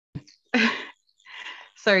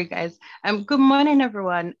Sorry, guys. Good morning,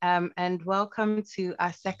 everyone, and welcome to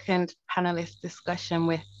our second panelist discussion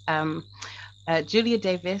with Julia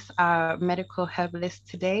Davies, our medical herbalist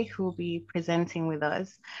today, who will be presenting with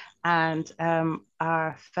us, and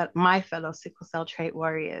my fellow sickle cell trait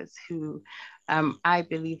warriors who I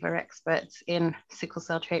believe are experts in sickle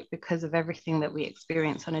cell trait because of everything that we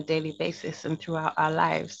experience on a daily basis and throughout our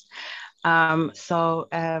lives. I'll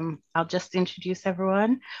just introduce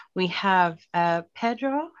everyone. We have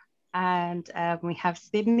Pedro, and we have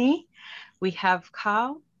Sydney, we have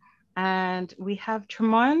Carl, and we have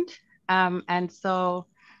Tremond. And so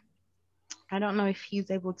I don't know if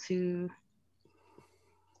he's able to,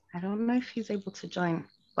 join.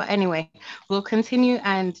 But anyway, we'll continue,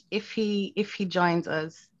 and if he joins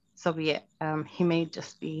us, so be it. He may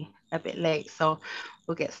just be a bit late, so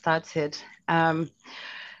we'll get started.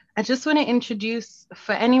 I just want to introduce,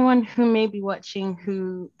 for anyone who may be watching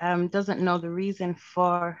who doesn't know the reason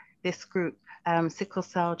for this group, Sickle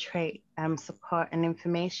Cell Trait Support and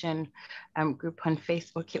Information group on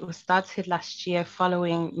Facebook. It was started last year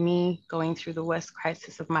following me going through the worst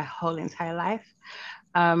crisis of my whole entire life.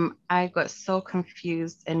 I got so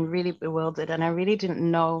confused and really bewildered, and I really didn't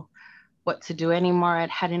know what to do anymore.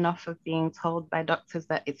 I'd had enough of being told by doctors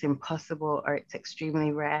that it's impossible or it's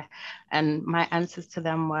extremely rare. And my answers to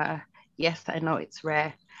them were, yes, I know it's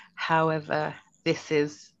rare. However, this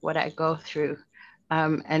is what I go through.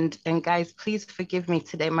 And guys, please forgive me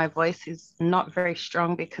today. My voice is not very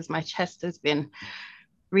strong because my chest has been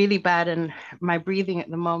really bad, and my breathing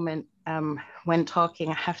at the moment, when talking,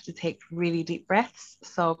 I have to take really deep breaths.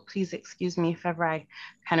 So please excuse me if ever I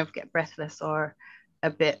kind of get breathless or a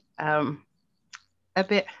bit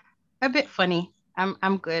funny.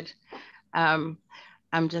 I'm good. I'm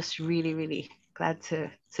just really glad to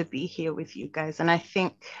be here with you guys. And I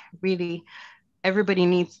think really everybody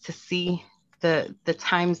needs to see the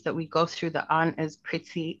times that we go through that aren't as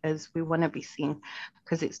pretty as we want to be seen,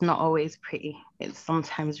 because it's not always pretty. It's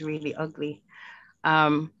sometimes really ugly.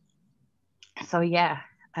 So yeah,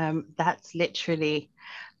 that's literally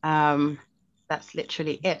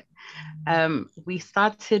it. We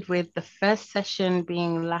started with the first session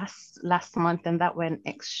being last month, and that went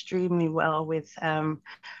extremely well with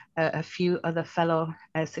a few other fellow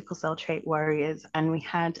sickle cell trait warriors. And we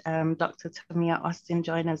had Dr. Tamia Austin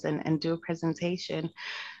join us and do a presentation.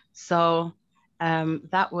 So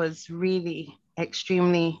that was really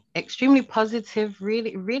extremely positive,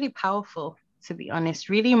 really powerful, to be honest,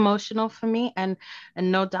 really emotional for me. And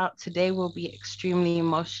no doubt today will be extremely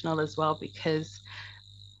emotional as well, because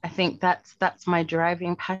I think that's my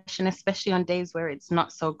driving passion, especially on days where it's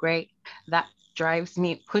not so great. That drives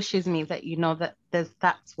me, pushes me, that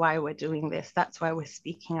that's why we're doing this. That's why we're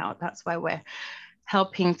speaking out. That's why we're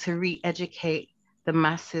helping to re-educate the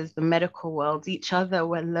masses, the medical world, each other.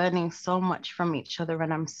 We're learning so much from each other.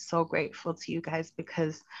 And I'm so grateful to you guys,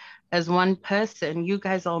 because as one person, you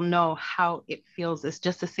guys all know how it feels as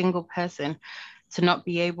just a single person to not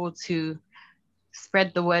be able to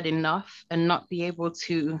spread the word enough and not be able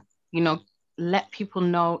to, let people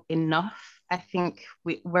know enough. I think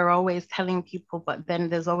we're always telling people, but then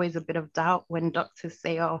there's always a bit of doubt when doctors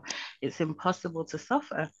say, oh, it's impossible to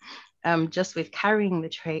suffer just with carrying the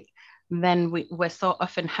trait. Then we're so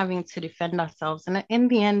often having to defend ourselves. And in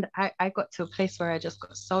the end, I got to a place where I just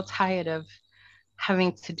got so tired of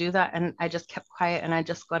having to do that, and I just kept quiet and I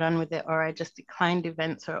just got on with it, or I just declined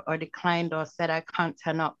events or declined or said I can't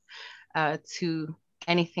turn up to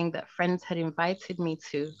anything that friends had invited me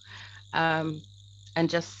to, and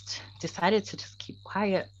just decided to just keep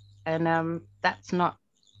quiet. And that's not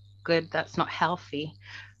good. That's not healthy.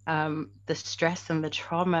 The stress and the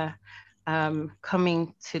trauma,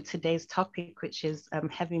 coming to today's topic, which is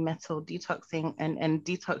heavy metal detoxing and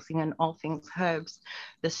detoxing and all things herbs,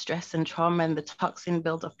 the stress and trauma and the toxin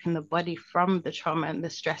buildup in the body from the trauma and the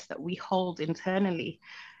stress that we hold internally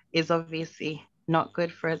is obviously not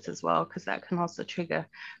good for us as well, because that can also trigger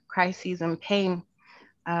crises and pain.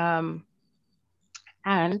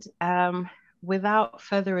 Without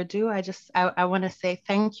further ado, I want to say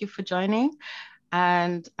thank you for joining,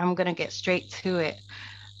 and I'm going to get straight to it.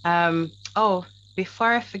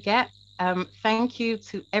 Before I forget, thank you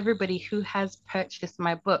to everybody who has purchased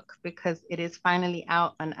my book, because it is finally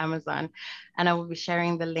out on Amazon, and I will be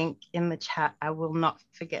sharing the link in the chat. I will not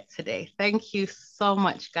forget today. Thank you so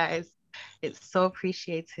much, guys. It's so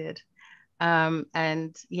appreciated.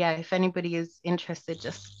 And yeah, if anybody is interested,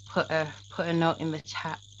 just put a note in the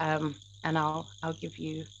chat, and I'll give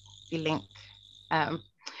you the link.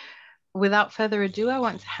 Without further ado, I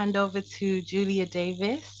want to hand over to Julia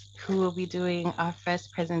Davies, who will be doing our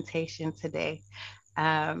first presentation today.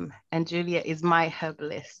 And Julia is my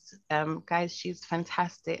herbalist. Guys, she's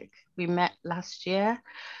fantastic. We met last year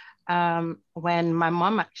when my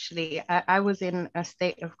mom actually, I was in a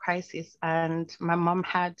state of crisis, and my mom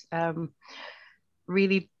had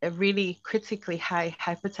really critically high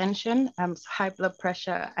hypertension, high blood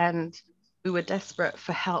pressure, and we were desperate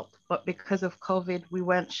for help. But because of COVID, we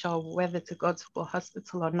weren't sure whether to go to a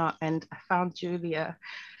hospital or not. And I found Julia,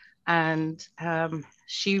 and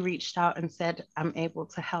she reached out and said, I'm able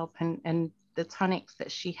to help. And the tonics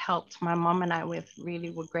that she helped my mom and I with really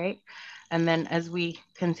were great. And then as we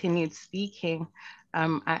continued speaking,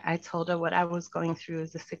 I told her what I was going through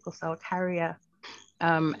as a sickle cell carrier.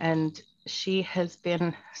 And she has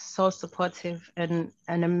been so supportive and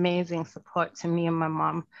an amazing support to me and my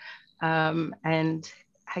mom. And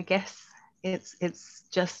I guess it's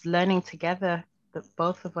just learning together, the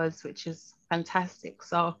both of us, which is fantastic.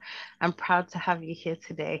 So I'm proud to have you here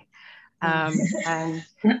today. And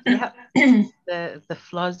yeah, the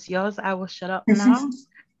floor's yours. I will shut up now.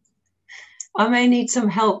 I may need some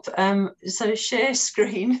help. So share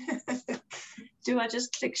screen. Do I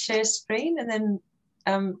just click share screen, and then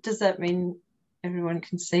does that mean everyone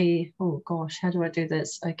can see? Oh gosh, how do I do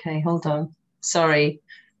this? Okay, hold on. Sorry,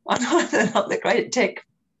 I'm not the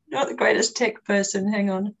greatest tech person. Hang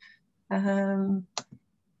on.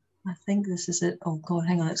 I think this is it. Oh God,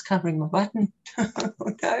 hang on, it's covering my button.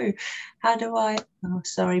 Oh no, how do I? Oh,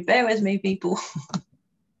 sorry, bear with me, people.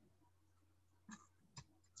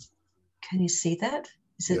 Can you see that?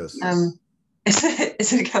 Is it? Yes.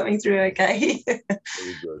 Is it coming through okay?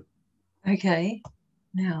 Very good. Okay.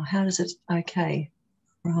 Now, how does it? Okay.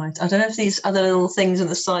 Right. I don't know if these other little things on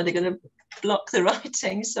the side are going to block the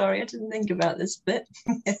writing. Sorry, I didn't think about this bit.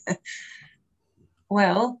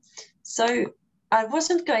 Well, so I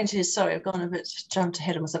wasn't going to. Sorry, I've gone a bit jumped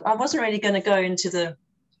ahead of myself. I wasn't really going to go into the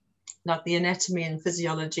anatomy and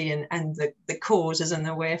physiology and the causes and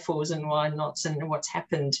the wherefores and why nots and what's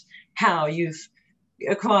happened, how you've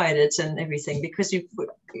acquired it and everything, because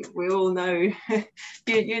we all know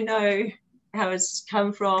you know how it's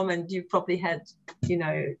come from, and you probably had,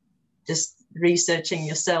 just researching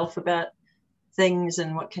yourself about things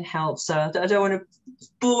and what can help. So I don't want to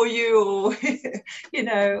bore you or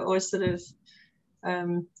or sort of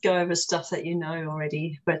go over stuff that you know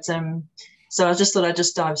already, but so I just thought I'd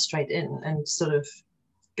just dive straight in and sort of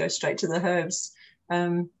go straight to the herbs.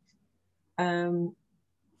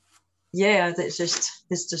 Yeah, there's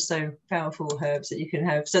just so powerful herbs that you can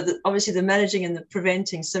have. So obviously the managing and the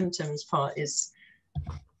preventing symptoms part is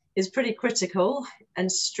pretty critical.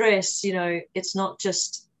 And stress, it's not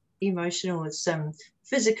just emotional, it's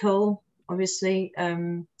physical, obviously,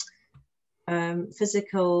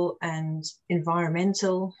 physical and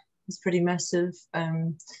environmental is pretty massive.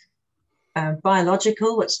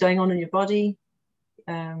 Biological, what's going on in your body,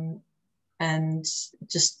 and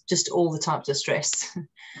just all the types of stress.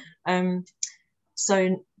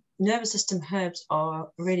 So nervous system herbs are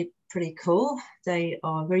really pretty cool. They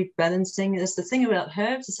are very balancing. That's the thing about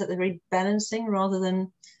herbs, is that they're very balancing, rather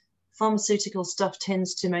than pharmaceutical stuff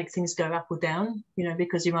tends to make things go up or down,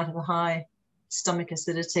 because you might have a high stomach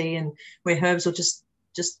acidity, and where herbs will just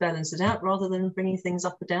balance it out rather than bringing things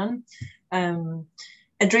up or down.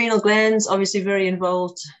 Adrenal glands, obviously very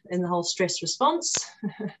involved in the whole stress response.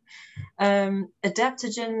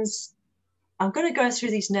 Adaptogens, I'm going to go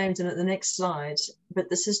through these names in at the next slide,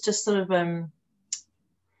 but this is just sort of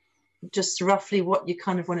just roughly what you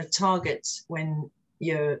kind of want to target when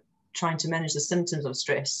you're trying to manage the symptoms of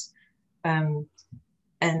stress. And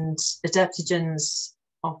adaptogens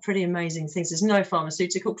are pretty amazing things. There's no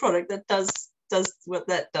pharmaceutical product that does what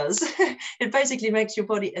that does. It basically makes your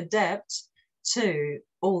body adapt to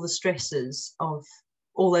all the stresses of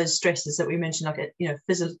all those stresses that we mentioned, like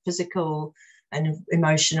physical and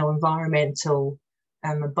emotional, environmental,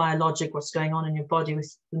 biologic, what's going on in your body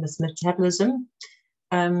with metabolism.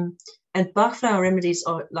 And Bach flower remedies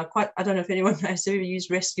are like quite, I don't know if anyone knows, who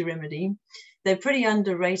use Rescue Remedy. They're pretty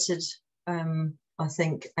underrated, I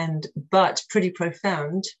think, but pretty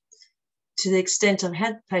profound, to the extent I've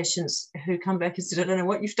had patients who come back and said, I don't know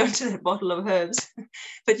what you've done to that bottle of herbs,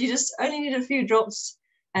 but you just only need a few drops,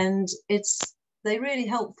 and they're really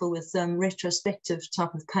helpful with retrospective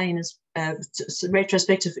type of pain,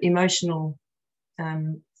 retrospective emotional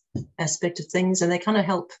aspect of things, and they kind of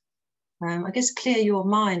help, I guess, clear your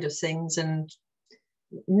mind of things and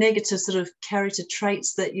negative sort of character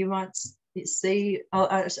traits that you might see. I'll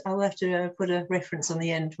have to put a reference on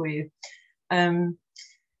the end for you.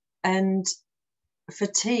 And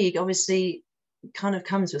fatigue obviously kind of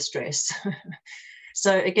comes with stress.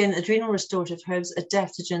 So again, adrenal restorative herbs,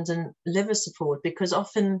 adaptogens, and liver support, because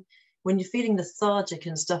often when you're feeling lethargic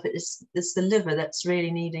and stuff, it's the liver that's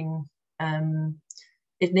really needing,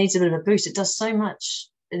 it needs a bit of a boost. It does so much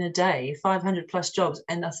in a day, 500 plus jobs.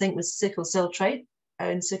 And I think with sickle cell trait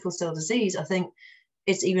and sickle cell disease, I think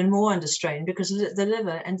it's even more under strain, because the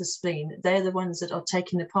liver and the spleen, they're the ones that are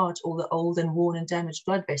taking apart all the old and worn and damaged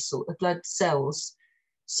blood cells.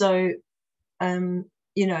 So,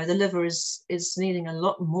 you know, the liver is needing a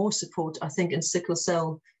lot more support, I think, in sickle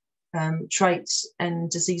cell traits and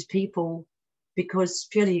disease people, because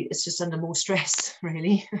purely it's just under more stress,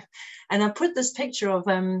 really. And I put this picture of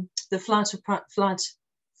the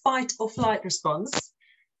fight or flight response,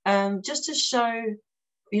 just to show,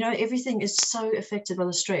 you know, everything is so affected by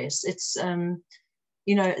the stress. It's,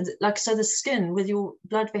 you know, like, so the skin with your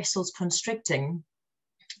blood vessels constricting,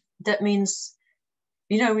 that means,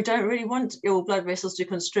 you know, we don't really want your blood vessels to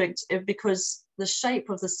constrict, because the shape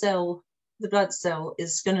of the cell, the blood cell,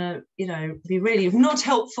 is going to, you know, be really not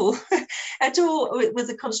helpful at all with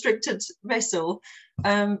a constricted vessel.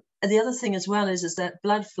 And the other thing as well is that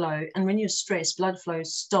blood flow, and when you're stressed, blood flow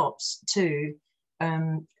stops to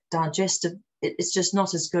digestive. It's just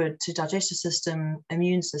not as good to digestive system,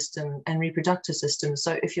 immune system, and reproductive system.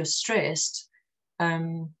 So if you're stressed,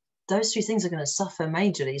 those three things are going to suffer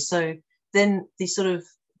majorly. So then the sort of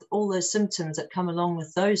all those symptoms that come along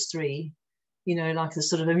with those three, you know, like the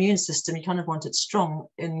sort of immune system, you kind of want it strong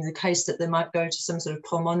in the case that they might go to some sort of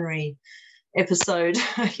pulmonary episode.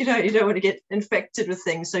 You know, you don't want to get infected with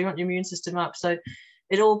things, so you want your immune system up. So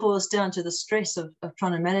it all boils down to the stress of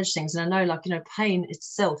trying to manage things. And I know, like, you know, pain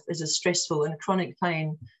itself is a stressful, and chronic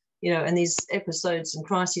pain, you know, and these episodes and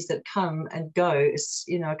crises that come and go, it's,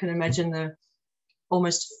 you know, I can imagine the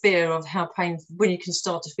almost fear of how pain, when you can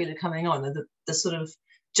start to feel it coming on, and the sort of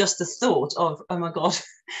just the thought of, oh my God,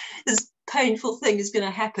 this painful thing is going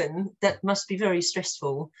to happen, that must be very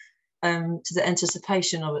stressful. To the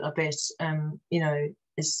anticipation of it, I bet, you know,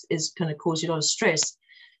 is going to cause you a lot of stress.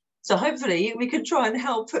 So hopefully we can try and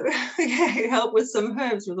help with some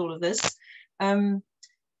herbs with all of this. And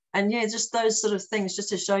yeah, just those sort of things, just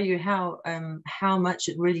to show you how much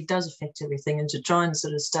it really does affect everything, and to try and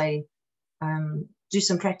sort of stay, do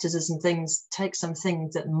some practices and things, take some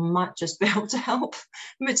things that might just be able to help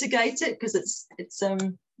mitigate it, because it's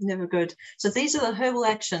never good. So these are the herbal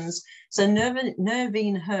actions. So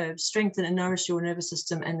nervine herbs strengthen and nourish your nervous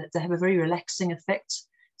system, and they have a very relaxing effect.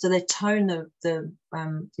 So they tone the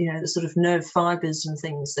you know, the sort of nerve fibers and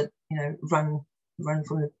things that, you know, run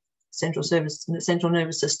from the central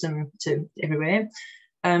nervous system to everywhere.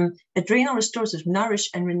 Adrenal restoratives nourish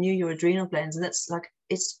and renew your adrenal glands, and that's like,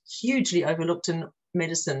 it's hugely overlooked in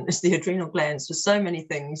medicine, is the adrenal glands, for so many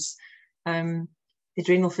things.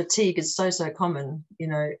 Adrenal fatigue is so common, you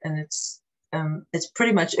know, and it's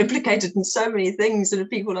pretty much implicated in so many things that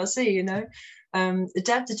people I see, you know.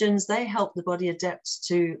 Adaptogens, they help the body adapt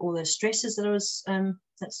to all those stresses that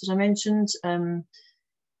that's what I mentioned. And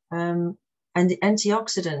the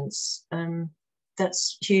antioxidants,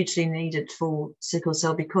 that's hugely needed for sickle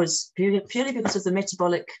cell, because purely because of the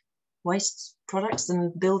metabolic waste products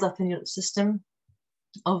and build up in your system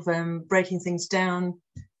of breaking things down.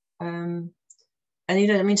 And, you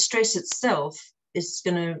know, I mean, stress itself is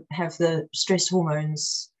going to have the stress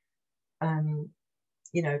hormones, you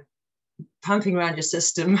know, pumping around your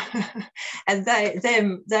system, and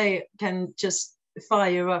they can just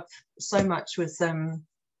fire you up so much with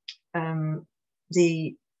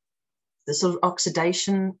the sort of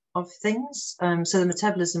oxidation of things. So the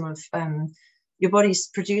metabolism of your body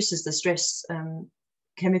produces the stress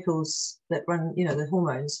chemicals that run, you know, the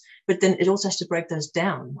hormones, but then it also has to break those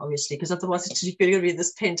down, obviously, because otherwise you're going to be in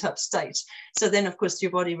this pent up state. So then, of course,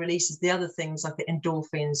 your body releases the other things, like the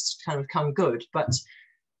endorphins kind of come good, but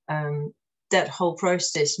that whole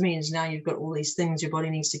process means now you've got all these things your body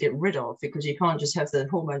needs to get rid of, because you can't just have the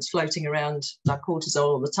hormones floating around like cortisol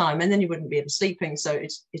all the time, and then you wouldn't be able to sleeping. So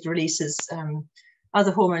it releases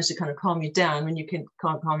other hormones to kind of calm you down when you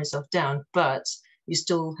can't calm yourself down, but you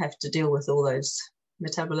still have to deal with all those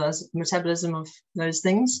metabolism of those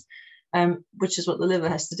things, which is what the liver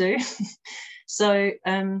has to do. So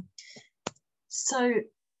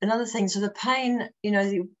another thing, so the pain, you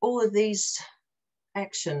know, all of these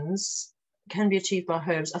actions can be achieved by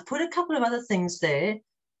herbs. I've put a couple of other things there.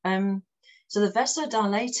 So the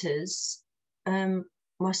vasodilators,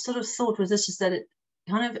 my sort of thought with this is that it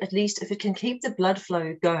kind of, at least if it can keep the blood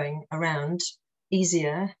flow going around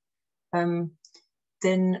easier,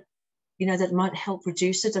 then, you know, that might help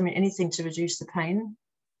reduce it. I mean, anything to reduce the pain.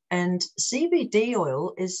 And CBD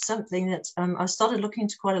oil is something that I started looking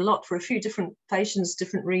into quite a lot for a few different patients,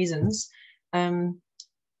 different reasons.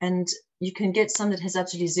 And you can get some that has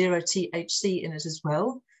absolutely zero THC in it as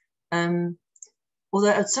well.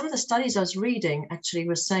 Although some of the studies I was reading actually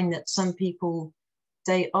were saying that some people,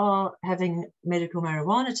 they are having medical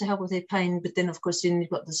marijuana to help with their pain, but then of course you've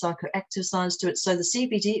got the psychoactive sides to it. So the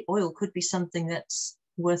CBD oil could be something that's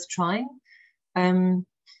worth trying. And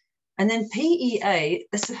then PEA,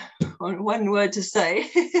 that's one word to say,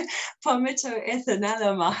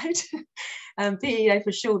 palmitoethanolamide, PEA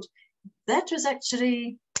for short, that was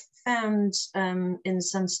actually found in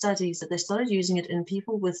some studies that they started using it in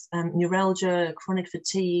people with neuralgia, chronic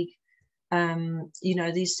fatigue, you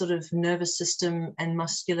know, these sort of nervous system and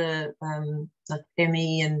muscular, like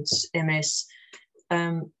ME and MS,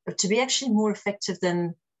 to be actually more effective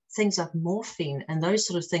than things like morphine and those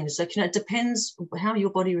sort of things. So, you know, it depends how your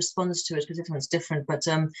body responds to it, because everyone's different. But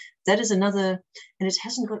that is another, and it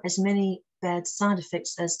hasn't got as many bad side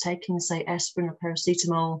effects as taking, say, aspirin or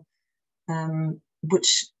paracetamol,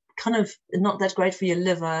 which kind of not that great for your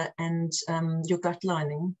liver and your gut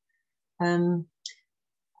lining.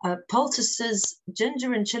 Poultices,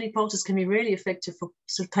 ginger and chili poultice can be really effective for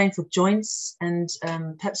sort of painful joints and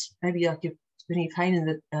perhaps maybe like you're any pain in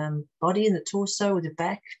the body, in the torso or the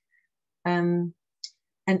back. And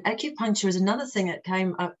acupuncture is another thing that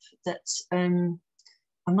came up that I'm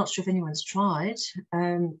not sure if anyone's tried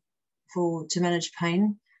to manage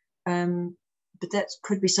pain, but that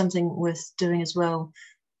could be something worth doing as well.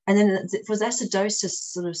 And then for the acidosis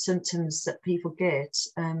sort of symptoms that people get,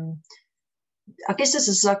 I guess this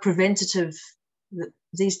is like preventative.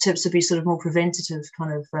 These tips would be sort of more preventative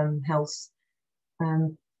kind of health,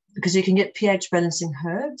 because you can get pH balancing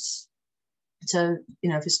herbs. So,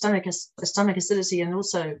 you know, for stomach acidity, and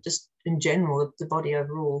also just in general, the body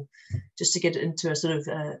overall, just to get it into a sort of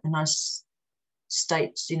a nice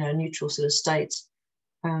state, you know, neutral sort of state.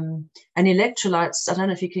 And electrolytes, I don't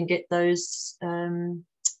know if you can get those,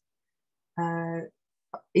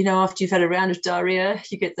 you know, after you've had a round of diarrhea,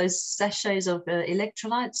 you get those sachets of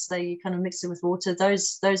electrolytes. They kind of mix it with water.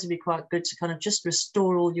 Those would be quite good to kind of just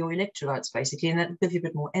restore all your electrolytes, basically, and that will give you a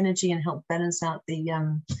bit more energy and help balance out the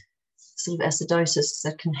sort of acidosis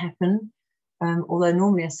that can happen. Although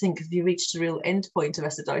normally I think if you reach the real end point of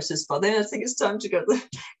acidosis, by then I think it's time to go to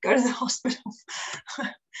the hospital.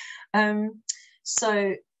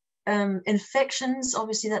 So infections,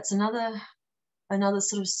 obviously that's another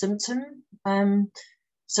sort of symptom.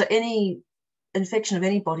 So any infection of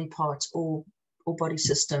any body part or body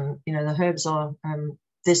system, you know, the herbs are,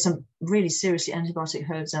 there's some really seriously antibiotic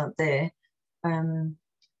herbs out there.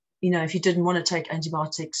 You know, if you didn't want to take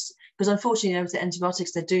antibiotics, because unfortunately, you know, with the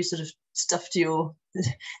antibiotics, they do sort of stuff your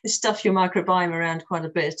microbiome around quite a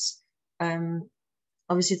bit.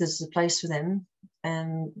 Obviously, there's a place for them,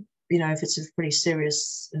 and you know, if it's a pretty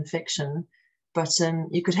serious infection. But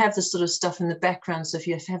you could have this sort of stuff in the background. So if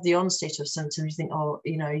you have the onset of symptoms, you think, oh,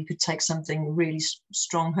 you know, you could take something really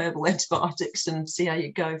strong herbal antibiotics and see how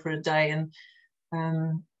you go for a day and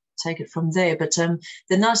take it from there. But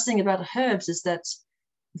the nice thing about herbs is that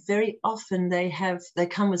very often they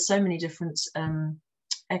come with so many different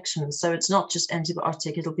actions. So it's not just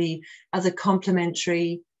antibiotic, it'll be other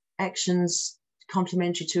complementary actions,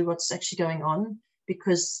 complementary to what's actually going on.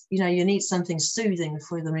 Because, you know, you need something soothing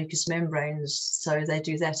for the mucous membranes, so they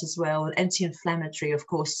do that as well. Anti-inflammatory, of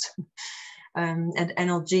course, and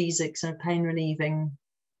analgesics, so pain relieving.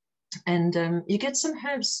 And you get some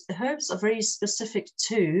herbs. Herbs are very specific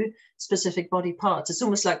to specific body parts. It's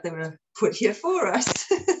almost like they were put here for us.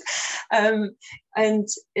 And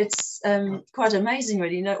it's quite amazing,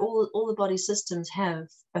 really. You know, all the body systems have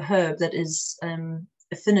a herb that is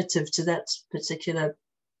affinitive to that particular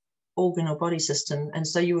organ or body system, and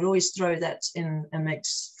so you would always throw that in a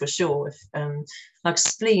mix for sure. If like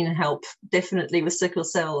spleen help, definitely with sickle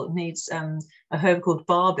cell needs a herb called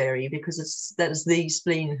barberry, because that is the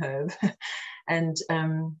spleen herb. And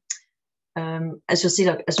as you'll see,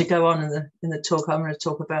 like as we go on in the talk, I'm going to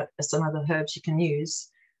talk about some other herbs you can use.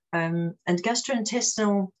 And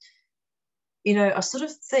gastrointestinal, you know, I sort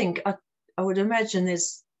of think I would imagine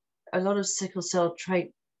there's a lot of sickle cell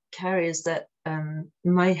trait carriers that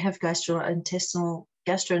may have gastrointestinal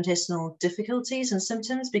difficulties and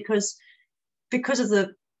symptoms because of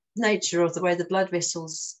the nature of the way the blood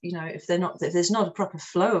vessels, you know, if there's not a proper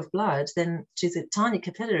flow of blood then to the tiny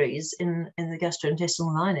capillaries in the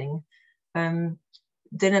gastrointestinal lining, then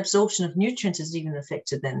absorption of nutrients is even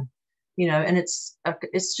affected then, you know. And it's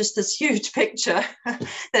just this huge picture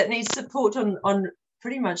that needs support on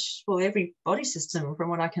pretty much for every body system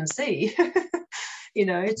from what I can see. You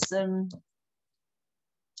know, it's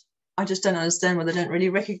I just don't understand why they don't really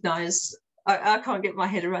recognize. I can't get my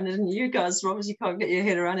head around it, and you guys obviously can't get your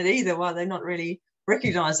head around it either, why they're not really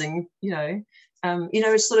recognizing, you know. You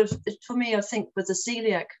know, it's sort of, for me, I think with the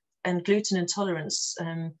celiac and gluten intolerance,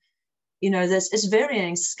 you know, it's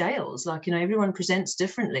varying scales. Like, you know, everyone presents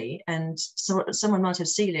differently, and so someone might have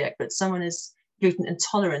celiac, but someone is gluten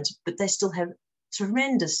intolerant, but they still have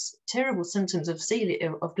tremendous, terrible symptoms of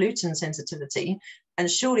gluten sensitivity. And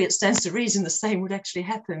surely it stands to reason the same would actually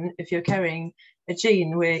happen if you're carrying a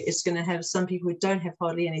gene where it's going to have some people who don't have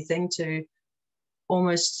hardly anything to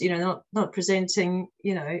almost, you know, not presenting,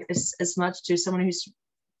 you know, as much to someone who's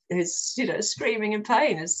you know, screaming in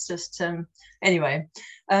pain. It's just anyway.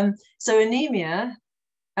 So anemia,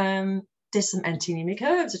 there's some anti-anemic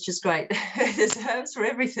herbs, which is great. There's herbs for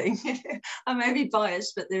everything. I may be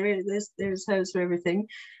biased, but there's herbs for everything.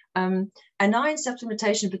 And iron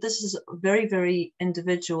supplementation, but this is very, very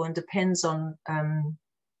individual and depends on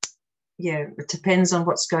it depends on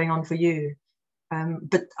what's going on for you.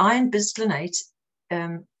 But iron bisglycinate,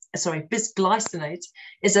 bisglycinate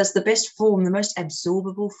is as the best form, the most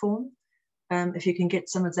absorbable form. If you can get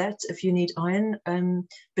some of that, if you need iron.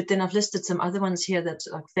 But then I've listed some other ones here that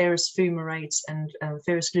like ferrous fumarate and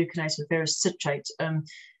ferrous gluconate and ferrous citrate,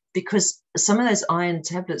 because some of those iron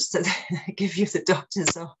tablets that they give you, the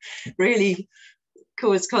doctors, are really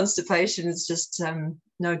cause constipation. It's just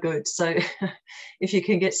no good. So if you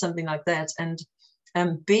can get something like that, and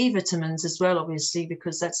B vitamins as well, obviously,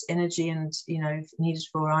 because that's energy and, you know, needed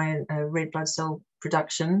for iron, red blood cell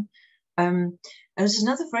production. And there's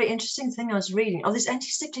another very interesting thing I was reading. Oh, there's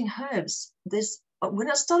anti-sickling herbs.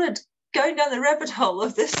 When I started going down the rabbit hole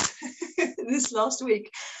of this this last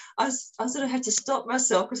week, I sort of had to stop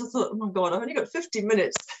myself because I thought, oh my God, I've only got 50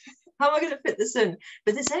 minutes. How am I going to fit this in?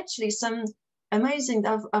 But there's actually some amazing,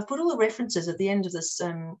 I've put all the references at the end of this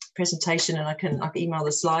presentation, and I can email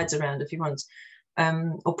the slides around if you want,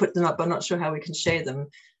 or put them up. I'm not sure how we can share them.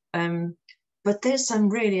 But there's some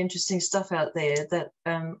really interesting stuff out there that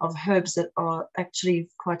of herbs that are actually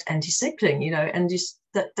quite anti-sickling, you know, and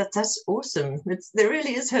that's awesome. There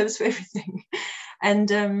really is herbs for everything.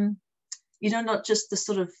 And, you know, not just the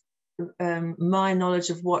sort of my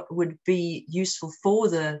knowledge of what would be useful for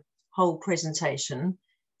the whole presentation,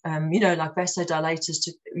 you know, like vasodilators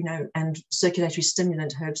to, you know, and circulatory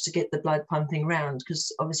stimulant herbs to get the blood pumping round,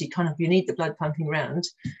 because obviously kind of you need the blood pumping round.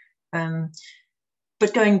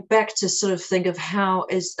 But going back to sort of think of how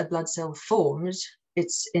is a blood cell formed,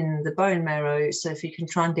 it's in the bone marrow. So if you can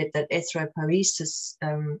try and get that erythropoiesis,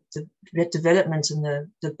 the development and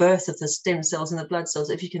the birth of the stem cells and the blood cells,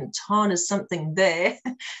 if you can harness something there,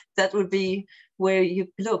 that would be where you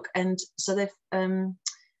look. And so they've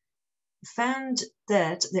found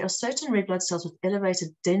that there are certain red blood cells with elevated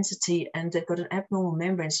density, and they've got an abnormal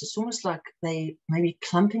membrane. So it's almost like they may be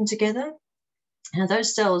clumping together. And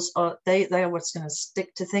those cells are they are what's going to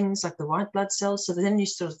stick to things like the white blood cells. So then you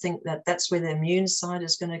sort of think that that's where the immune side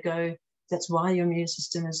is going to go. That's why your immune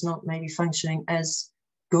system is not maybe functioning as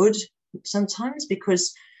good sometimes,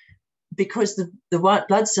 because the white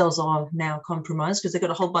blood cells are now compromised because they've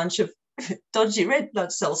got a whole bunch of dodgy red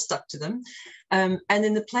blood cells stuck to them. And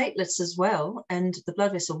then the platelets as well, and the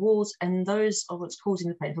blood vessel walls, and those are what's causing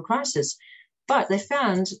the painful crisis. But they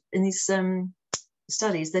found in these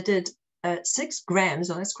studies, they did 6 grams,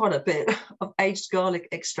 that's quite a bit, of aged garlic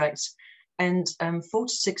extract, and 4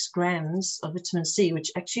 to 6 grams of vitamin C,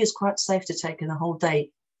 which actually is quite safe to take in a whole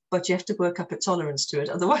day, but you have to work up a tolerance to it,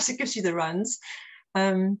 otherwise it gives you the runs.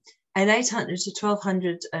 And 800 to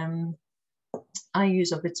 1200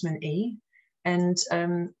 IUs of vitamin E. And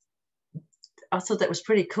I thought that was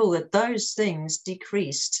pretty cool that those things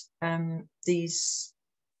decreased these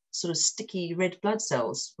sort of sticky red blood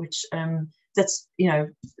cells, which that's, you know,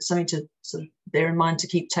 something to sort of bear in mind to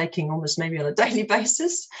keep taking almost maybe on a daily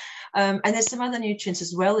basis. And there's some other nutrients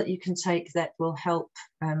as well that you can take that will help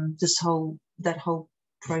that whole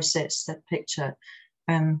process, that picture.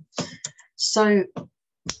 So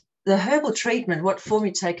the herbal treatment, what form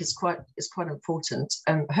you take is quite important.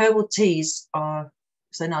 Herbal teas are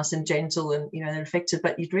so nice and gentle, and, you know, they're effective,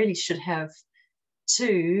 but you really should have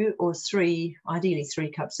 2 or 3, ideally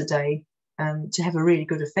 3 cups a day to have a really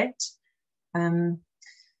good effect.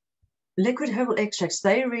 Liquid herbal extracts,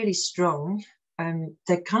 they're really strong.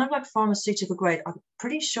 They're kind of like pharmaceutical grade. I'm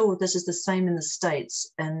pretty sure this is the same in the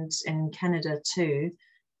States and in Canada too,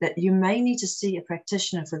 that you may need to see a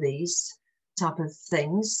practitioner for these type of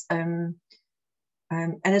things. And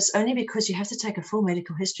it's only because you have to take a full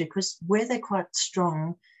medical history, because where they're quite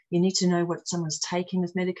strong, you need to know what someone's taking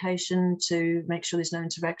with medication to make sure there's no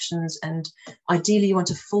interactions. And ideally you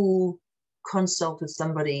want a full consult with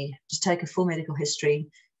somebody to take a full medical history,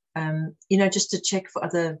 you know, just to check for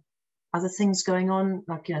other things going on,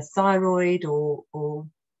 like, you know, thyroid or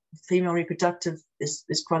female reproductive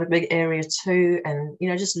is quite a big area too, and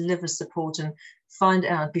just liver support, and find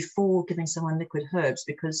out before giving someone liquid herbs,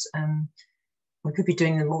 because we could be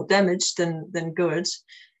doing them more damage than good.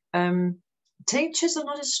 Tinctures are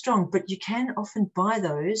not as strong, but you can often buy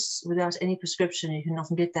those without any prescription. You can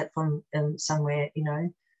often get that from somewhere,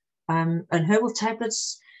 and herbal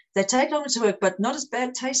tablets, they take longer to work, but not as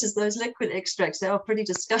bad taste as those liquid extracts. They are pretty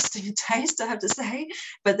disgusting in taste, I have to say,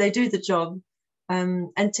 but they do the job.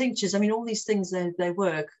 And tinctures, I mean, all these things, they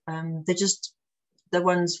work. They're just, the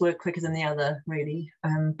ones work quicker than the other, really,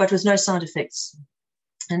 but with no side effects.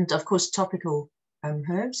 And of course, topical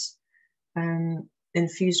herbs,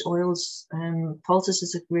 infused oils,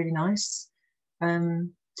 poultices are really nice.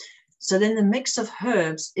 So then the mix of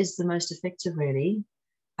herbs is the most effective, really.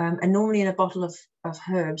 And normally in a bottle of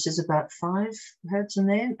herbs is about 5 herbs in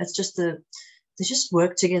there. It's just they just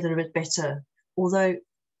work together a bit better. Although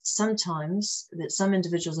sometimes that some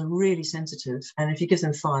individuals are really sensitive, and if you give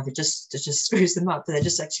them 5, it just screws them up. They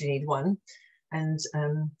just actually need 1, and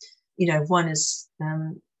 1 is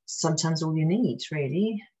sometimes all you need,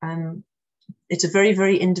 really. It's a very,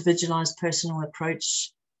 very individualized, personal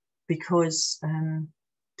approach, because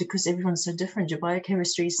everyone's so different. Your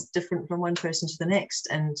biochemistry is different from one person to the next,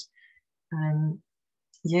 and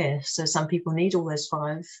so some people need all those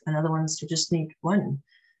 5, and other ones will just need 1.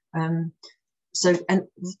 So, and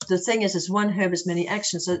the thing is, one herb has many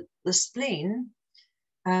actions. So the spleen,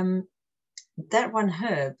 that one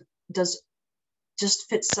herb just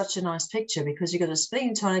fits such a nice picture, because you've got a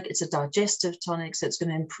spleen tonic, it's a digestive tonic, so it's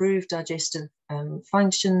going to improve digestive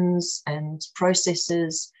functions and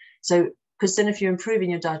processes. So, because then if you're improving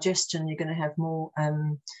your digestion, you're going to have more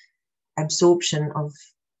absorption of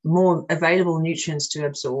more available nutrients to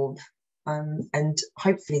absorb, and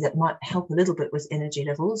hopefully that might help a little bit with energy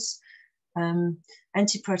levels.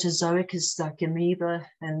 Antiprotozoic is like amoeba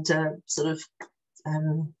and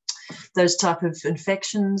those type of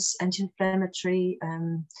infections. Anti-inflammatory,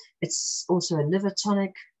 it's also a liver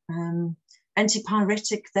tonic.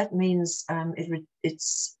 Antipyretic, that means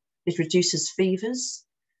it reduces fevers.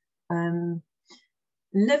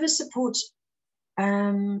 Liver support,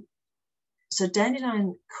 so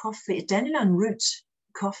dandelion root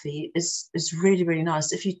coffee is really, really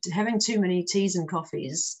nice. If you're having too many teas and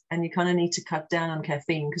coffees, and you kind of need to cut down on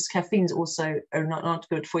caffeine, because caffeine's also not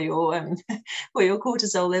good for your for your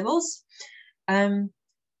cortisol levels,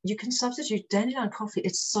 you can substitute dandelion coffee.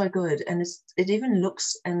 It's so good, and it even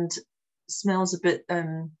looks and smells a bit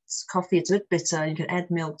coffee. It's a bit bitter. You can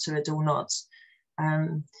add milk to it or not,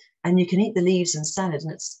 and you can eat the leaves in salad,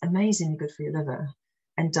 and it's amazingly good for your liver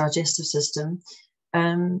and digestive system.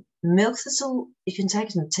 Milk thistle, you can take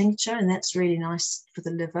it in a tincture, and that's really nice for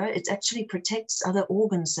the liver. It actually protects other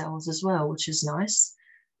organ cells as well, which is nice.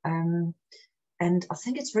 And I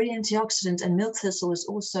think it's very antioxidant, and milk thistle is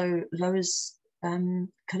also lowers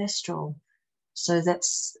cholesterol. So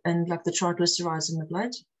that's, and like the triglycerides in the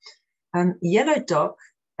blood. Yellow dock,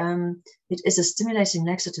 it is a stimulating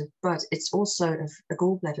laxative, but it's also a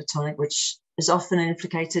gallbladder tonic, which is often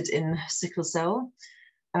implicated in sickle cell.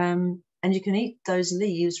 And you can eat those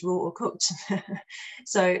leaves raw or cooked.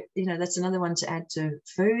 So, that's another one to add to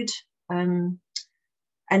food. And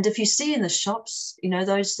if you see in the shops,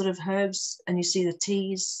 those sort of herbs, and you see the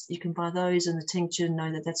teas, you can buy those in the tincture and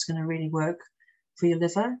know that that's going to really work for your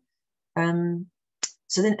liver.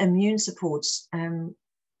 So then immune supports.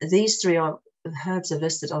 These 3 herbs are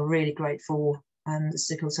listed are really great for the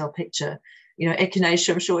sickle cell picture.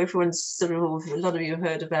 Echinacea, I'm sure everyone's a lot of you have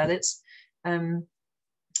heard about it.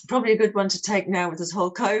 Probably a good one to take now with this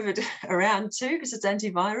whole COVID around too, because it's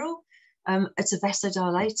antiviral. It's a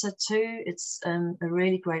vasodilator too. It's a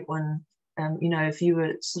really great one. If you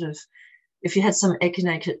were if you had some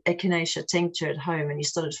echinacea tincture at home and you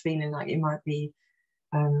started feeling like you might be,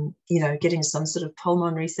 getting some sort of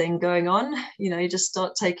pulmonary thing going on, you just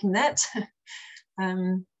start taking that.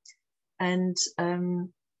 It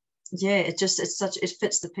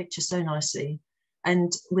fits the picture so nicely.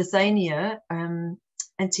 And withania,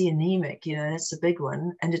 anti-anemic, that's a big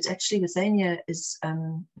one. And it's actually, withania is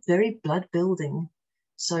very blood building,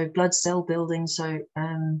 so blood cell building. So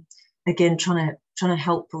again, trying to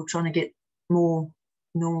help, or trying to get more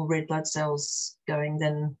normal red blood cells going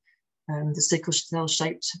than the sickle cell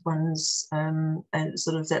shaped ones, and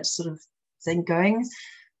that sort of thing going.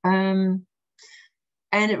 And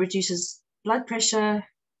it reduces blood pressure,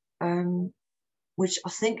 which I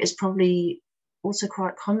think is probably also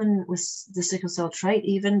quite common with the sickle cell trait,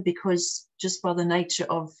 even because just by the nature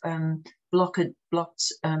of blocked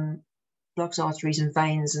arteries and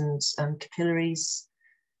veins and capillaries.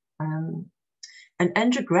 And And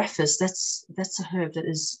andrographis, that's a herb that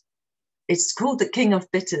is, it's called the king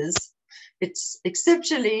of bitters. It's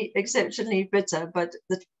exceptionally bitter, but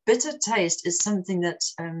the bitter taste is something that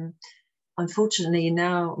unfortunately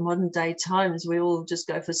now modern day times we all just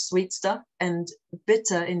go for sweet stuff, and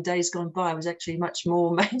bitter in days gone by was actually much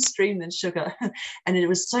more mainstream than sugar, and it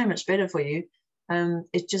was so much better for you.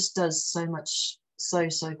 It just does so much, so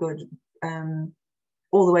good.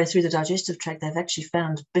 All the way through the digestive tract, they've actually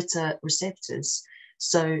found bitter receptors.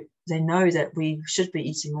 So they know that we should be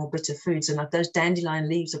eating more bitter foods. And like those dandelion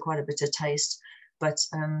leaves are quite a bitter taste. But,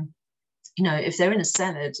 you know, if they're in a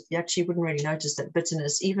salad, you actually wouldn't really notice that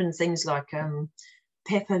bitterness. Even things like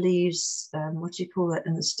pepper leaves, what do you call that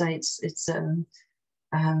in the States? It's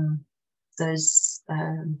those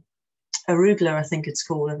arugula, I think it's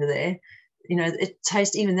called over there. You know, it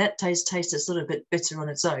tastes, even that tastes a sort of bit bitter on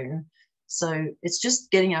its own. So it's just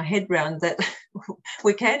getting our head round that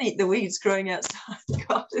we can eat the weeds growing outside.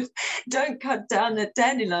 God, don't cut down that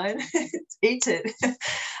dandelion, eat it.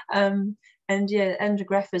 And yeah,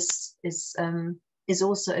 andrographis is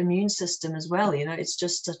also immune system as well. You know, it's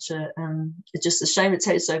just such a, it's just a shame it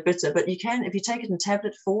tastes so bitter. But you can, if you take it in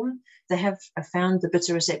tablet form, they have found the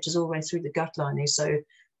bitter receptors all the way through the gut lining. So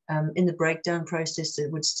in the breakdown process, it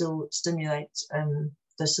would still stimulate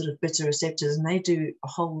those sort of bitter receptors, and they do a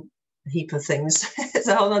whole heap of things. It's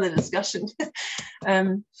a whole other discussion.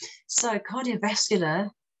 So cardiovascular,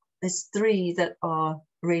 there's three that are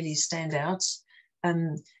really stand out.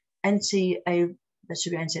 That should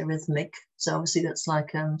be antiarrhythmic. So obviously that's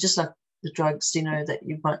like just like the drugs, you know, that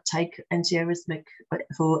you might take antiarrhythmic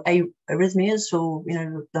for arrhythmias, for, you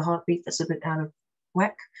know, the heartbeat that's a bit out of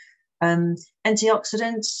whack.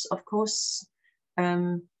 Antioxidants, of course.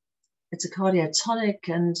 It's a cardiotonic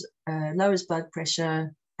and lowers blood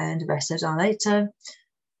pressure and vasodilator.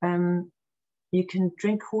 You can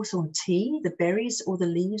drink hawthorn tea. The berries or the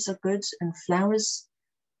leaves are good, and flowers.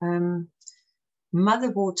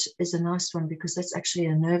 Motherwort is a nice one because that's actually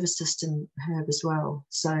a nervous system herb as well.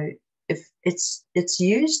 So if it's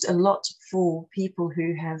used a lot for people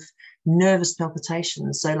who have nervous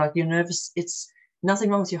palpitations. So like you're nervous, it's nothing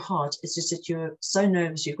wrong with your heart. It's just that you're so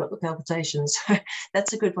nervous you've got the palpitations.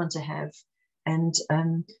 That's a good one to have. And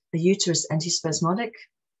the uterus antispasmodic.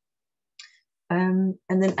 And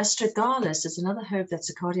then astragalus is another herb that's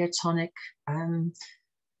a cardiotonic and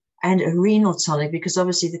a renal tonic, because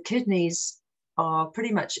obviously the kidneys are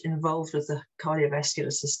pretty much involved with the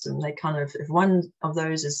cardiovascular system. They kind of, if one of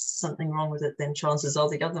those is something wrong with it, then chances are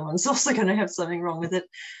the other one's also going to have something wrong with it,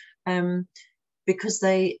 because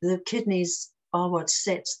the kidneys are what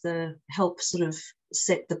help sort of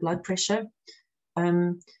set the blood pressure.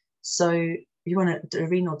 So you want a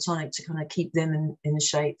renal tonic to kind of keep them in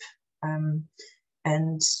shape.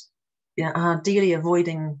 And you know, ideally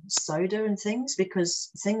avoiding soda and things, because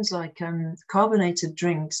things like carbonated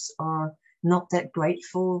drinks are not that great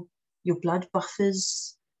for your blood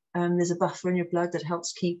buffers. There's a buffer in your blood that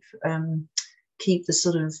helps keep the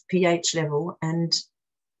sort of pH level, and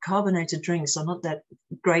carbonated drinks are not that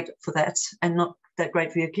great for that, and not that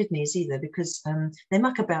great for your kidneys either, because they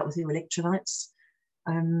muck about with your electrolytes.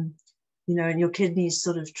 You know, and your kidneys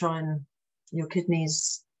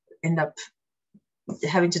end up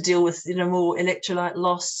having to deal with, you know, more electrolyte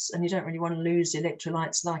loss, and you don't really want to lose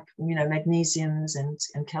electrolytes like, you know, magnesiums and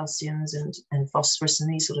calciums and phosphorus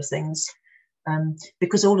and these sort of things,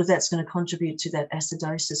 because all of that's going to contribute to that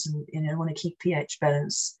acidosis, and, you know, want to keep pH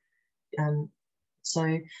balance.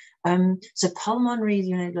 So pulmonary,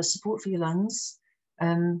 you know, the support for your lungs.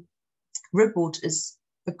 Ribwort is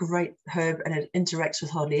a great herb, and it interacts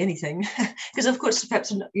with hardly anything, because of course,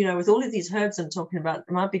 perhaps, you know, with all of these herbs I'm talking about,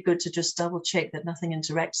 it might be good to just double check that nothing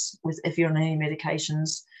interacts with, if you're on any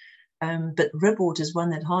medications. But ribwort is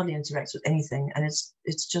one that hardly interacts with anything, and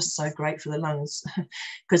it's just so great for the lungs,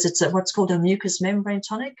 because it's what's called a mucous membrane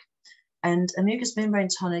tonic. And a mucous membrane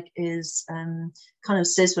tonic is kind of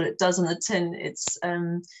says what it does on the tin.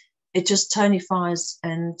 It just tonifies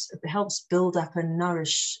and helps build up and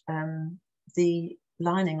nourish the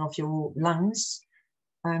lining of your lungs,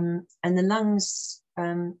 and the lungs,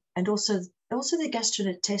 and also the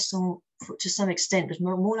gastrointestinal to some extent, but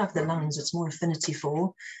more like the lungs. It's more affinity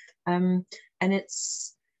for, and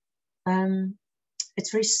it's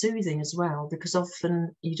very soothing as well, because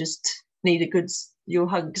often you just need your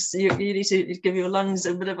hugs. You need to give your lungs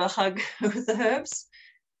a bit of a hug with the herbs.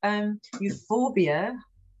 Euphorbia,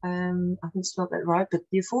 I haven't spelled that right, but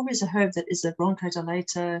euphorbia is a herb that is a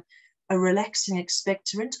bronchodilator, a relaxing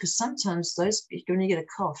expectorant, because sometimes when you get a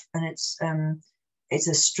cough and it's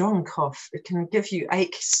a strong cough. It can give you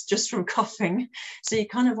aches just from coughing. So you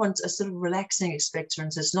kind of want a sort of relaxing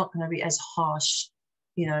expectorant. It's not going to be as harsh,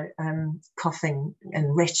 you know, coughing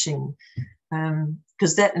and retching,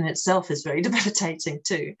 because that in itself is very debilitating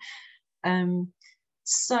too.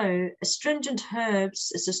 So astringent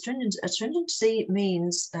herbs, astringency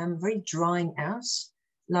means very drying out,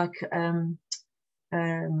 like an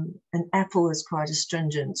apple is quite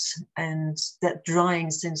astringent, and that drying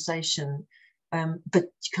sensation. But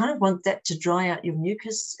you kind of want that to dry out your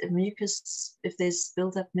mucus if there's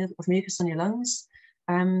build-up of mucus on your lungs.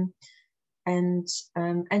 And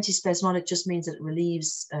antispasmodic just means that it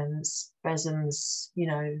relieves spasms, you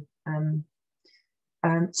know.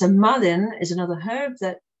 So mullein is another herb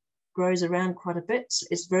that grows around quite a bit.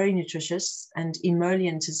 It's very nutritious, and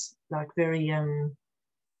emollient is like very,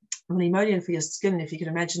 well, emollient for your skin, if you can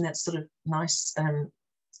imagine that sort of nice,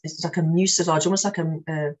 it's like a mucilage, almost like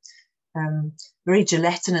a very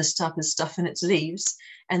gelatinous type of stuff in its leaves,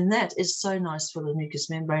 and that is so nice for the mucous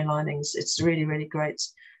membrane linings. It's really, really great,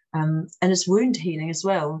 and it's wound healing as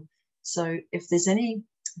well. So if there's any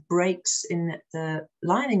breaks in the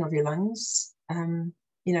lining of your lungs,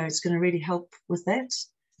 you know, it's going to really help with that.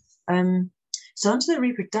 So onto the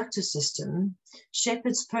reproductive system,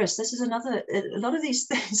 shepherd's purse. This is another, a lot of these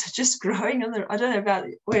things are just growing on the, I don't know about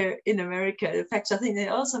where in America. In fact, I think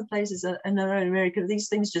there are some places in America, these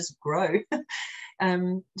things just grow.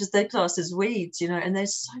 Just they're classed as weeds, you know, and they're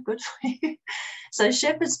so good for you. So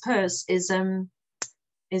shepherd's purse is a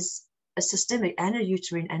systemic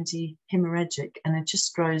anti-uterine anti-hemorrhagic, and it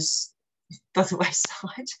just grows by the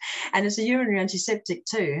wayside, and it's a urinary antiseptic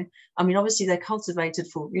too. I mean, obviously they're cultivated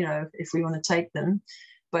for, you know, if we want to take them,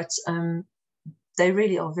 but they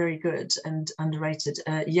really are very good and underrated.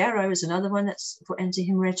 Yarrow is another one that's for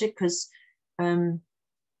anti-hemorrhagic, because you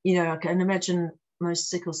know, I can imagine most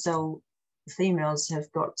sickle cell females have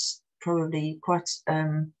got probably quite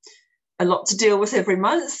a lot to deal with every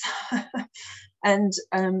month. And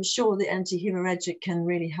sure, the anti-hemorrhagic can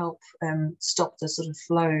really help stop the sort of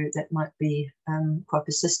flow that might be quite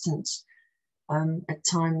persistent at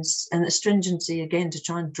times. And astringency, again, to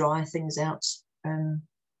try and dry things out.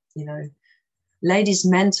 You know, ladies'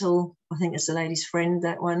 mantle, I think it's a lady's friend,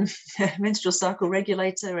 that one. Menstrual cycle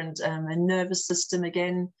regulator, and a nervous system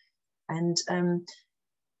again, and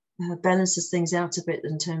balances things out a bit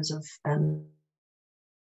in terms of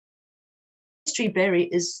tree berry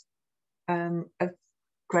is a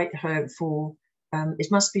great herb for,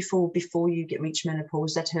 it must be for before you reach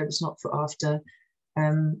menopause. That herb is not for after.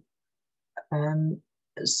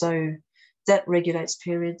 So that regulates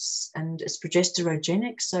periods, and it's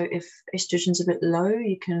progesterogenic. So if estrogen's a bit low,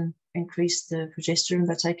 you can increase the progesterone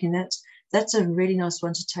by taking that. That's a really nice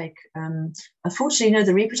one to take. Unfortunately, you know,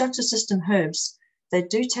 the reproductive system herbs, they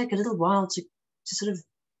do take a little while to sort of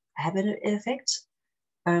have an effect.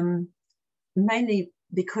 Mainly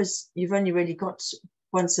because you've only really got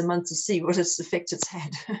once a month to see what effect it's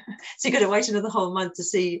had. So you've got to wait another whole month to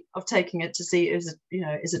see, of taking it, to see, is it, you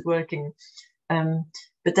know, is it working?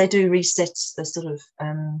 But they do reset the sort of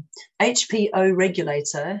HPO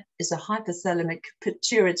regulator is a hypothalamic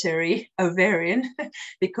pituitary ovarian,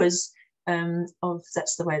 because of,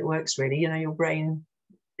 that's the way it works really. You know, your brain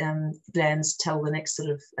glands tell the next sort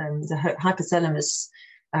of, the hypothalamus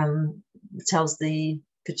tells the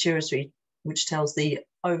pituitary, which tells the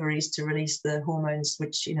ovaries to release the hormones,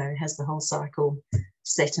 which, you know, has the whole cycle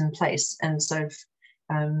set in place. And so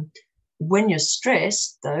when you're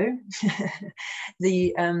stressed, though,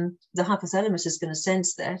 the hypothalamus is going to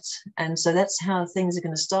sense that, and so that's how things are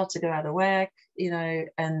going to start to go out of whack, you know.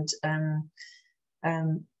 And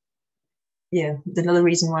yeah, another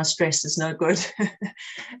reason why stress is no good.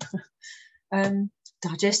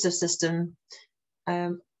 Digestive system.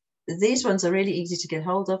 These ones are really easy to get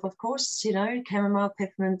hold of course, you know, chamomile,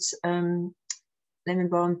 peppermint, lemon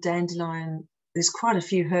balm, dandelion. There's quite a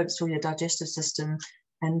few herbs for your digestive system,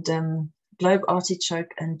 and globe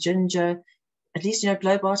artichoke and ginger. At least, you know,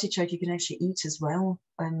 globe artichoke you can actually eat as well,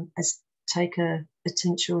 as take a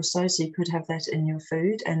tincture or so you could have that in your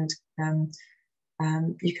food. And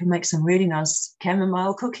you can make some really nice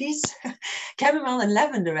chamomile cookies. Chamomile and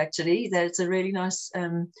lavender, actually, that's a really nice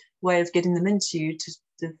way of getting them into you, to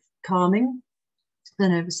calming the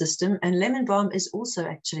nervous system. And lemon balm is also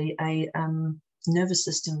actually a nervous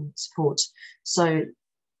system support, so,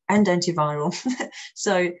 and antiviral.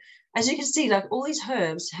 So as you can see, like, all these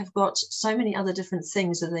herbs have got so many other different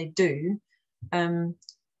things that they do.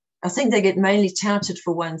 I think they get mainly touted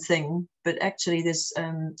for one thing, but actually there's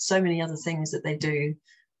so many other things that they do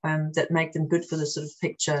that make them good for the sort of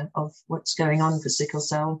picture of what's going on for sickle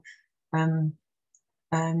cell.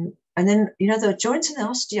 And then, you know, the joints and the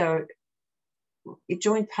osteo,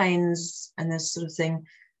 joint pains and this sort of thing,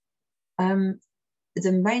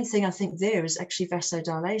 the main thing I think there is actually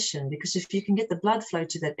vasodilation, because if you can get the blood flow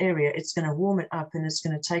to that area, it's going to warm it up and it's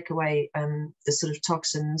going to take away the sort of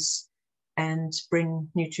toxins and bring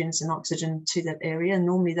nutrients and oxygen to that area. And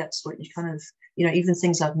normally that's what you kind of, you know, even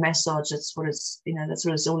things like massage, that's what it's, you know, that's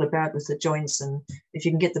what it's all about with the joints. And if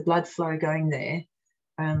you can get the blood flow going there,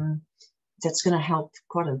 that's going to help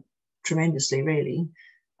tremendously, really.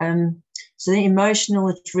 So the emotional,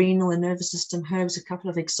 adrenal, and nervous system herbs, a couple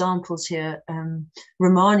of examples here.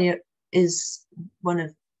 Romania is one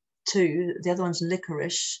of two. The other one's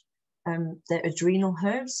licorice. They're adrenal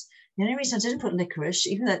herbs. The only reason I didn't put licorice,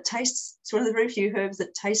 even though it tastes, it's one of the very few herbs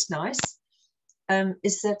that taste nice,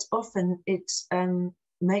 is that often it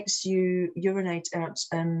makes you urinate out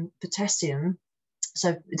potassium.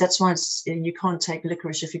 So that's why you can't take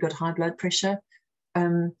licorice if you've got high blood pressure.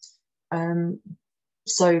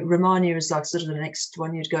 So Romania is like sort of the next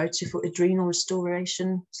one you'd go to for adrenal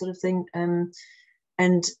restoration sort of thing.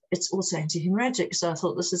 And it's also anti-hemorrhagic. So I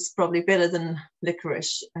thought this is probably better than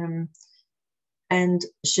licorice. And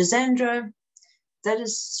Schizandra,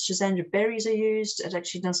 Schizandra berries are used. It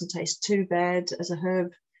actually doesn't taste too bad as a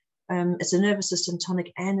herb. It's a nervous system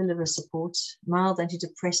tonic and a liver support. Mild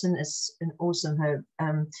antidepressant is an awesome herb.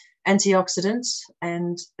 Antioxidants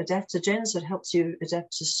and adaptogens, so it helps you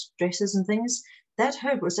adapt to stresses and things. That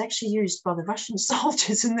herb was actually used by the Russian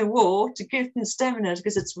soldiers in the war to give them stamina,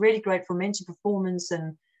 because it's really great for mental performance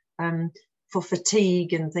and for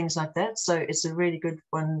fatigue and things like that. So it's a really good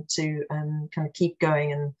one to kind of keep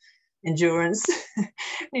going, and endurance.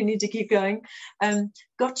 You need to keep going.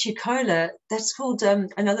 Gotcha cola, that's called,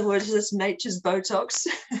 another word for this, nature's Botox.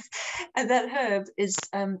 And that herb is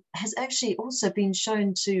has actually also been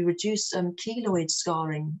shown to reduce keloid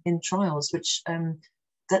scarring in trials, which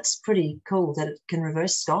that's pretty cool, that it can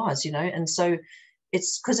reverse scars, you know. And so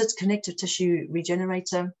it's because it's connective tissue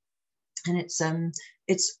regenerator, and it's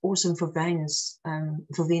awesome for veins,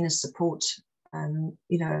 for venous support. You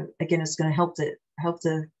know, again, it's going to help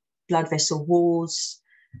the blood vessel walls,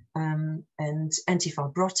 and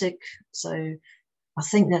antifibrotic. So I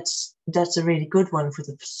think that's a really good one for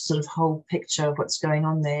the sort of whole picture of what's going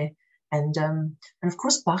on there. And of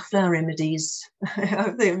course, Bach flower remedies.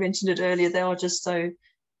 I think I mentioned it earlier. They are just so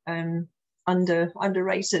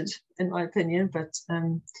underrated, in my opinion. But I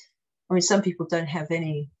mean, some people don't have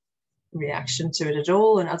any reaction to it at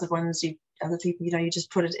all, and other people, you know, you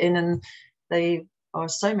just put it in and they are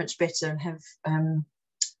so much better and have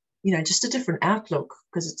you know, just a different outlook,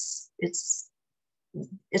 because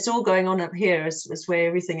it's all going on up here is where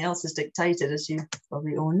everything else is dictated, as you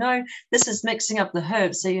probably all know. This is mixing up the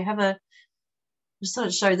herbs. So you have just sort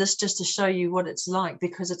of show this just to show you what it's like,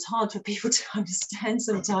 because it's hard for people to understand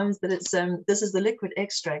sometimes. But it's this is the liquid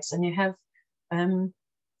extracts, and you have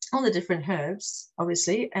all the different herbs,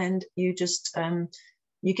 obviously, and you just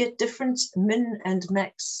you get different min and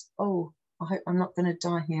max. Oh, I hope I'm not going to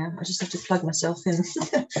die here. I just have to plug myself in.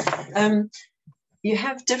 You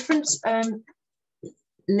have different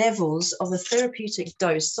levels of a therapeutic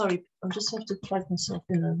dose. Sorry, I just have to plug myself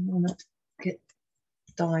in. I will not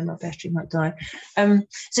die. My battery might die.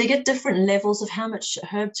 So you get different levels of how much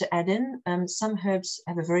herb to add in. Some herbs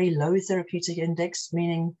have a very low therapeutic index,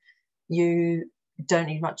 meaning you don't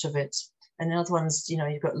need much of it. And other ones, you know,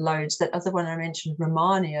 you've got loads. That other one I mentioned,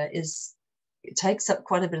 Romania, it takes up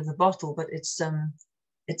quite a bit of the bottle, but it's a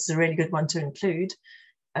really good one to include.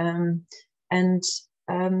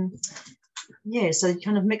 Yeah, so you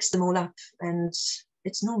kind of mix them all up, and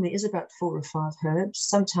it's normally is about 4 or 5 herbs,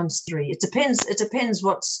 sometimes 3. It depends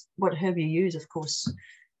what herb you use, of course.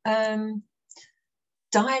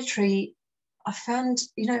 Dietary, I found,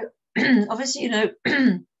 you know, obviously, you know,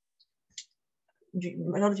 a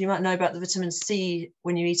lot of you might know about the vitamin C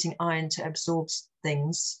when you're eating iron to absorb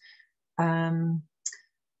things.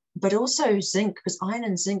 But also zinc, because iron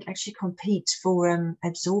and zinc actually compete for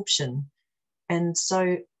absorption. And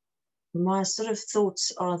so my sort of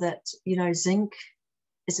thoughts are that, you know, zinc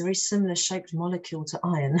is a very similar shaped molecule to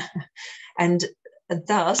iron. And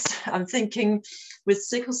thus, I'm thinking with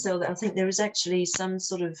sickle cell that I think there is actually some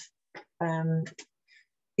sort of,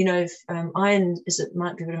 you know, if iron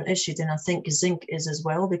might be a bit of an issue, then I think zinc is as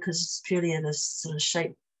well, because it's purely the sort of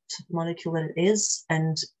shaped molecule that it is,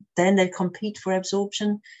 and then they compete for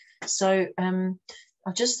absorption. So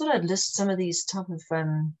I just thought I'd list some of these type of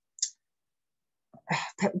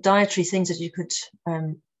dietary things that you could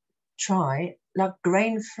try, like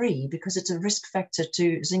grain-free, because it's a risk factor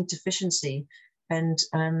to zinc deficiency. And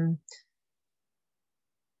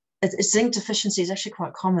zinc deficiency is actually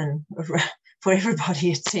quite common for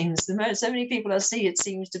everybody, it seems. So many people I see, it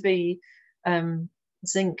seems to be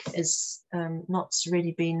zinc is not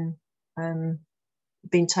really been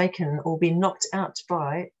taken or been knocked out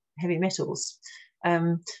by heavy metals.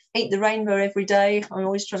 Eat the rainbow every day. I'm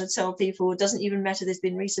always trying to tell people it doesn't even matter. There's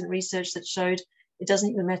been recent research that showed it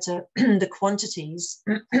doesn't even matter the quantities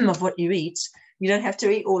of what you eat. You don't have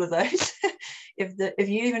to eat all of those. If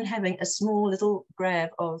you're even having a small little grab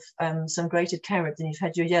of some grated carrot, then you've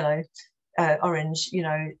had your yellow, orange, you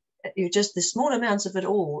know, you just the small amounts of it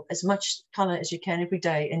all, as much color as you can every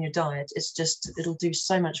day in your diet. It's just, it'll do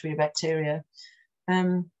so much for your bacteria.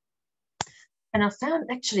 And I found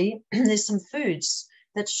actually there's some foods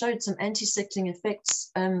that showed some anti-sickling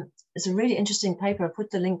effects. It's a really interesting paper. I put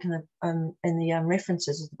the link in the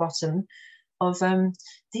references at the bottom of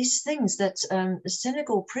these things that the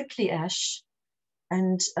Senegal prickly ash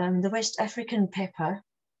and the West African pepper,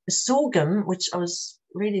 the sorghum, which I was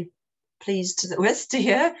really pleased with to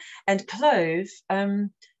hear, and clove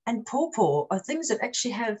and pawpaw are things that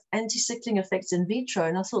actually have anti-sickling effects in vitro.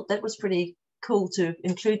 And I thought that was pretty cool to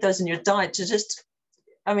include those in your diet, to just,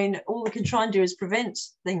 I mean, all we can try and do is prevent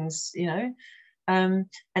things, you know, and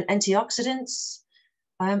antioxidants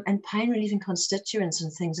and pain relieving constituents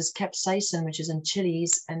and things as capsaicin, which is in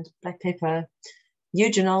chilies, and black pepper.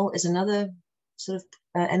 Eugenol is another sort of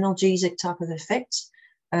analgesic type of effect.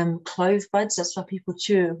 Clove buds, that's why people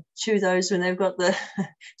chew those when they've got the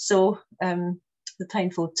sore, the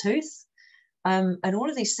painful tooth. And all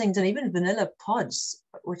of these things, and even vanilla pods,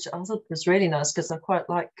 which I thought was really nice because I quite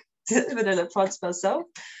like vanilla pods myself.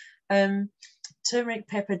 Turmeric,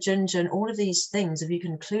 pepper, ginger, and all of these things, if you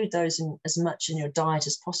can include those in as much in your diet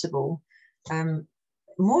as possible.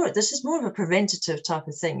 This is more of a preventative type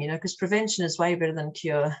of thing, you know, because prevention is way better than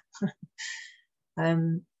cure.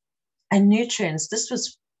 And nutrients, this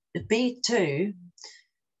was B2,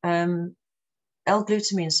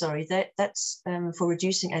 L-glutamine, sorry, that's for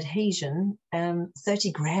reducing adhesion.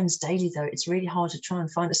 30 grams daily, though. It's really hard to try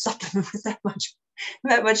and find a supplement with that much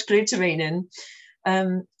glutamine in.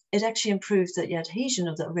 It actually improves the adhesion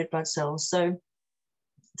of the red blood cells. So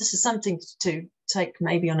this is something to take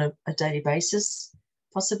maybe on a daily basis,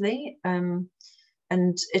 possibly. And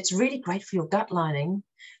it's really great for your gut lining,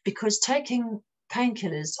 because taking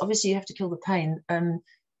painkillers, obviously you have to kill the pain.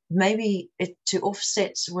 Maybe to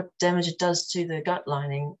offset what damage it does to the gut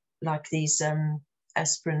lining, like these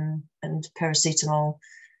aspirin and paracetamol,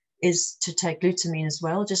 is to take glutamine as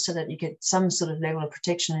well, just so that you get some sort of level of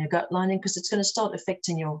protection on your gut lining, because it's going to start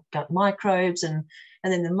affecting your gut microbes, and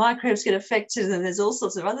then the microbes get affected, and there's all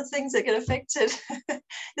sorts of other things that get affected.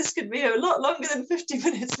 This could be a lot longer than 50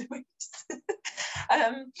 minutes.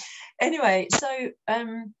 Anyway, so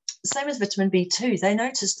same as vitamin B2, they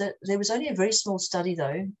noticed that there was only a very small study,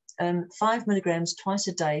 though, 5 milligrams twice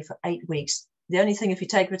a day for 8 weeks. The only thing, if you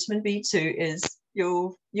take vitamin B2, is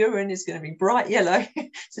your urine is going to be bright yellow.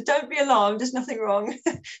 So don't be alarmed, there's nothing wrong.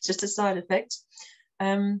 It's just a side effect.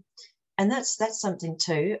 And that's something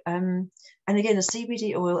too. And again, the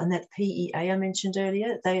CBD oil and that PEA I mentioned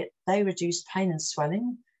earlier, they reduce pain and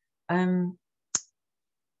swelling.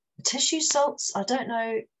 Tissue salts, I don't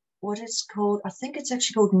know what it's called. I think it's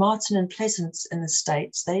actually called Martin and Pleasance in the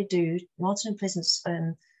States. They do, Martin and Pleasance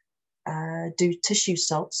do tissue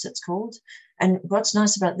salts, it's called. And what's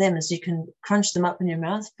nice about them is you can crunch them up in your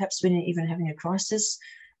mouth, perhaps when you're even having a crisis.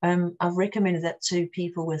 I've recommended that to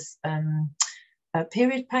people with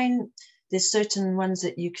period pain. There's certain ones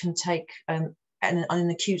that you can take on an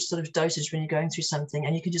acute sort of dosage when you're going through something,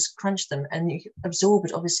 and you can just crunch them and you absorb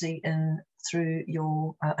it obviously through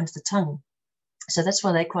your under the tongue. So that's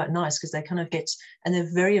why they're quite nice, because they kind of get, and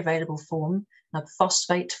they're very available form, like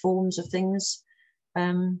phosphate forms of things.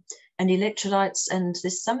 And electrolytes, and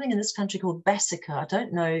there's something in this country called Bassica. I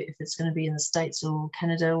don't know if it's going to be in the States or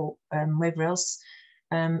Canada or wherever else,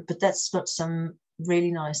 but that's got some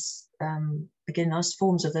really nice, again, nice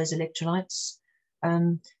forms of those electrolytes.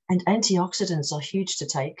 And antioxidants are huge to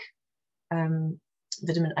take,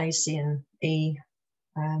 vitamin A, C, and E,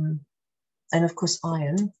 and of course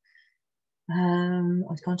iron.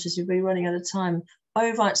 I'm conscious we're running out of time.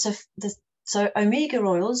 Oh, right, so omega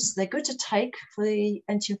oils, they're good to take for the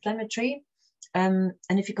anti-inflammatory. And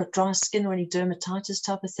if you've got dry skin or any dermatitis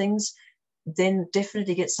type of things, then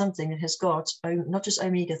definitely get something that has got not just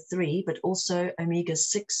omega-3, but also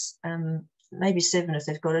omega-6, maybe 7 if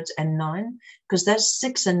they've got it, and 9, because those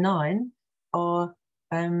 6 and 9 are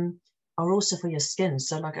also for your skin.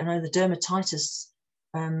 So like I know the dermatitis,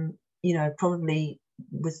 you know, probably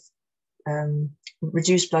with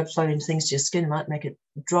reduced blood flow and things to your skin might make it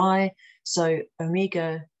dry. So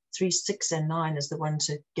omega 3, 6, and 9 is the one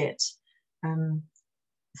to get.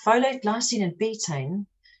 Folate, glycine, and betaine.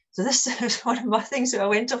 So this is one of my things where I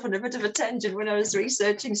went off on a bit of a tangent when I was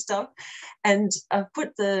researching stuff, and I've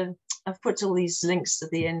put all these links at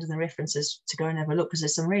the end and the references to go and have a look, because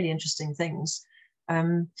there's some really interesting things.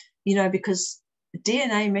 You know, because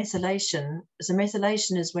DNA methylation. So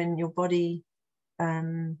methylation is when your body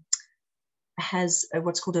has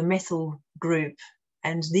what's called a methyl group,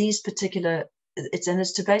 and these particular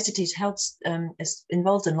it's to basically help. It's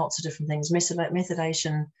involved in lots of different things.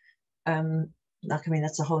 Methylation. Like, I mean,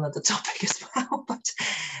 that's a whole other topic as well, but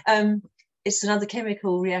it's another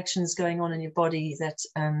chemical reactions going on in your body that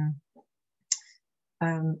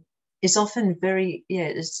is often very,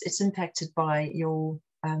 it's impacted by your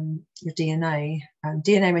DNA,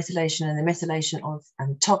 DNA methylation, and the methylation of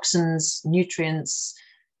toxins, nutrients.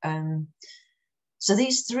 So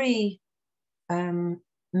these 3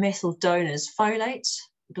 methyl donors, folate,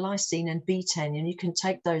 glycine, and betaine, and you can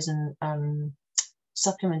take those in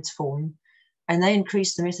supplement form, and they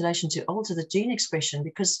increase the methylation to alter the gene expression.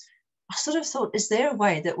 Because I sort of thought, is there a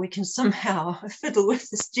way that we can somehow fiddle with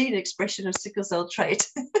this gene expression of sickle cell trait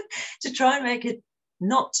to try and make it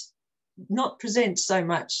not present so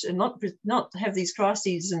much, and not have these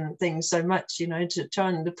crises and things so much, you know, to try,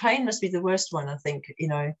 and the pain must be the worst one, I think, you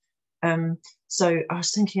know. So I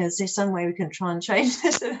was thinking, is there some way we can try and change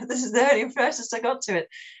this? This is the early process I got to it.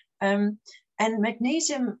 And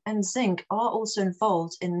magnesium and zinc are also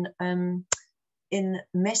involved in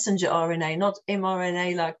messenger RNA, not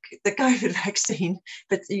mRNA like the COVID vaccine,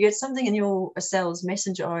 but you get something in your cells,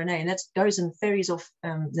 messenger RNA, and that goes and ferries off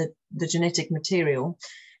the genetic material.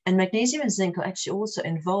 And magnesium and zinc are actually also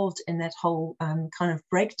involved in that whole kind of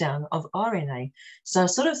breakdown of RNA. So I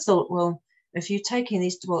sort of thought, well, if you're taking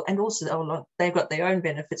these, well, and also they've got their own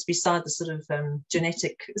benefits beside the sort of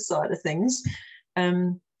genetic side of things.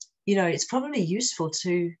 You know, it's probably useful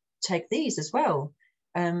to take these as well.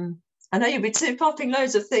 I know you'll be popping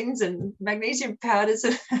loads of things and magnesium powders,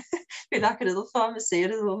 and be like a little pharmacy, a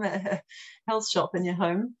little health shop in your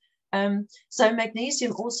home. So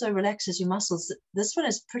magnesium also relaxes your muscles. This one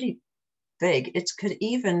is pretty big. It could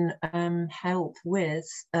even help with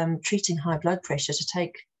treating high blood pressure, to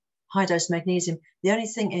take high dose magnesium. The only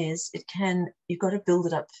thing is, you've got to build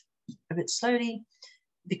it up a bit slowly,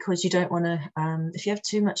 because you don't want to, if you have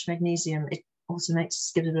too much magnesium, it also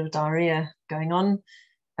gives a bit of diarrhea going on.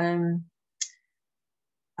 And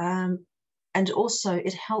also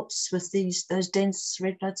it helps with those dense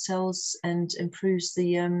red blood cells and improves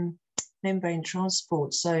the membrane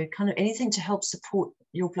transport. So kind of anything to help support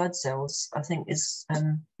your blood cells, I think, is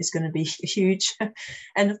going to be huge.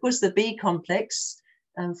 And of course the B complex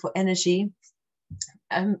for energy.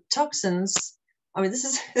 Toxins. I mean,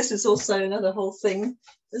 this is also another whole thing.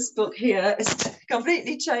 This book here is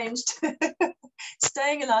completely changed.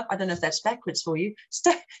 Staying alive. I don't know if that's backwards for you.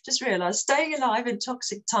 Just realize, staying alive in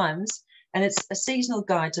toxic times, and it's a seasonal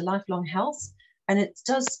guide to lifelong health. And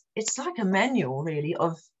it's like a manual really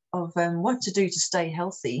of what to do to stay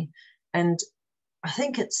healthy. And I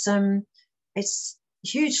think it's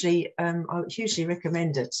hugely, I would hugely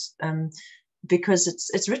recommend it, because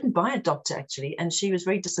it's written by a doctor actually, and she was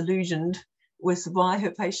very disillusioned with why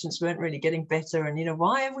her patients weren't really getting better, and, you know,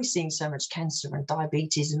 why are we seeing so much cancer and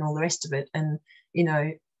diabetes and all the rest of it, and, you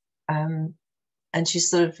know, and she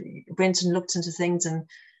sort of went and looked into things, and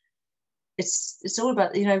it's all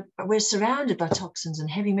about, you know, we're surrounded by toxins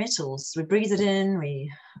and heavy metals. We breathe it in.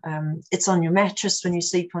 It's on your mattress when you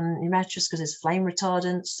sleep on your mattress, because there's flame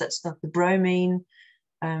retardants. That's like the bromine,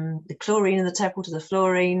 the chlorine in the tap water, the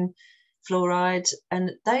fluorine, fluoride,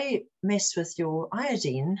 and they mess with your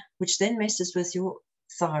iodine, which then messes with your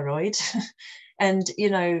thyroid. And,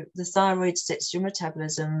 you know, the thyroid sets your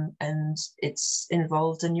metabolism, and it's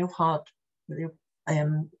involved in your heart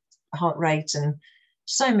rate and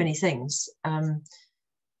so many things,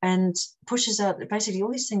 and pushes out basically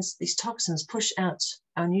all these things. These toxins push out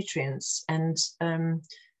our nutrients, and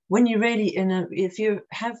when you really if you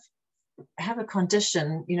have a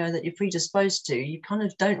condition, you know, that you're predisposed to, you kind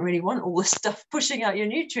of don't really want all this stuff pushing out your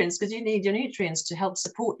nutrients, because you need your nutrients to help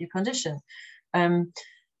support your condition.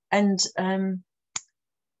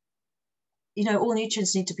 You know, all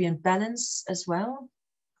nutrients need to be in balance as well.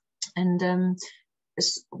 And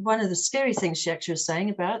one of the scary things she actually was saying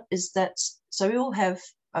about is that, so we all have,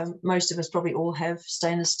 most of us probably all have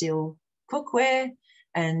stainless steel cookware,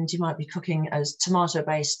 and you might be cooking as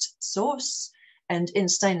tomato-based sauce. And in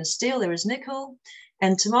stainless steel, there is nickel,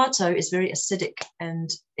 and tomato is very acidic, and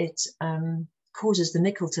it causes the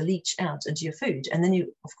nickel to leach out into your food. And then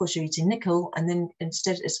you, of course, you're eating nickel, and then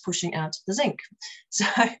instead it's pushing out the zinc. So,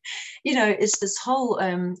 you know, it's this whole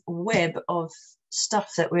web of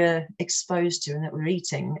stuff that we're exposed to and that we're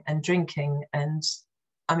eating and drinking. And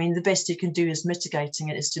I mean, the best you can do is mitigating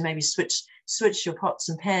it, is to maybe switch your pots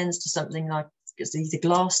and pans to something like either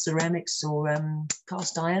glass, ceramics, or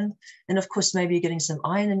cast iron. And of course, maybe you're getting some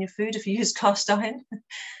iron in your food if you use cast iron.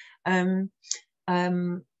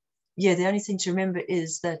 Yeah, the only thing to remember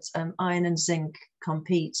is that iron and zinc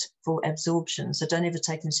compete for absorption. So don't ever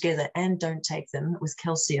take them together, and don't take them with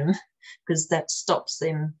calcium, because that stops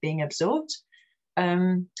them being absorbed.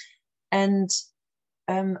 And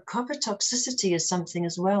copper toxicity is something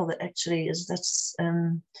as well that actually is, that's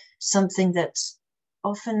something that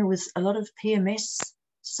often with a lot of PMS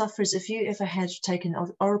sufferers, if you ever had taken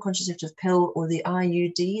oral contraceptive pill or the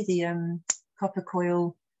IUD, the copper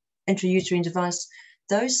coil intrauterine device,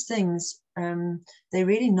 those things, they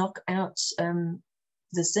really knock out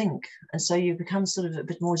the zinc. And so you become sort of a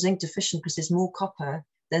bit more zinc deficient because there's more copper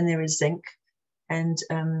than there is zinc. And,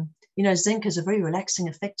 you know, zinc has a very relaxing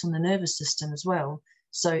effect on the nervous system as well.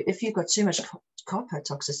 So if you've got too much copper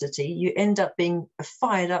toxicity, you end up being a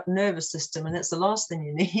fired up nervous system, and that's the last thing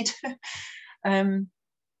you need.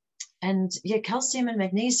 And yeah, calcium and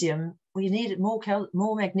magnesium, well, you need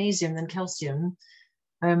more magnesium than calcium.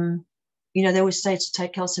 You know, they always say to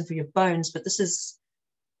take calcium for your bones, but this is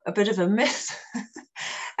a bit of a myth.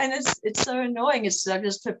 And it's so annoying. It's like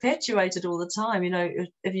just perpetuated all the time. You know,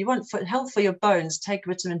 if you want health for your bones, take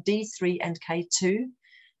vitamin D3 and K2,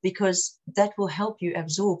 because that will help you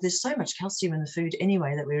absorb. There's so much calcium in the food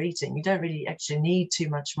anyway that we're eating. You don't really actually need too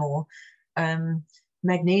much more.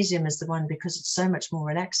 Magnesium is the one, because it's so much more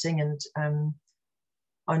relaxing and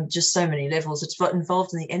on just so many levels. It's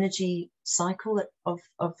involved in the energy cycle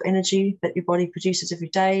of energy that your body produces every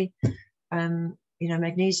day. You know,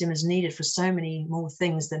 magnesium is needed for so many more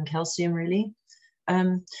things than calcium, really.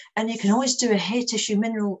 And you can always do a hair tissue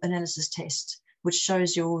mineral analysis test, which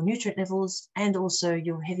shows your nutrient levels and also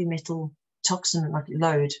your heavy metal toxin like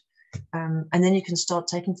load. And then you can start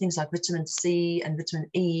taking things like vitamin C and vitamin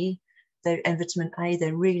E and vitamin A.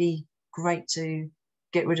 They're really great to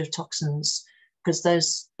get rid of toxins, because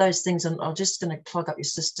those things are just going to clog up your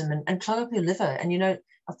system and clog up your liver. And, you know,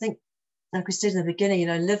 I think, like we said in the beginning, you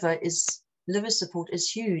know, liver support is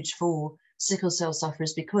huge for sickle cell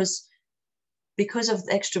sufferers, because of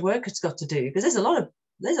the extra work it's got to do, because there's a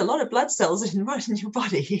lot of blood cells in your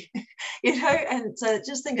body, you know. And so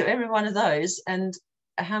just think of every one of those and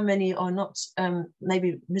how many are not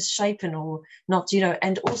maybe misshapen or not, you know,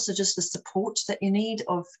 and also just the support that you need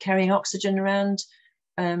of carrying oxygen around.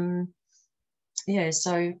 Yeah,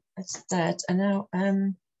 so that's that. And now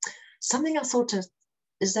something I thought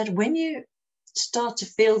is that when you start to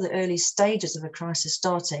feel the early stages of a crisis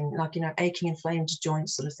starting, like, you know, aching, inflamed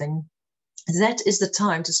joints sort of thing, that is the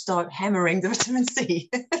time to start hammering the vitamin C.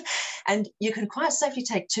 And you can quite safely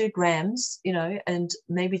take 2 grams, you know, and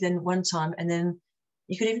maybe then one time, and then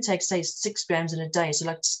you could even take, say, 6 grams in a day. So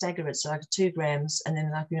like stagger it, so like 2 grams, and then,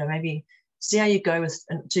 like, you know, maybe see how you go with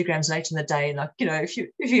 2 grams later in the day. Like, you know, if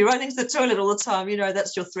you run into the toilet all the time, you know,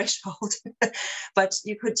 that's your threshold. But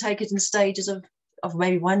you could take it in stages of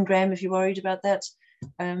maybe 1 gram if you're worried about that.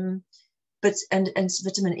 But and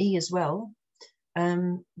vitamin E as well.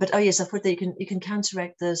 But oh yes, I thought that you can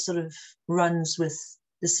counteract the sort of runs with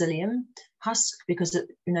the psyllium husk, because it,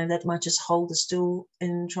 you know, that might just hold the stool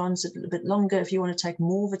in transit a little bit longer if you want to take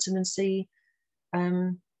more vitamin C.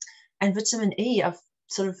 And vitamin E, I've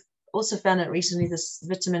sort of also found out recently, this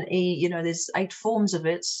vitamin E, you know, there's 8 forms of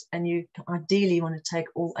it, and you ideally want to take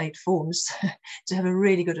all 8 forms to have a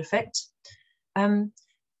really good effect.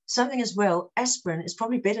 Something as well, aspirin is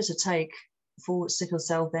probably better to take for sickle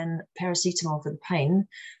cell than paracetamol for the pain,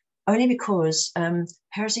 only because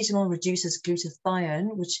paracetamol reduces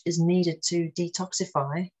glutathione, which is needed to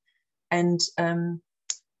detoxify. And,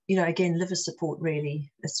 you know, again, liver support,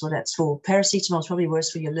 really, that's what that's for. Paracetamol is probably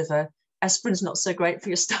worse for your liver. Aspirin's not so great for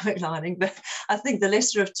your stomach lining, but I think the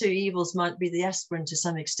lesser of 2 evils might be the aspirin to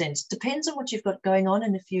some extent. Depends on what you've got going on,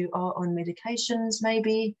 and if you are on medications,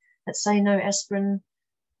 maybe, let's say no aspirin,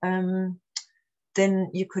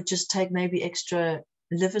 then you could just take maybe extra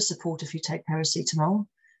liver support if you take paracetamol.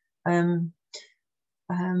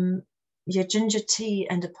 Yeah, ginger tea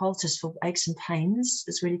and a poultice for aches and pains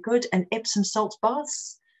is really good, and Epsom salt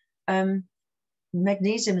baths.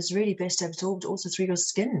 Magnesium is really best absorbed also through your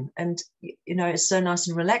skin, and, you know, it's so nice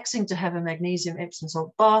and relaxing to have a magnesium Epsom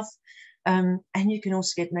salt bath. And you can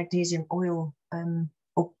also get magnesium oil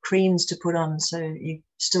or creams to put on, so you're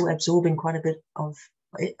still absorbing quite a bit of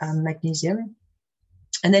magnesium.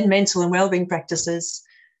 And then mental and wellbeing practices,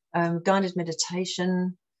 guided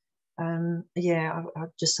meditation.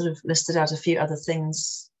 I've just sort of listed out a few other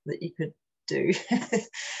things that you could do.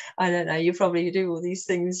 I don't know, you do all these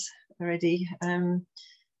things already. And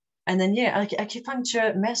then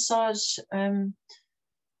acupuncture, massage,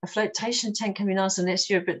 a flotation tank can be nice unless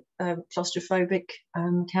you're a bit claustrophobic,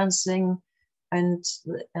 counselling, and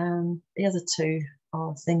the other two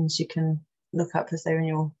are things you can look up if they're in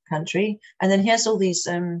your country. And then here's all these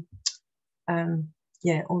all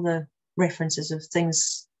the references of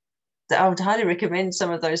things that I would highly recommend,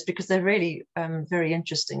 some of those, because they're really very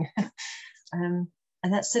interesting. And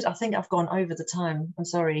that's it. I think I've gone over the time. I'm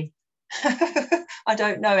sorry. I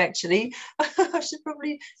don't know, actually. I should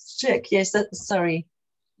probably check. Yes, sorry.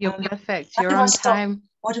 You're perfect. You're on time.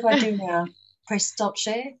 What do I do now? Press stop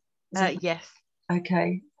share? Yes.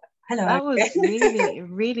 Okay. Hello. That was really,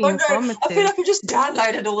 really informative. I feel like I just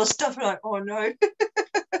downloaded all the stuff. I'm like, oh no.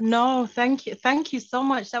 No, thank you. Thank you so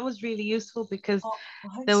much. That was really useful, because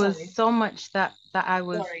there was so much that I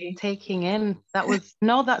was taking in.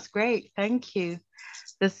 That's great. Thank you.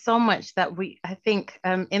 There's so much that I think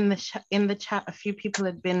in the chat, a few people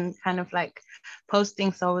had been kind of like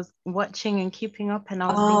posting. So I was watching and keeping up, and I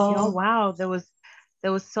was thinking, oh wow, there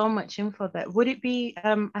was so much info there. Would it be,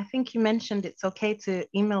 I think you mentioned it's okay to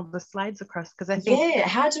email the slides across, because I think... Yeah,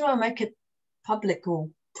 how do I make it public or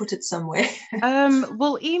put it somewhere?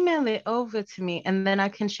 Well, email it over to me, and then I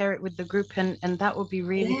can share it with the group, and that would be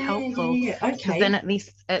really helpful. Okay. Then at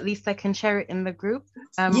least I can share it in the group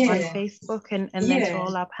on Facebook, and then to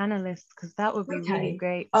all our panelists, because that would be really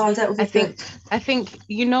great. Oh, that would be good. I think,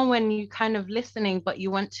 when you kind of listening, but you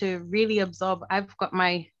want to really absorb, I've got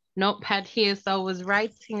my notepad here, so I was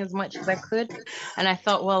writing as much as I could, and I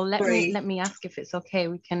thought, well, let me ask if it's okay.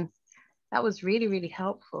 We can... That was really, really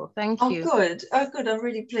helpful. Thank you. Good. I'm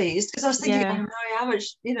really pleased, because I was thinking, I know how much,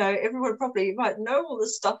 everyone probably might know all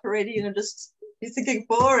this stuff already, just you're thinking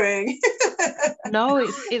boring. No,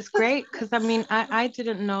 it's great, because I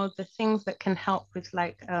didn't know the things that can help with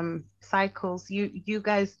like cycles. You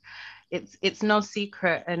guys, it's no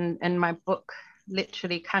secret, and my book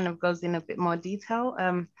literally kind of goes in a bit more detail.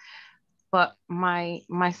 But my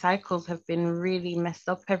cycles have been really messed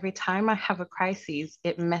up. Every time I have a crisis,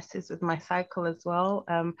 it messes with my cycle as well.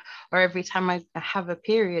 Or every time I have a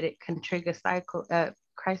period, it can trigger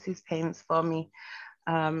crisis pains for me.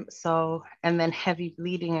 And then heavy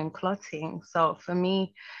bleeding and clotting. So for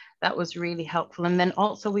me, that was really helpful. And then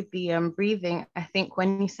also with the breathing, I think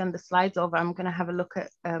when you send the slides over, I'm going to have a look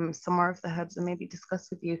at some more of the herbs and maybe discuss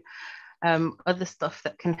with you other stuff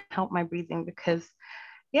that can help my breathing, because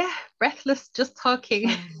breathless just talking.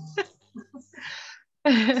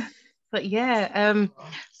 But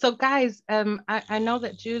so guys, I know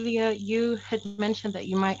that Julia, you had mentioned that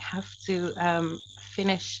you might have to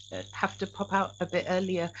have to pop out a bit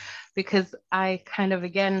earlier, because I kind of,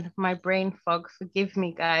 again, my brain fog, forgive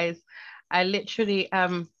me guys, I literally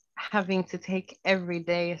having to take every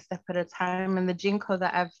day a step at a time, and the ginkgo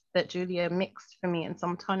that Julia mixed for me and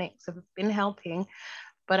some tonics have been helping.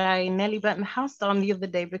 But I nearly burnt the house down the other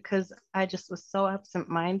day because I just was so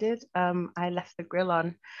absent-minded. I left the grill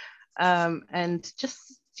on, and just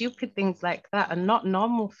stupid things like that are not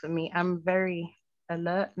normal for me. I'm very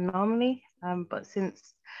alert normally, but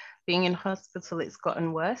since being in hospital, it's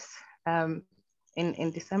gotten worse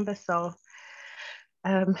in December. So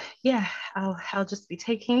I'll just be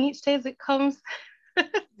taking each day as it comes.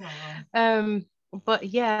 But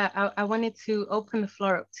I wanted to open the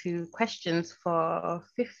floor up to questions for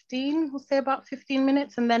 15, we'll say about 15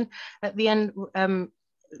 minutes. And then at the end,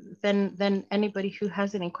 then anybody who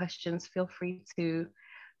has any questions, feel free to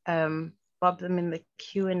bob them in the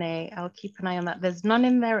Q&A. I'll keep an eye on that. There's none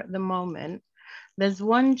in there at the moment. There's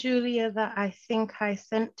one, Julia, that I think I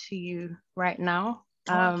sent to you right now.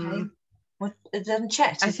 Okay. What, is that in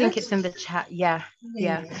chat? I think it's in the chat. Yeah.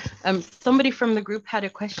 Somebody from the group had a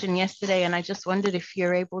question yesterday, and I just wondered if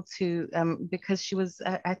you're able to, because she was,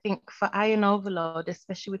 I think, for iron overload,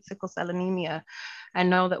 especially with sickle cell anemia, I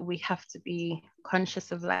know that we have to be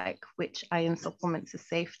conscious of like which iron supplements are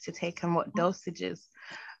safe to take and what dosages.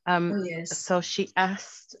 So she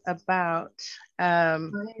asked about.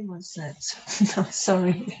 What's that? No,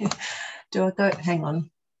 sorry. Do I go? Hang on.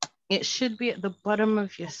 It should be at the bottom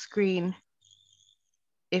of your screen.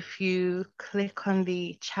 If you click on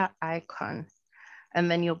the chat icon, and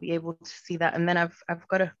then you'll be able to see that. And then I've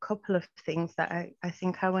got a couple of things that I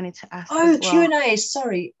think I wanted to ask. Oh, Q&A,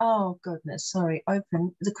 sorry. Oh, goodness, sorry.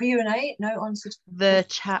 Open. The Q&A? No answer. The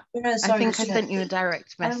chat. No, sorry, I think I sent you a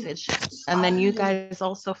direct message. And then you guys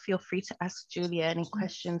also feel free to ask Julia any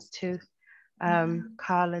questions too.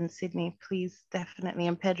 Carl and Sydney, please, definitely.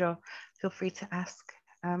 And Pedro, feel free to ask.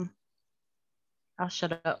 I'll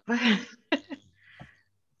shut up. Hang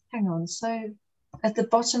on. So at the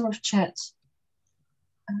bottom of chat,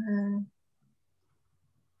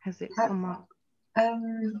 has it come up?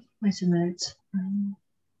 Wait a minute.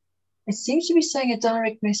 It seems to be saying a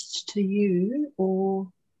direct message to you,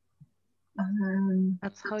 or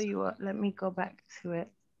I'll tell you what, let me go back to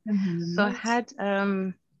it. So I minute. had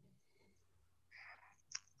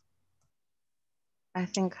I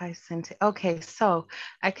think I sent it. Okay, so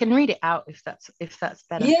I can read it out if that's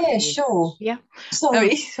better. Yeah, sure. Yeah.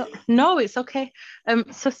 Sorry. So no, it's okay.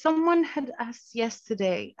 So someone had asked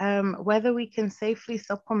yesterday whether we can safely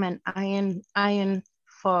supplement iron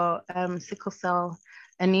for sickle cell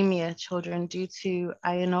anemia children due to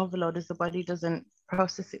iron overload, as the body doesn't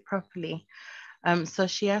process it properly. So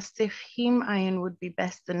she asked if heme iron would be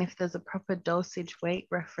best and if there's a proper dosage weight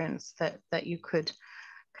reference that you could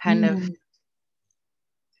kind of.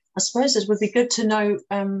 I suppose it would be good to know.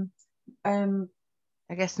 I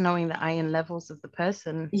guess knowing the iron levels of the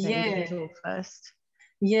person, the individual first.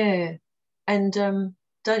 Yeah, and don't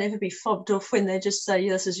ever be fobbed off when they just say,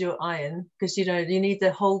 "Yeah, this is your iron," because you need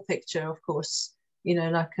the whole picture, of course.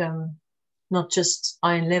 Like not just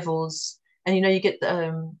iron levels, and you get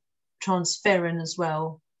the transferrin as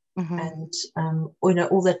well. And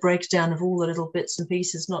all that breakdown of all the little bits and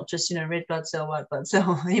pieces, not just red blood cell, white blood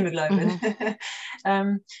cell, hemoglobin.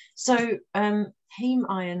 So heme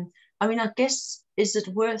iron, I mean, I guess, is it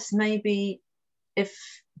worth, maybe if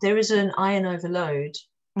there is an iron overload,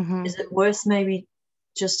 is it worth maybe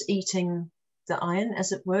just eating the iron,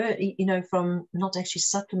 as it were, from not actually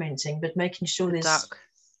supplementing, but making sure there's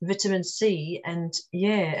vitamin C and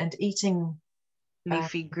eating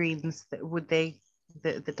leafy greens? Would they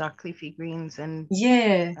the dark leafy greens? And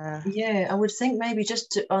I would think maybe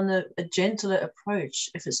just on a gentler approach,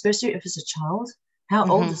 especially if it's a child. How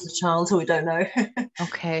old is the child? We don't know.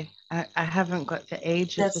 Okay, I haven't got the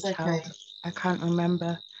age of the child. I can't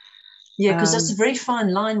remember. Yeah, because that's a very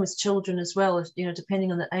fine line with children as well,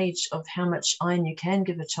 depending on the age of how much iron you can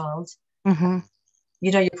give a child. You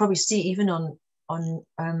probably see even on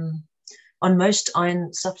most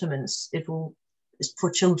iron supplements,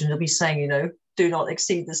 for children, they'll be saying, do not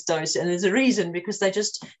exceed this dose. And there's a reason, because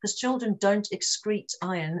children don't excrete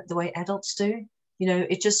iron the way adults do.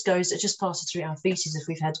 It just passes through our feces if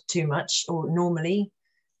we've had too much, or normally.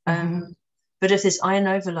 But if there's iron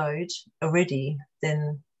overload already,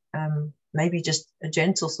 then maybe just a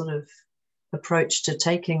gentle sort of approach to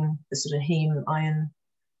taking the sort of heme iron,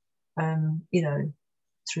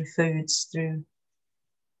 through foods,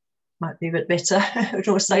 might be a bit better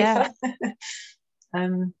or safer.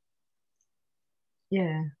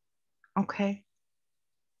 Yeah. Okay.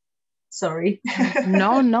 Sorry.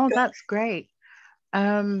 No, that's great.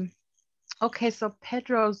 Okay, so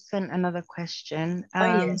Pedro sent another question.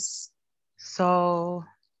 Yes. So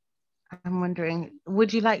I'm wondering,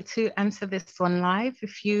 would you like to answer this one live?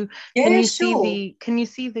 Can you see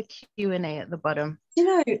the Q&A at the bottom?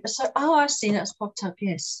 I've seen it. It's popped up.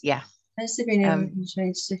 Yes. Yeah. Has there been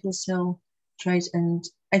sickle cell trait and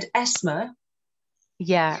asthma?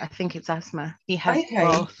 Yeah, I think it's asthma. He has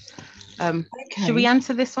both. Should we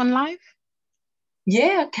answer this one live?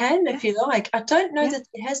 Yeah, I can, if you like. I don't know that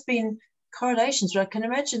there has been correlations, but I can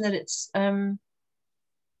imagine that it's. I mean,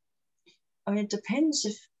 it depends.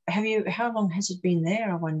 How long has it been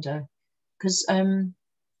there? I wonder, because I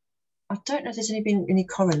don't know if there's been any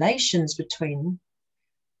correlations between.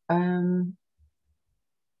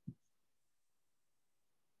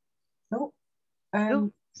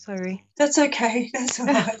 Sorry. That's okay. That's all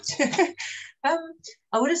right. I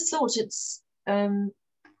would have thought it's. I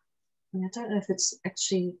don't know if it's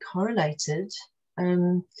actually correlated. I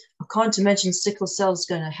can't imagine sickle cell is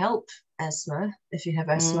going to help asthma if you have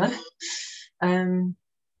asthma. I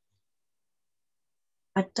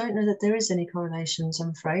don't know that there is any correlations, I'm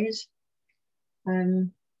afraid. I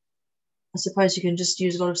suppose you can just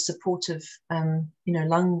use a lot of supportive,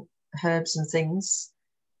 lung herbs and things.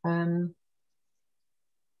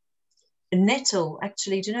 Nettle,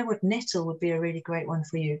 actually, do you know what? Nettle would be a really great one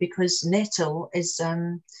for you, because nettle is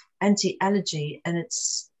anti-allergy, and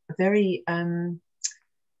it's very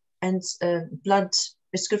blood.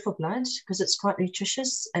 It's good for blood because it's quite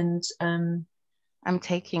nutritious. And I'm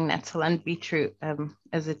taking nettle and beetroot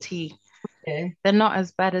as a tea. Yeah. They're not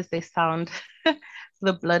as bad as they sound.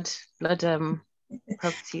 The blood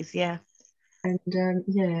properties, yeah. And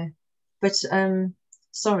but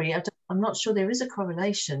sorry, I'm not sure there is a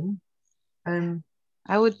correlation.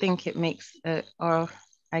 I would think it makes, or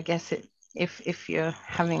I guess it if you're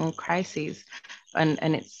having crises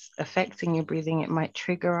and it's affecting your breathing, it might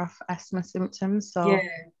trigger off asthma symptoms. So Yeah,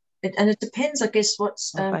 and it depends, I guess, or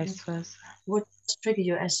vice versa. what trigger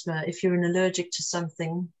your asthma. If you're an allergic to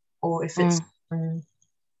something, or if it's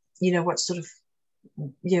you know, what sort of,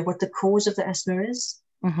 yeah, what the cause of the asthma is.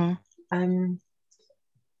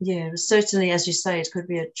 Yeah, certainly, as you say, it could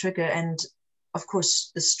be a trigger, and of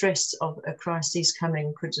course, the stress of a crisis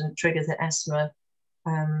coming could trigger the asthma,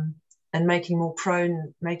 and make you more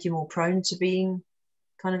prone to being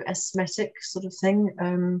kind of asthmatic sort of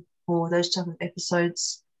thing, or those type of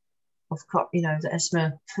episodes of, you know, the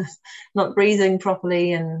asthma, not breathing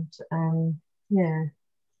properly, and yeah.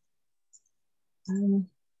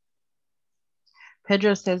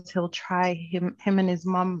 Pedro says he'll try, him and his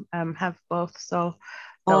mom have both, so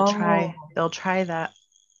they'll try that.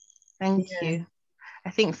 Thank you. I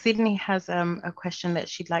think Sydney has a question that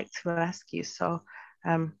she'd like to ask you, so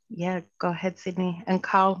yeah, go ahead, Sydney. And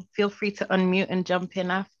Carl, feel free to unmute and jump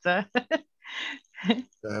in after. I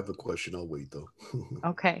have a question. I'll wait though.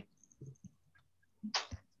 Okay.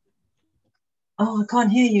 Oh, I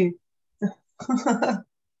can't hear you.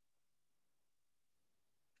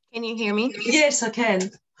 Can you hear me? Yes, I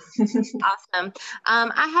can. Awesome.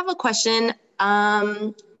 I have a question.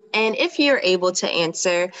 And if you're able to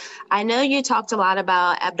answer, I know you talked a lot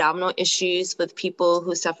about abdominal issues with people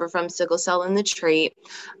who suffer from sickle cell in the trait.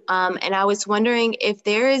 And I was wondering if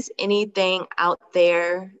there is anything out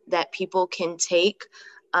there that people can take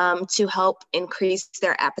to help increase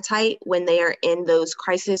their appetite when they are in those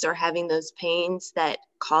crises or having those pains that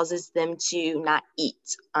causes them to not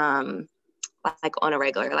eat. Like on a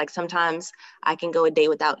regular, like sometimes I can go a day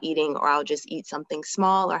without eating, or I'll just eat something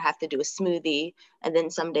small or have to do a smoothie. And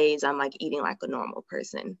then some days I'm like eating like a normal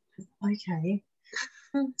person. Okay.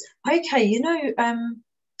 Okay, you know, I'm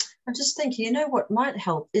just thinking, you know what might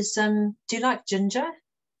help is, do you like ginger?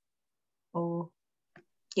 Or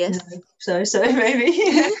yes. No? So maybe.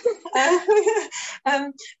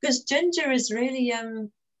 Because ginger is really,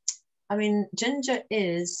 I mean, ginger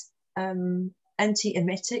is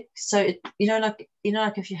anti-emetic, so it, you know, like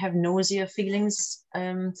if you have nausea feelings,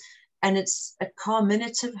 and it's a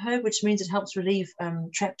carminative herb, which means it helps relieve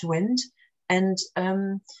trapped wind, and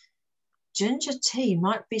ginger tea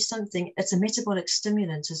might be something. It's a metabolic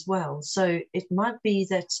stimulant as well, so it might be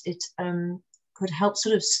that it could help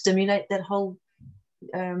sort of stimulate that whole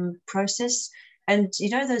process. And you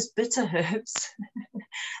know, those bitter herbs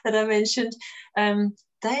that I mentioned,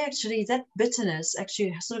 they actually, that bitterness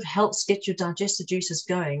actually sort of helps get your digestive juices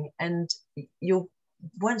going, and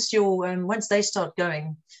once they start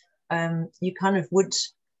going, you kind of would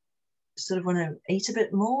sort of want to eat a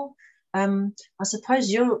bit more. I suppose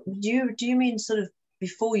do you mean sort of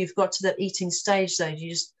before you've got to that eating stage, though?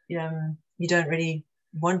 You just you don't really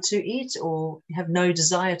want to eat, or you have no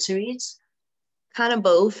desire to eat? Kind of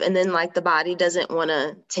both, and then like the body doesn't want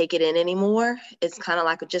to take it in anymore. It's kind of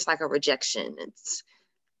like just like a rejection.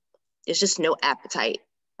 It's just no appetite.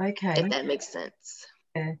 Okay, if that makes sense.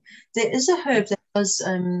 Yeah. There is a herb that does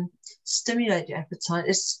stimulate your appetite.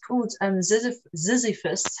 It's called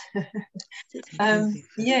Ziziphus.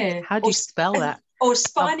 Yeah. How do you spell that? Or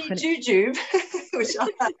spiny jujube, which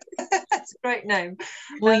that's a great name.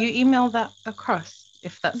 Will you email that across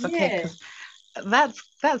if that's okay? Yeah.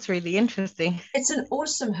 That's really interesting. It's an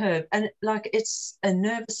awesome herb, and like it's a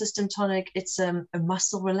nervous system tonic. It's a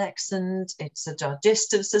muscle relaxant. It's a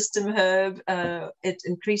digestive system herb. It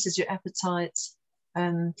increases your appetite.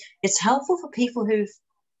 It's helpful for people who've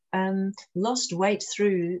lost weight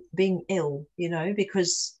through being ill, you know,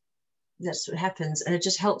 because that's what happens, and it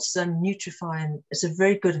just helps nutrify. And it's a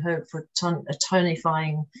very good herb for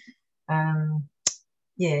tonifying,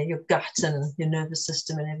 your gut and your nervous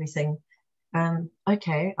system and everything.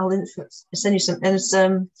 Okay, I'll send you some, and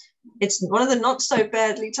it's one of the not so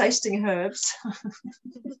badly tasting herbs,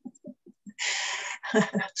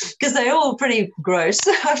 because they're all pretty gross,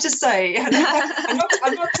 I have to say. I'm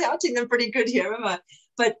not touting them pretty good here, am I?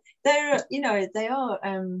 But they're, you know, they are,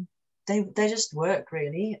 they just work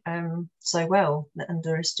really so well.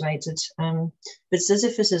 Underestimated. But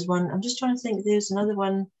Sisyphus is one. I'm just trying to think. There's another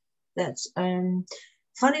one that's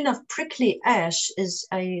funny enough, prickly ash is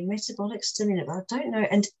a metabolic stimulant, but I don't know.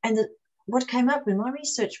 And what came up in my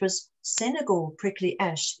research was Senegal prickly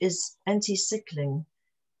ash is anti-sickling,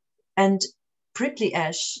 and prickly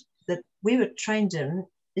ash that we were trained in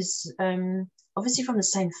is obviously from the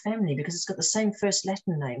same family, because it's got the same first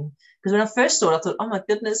Latin name. Because when I first saw it, I thought, oh my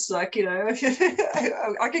goodness, like, you know,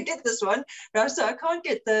 I could get this one. But so I can't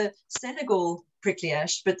get the Senegal prickly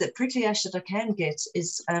ash, but the prickly ash that I can get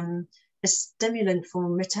is a stimulant for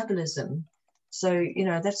metabolism. So, you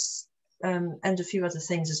know, that's and a few other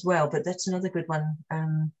things as well, but that's another good one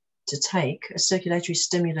to take, a circulatory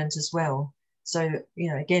stimulant as well. So,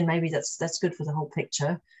 you know, again, maybe that's good for the whole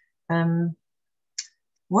picture.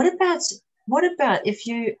 What about if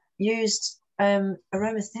you used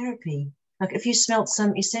aromatherapy? Like if you smelt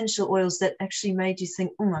some essential oils that actually made you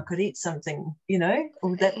think, oh, I could eat something, you know,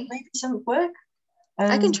 or that maybe some work.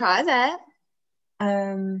 I can try that.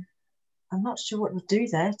 I'm not sure what would do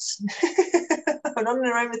that. I'm not an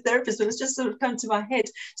aromatherapist, but it's just sort of come to my head.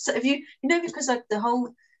 So if you know, because like the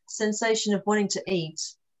whole sensation of wanting to eat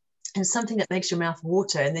and something that makes your mouth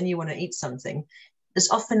water and then you want to eat something, is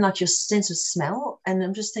often like your sense of smell. And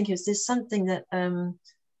I'm just thinking, is there something that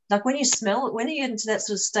like when you get into that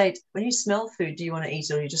sort of state, when you smell food, do you want to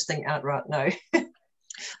eat, or you just think outright no?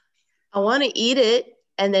 I want to eat it,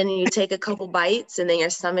 and then you take a couple bites, and then your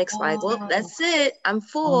stomach's like, well, that's it. I'm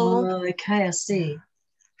full. Oh, okay, I see.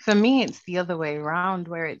 For me, it's the other way around,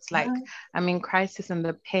 where it's like I'm in crisis and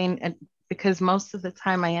the pain, and because most of the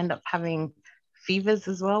time I end up having fevers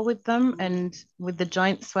as well with them, and with the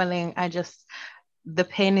joint swelling, the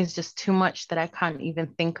pain is just too much that I can't even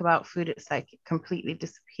think about food. It's like it completely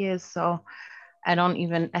disappears. So I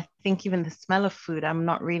think even the smell of food, I'm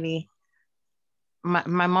not really, my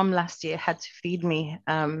mom last year had to feed me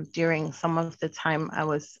during some of the time I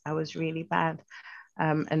was really bad.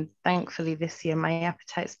 And thankfully this year my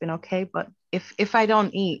appetite's been okay. But if I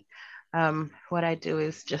don't eat, what I do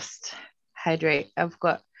is just hydrate.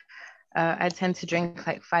 I tend to drink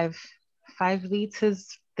like five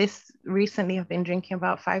liters. Recently I've been drinking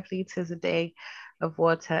about 5 liters a day of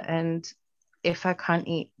water, and if I can't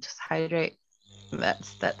eat, just hydrate.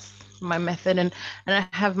 That's my method. And I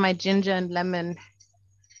have my ginger and lemon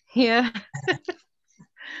here.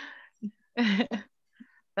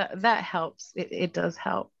 that helps. It does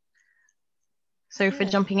help. Sorry for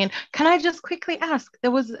jumping in. Can I just quickly ask, there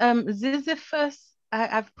was Ziziphus.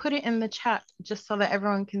 I've put it in the chat just so that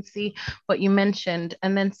everyone can see what you mentioned.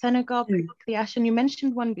 And then Senegal, prickly ash, and you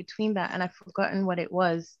mentioned one between that, and I've forgotten what it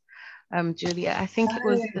was, Julia. I think it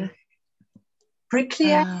was the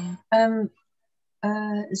prickly ash,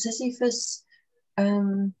 Ziziphus.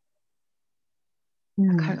 I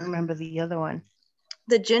can't remember the other one.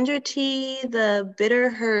 The ginger tea, the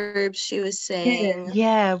bitter herbs, she was saying.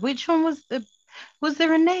 Yeah, which one was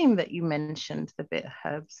there a name that you mentioned, the bitter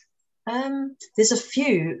herbs? There's a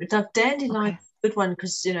few. Like dandelion, good one,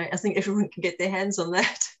 because you know I think everyone can get their hands on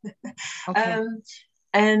that.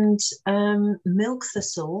 And milk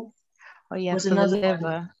thistle. Oh yeah, was another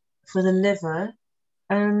liver. For the liver.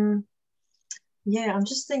 Yeah, I'm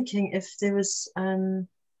just thinking if there was you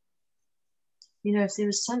know, if there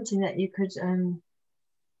was something that you could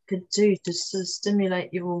do to sort of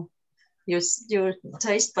stimulate your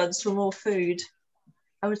taste buds for more food.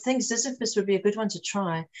 I would think Ziziphus would be a good one to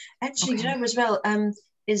try. Actually, you know as well,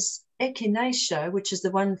 is echinacea, which is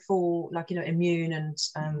the one for like, you know, immune and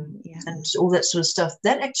all that sort of stuff.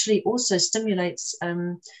 That actually also stimulates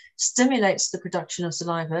the production of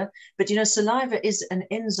saliva. But you know, saliva is an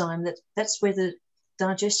enzyme that's where the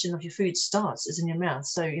digestion of your food starts, is in your mouth.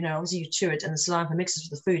 So you know, obviously you chew it and the saliva mixes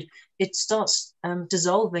with the food. It starts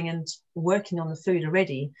dissolving and working on the food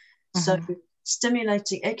already. So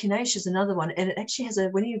stimulating echinacea is another one, and it actually has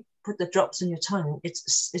when you put the drops in your tongue, it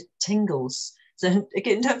tingles. So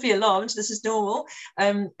again, don't be alarmed. This is normal,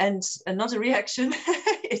 and not a reaction.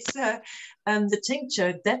 It's the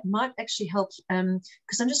tincture that might actually help.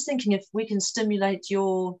 Because I'm just thinking, if we can stimulate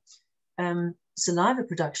your saliva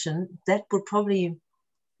production, that would probably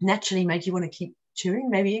naturally make you want to keep chewing.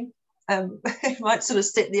 Maybe it might sort of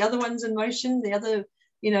set the other ones in motion. The other,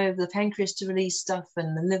 you know, the pancreas to release stuff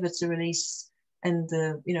and the liver to release, and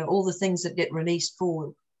the, you know, all the things that get released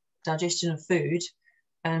for digestion of food.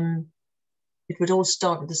 It would all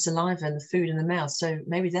start with the saliva and the food in the mouth. So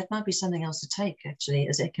maybe that might be something else to take actually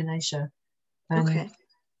as echinacea.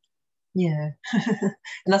 Yeah.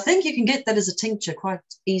 And I think you can get that as a tincture quite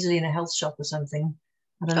easily in a health shop or something.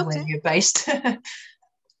 I don't know where you're based.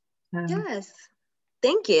 Yes.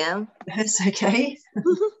 Thank you. That's okay.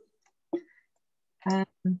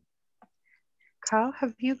 Carl,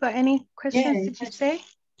 have you got any questions? Did you say?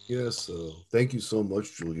 Yes. Thank you so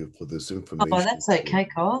much, Julia, for this information. Oh, that's okay,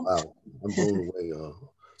 Carl. Wow, I'm blown away.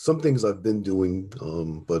 Some things I've been doing,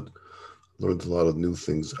 but learned a lot of new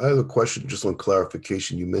things. I have a question just on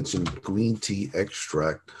clarification. You mentioned green tea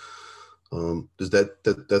extract. Is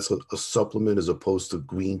that's a supplement as opposed to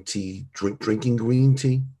green tea, drinking green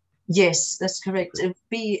tea? Yes, that's correct. It would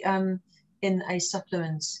be in a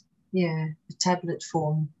supplement, a tablet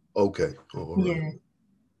form. Okay. All right. Yeah.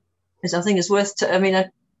 Because I think it's worth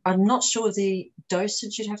I'm not sure the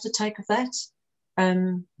dosage you'd have to take of that.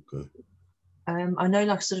 Okay. I know,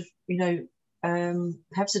 like, sort of, you know,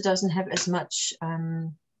 perhaps it doesn't have as much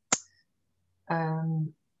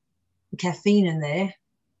caffeine in there,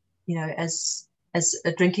 you know, as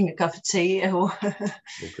drinking a cup of tea or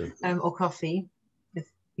Okay. or coffee.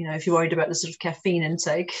 If, you know, if you're worried about the sort of caffeine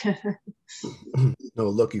intake. No,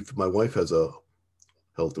 lucky for my wife has a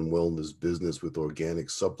health and wellness business with organic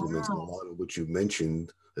supplements, and a Wow. lot of what you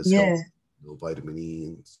mentioned has Yeah. helped, you know, vitamin E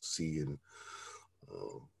and C, and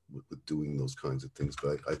with doing those kinds of things.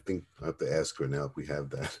 But I think I have to ask her now if we have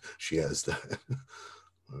that. She has that.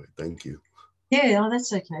 All right, thank you. Yeah, oh,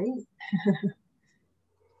 that's okay.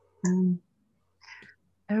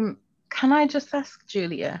 Can I just ask,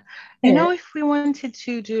 Julia, Yeah. you know, if we wanted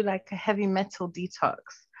to do like a heavy metal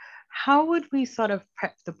detox, how would we sort of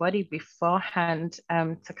prep the body beforehand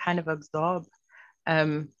to kind of absorb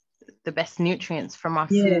the best nutrients from our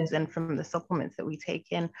Yeah. foods and from the supplements that we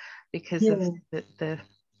take in because Yeah. of the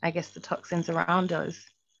I guess the toxins around us?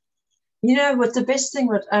 You know what, the best thing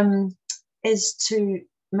would is to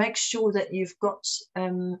make sure that you've got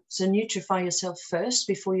so nutrify yourself first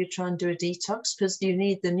before you try and do a detox, because you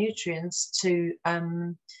need the nutrients to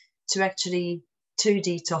actually to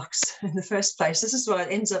detox in the first place. This is why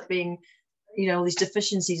it ends up being, you know, all these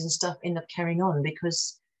deficiencies and stuff end up carrying on,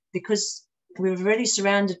 because we're already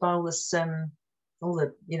surrounded by all this all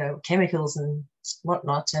the, you know, chemicals and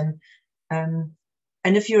whatnot,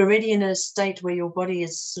 and if you're already in a state where your body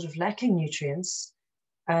is sort of lacking nutrients,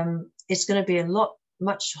 it's going to be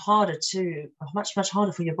much harder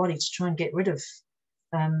for your body to try and get rid of,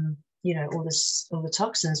 you know, all the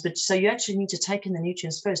toxins. But so you actually need to take in the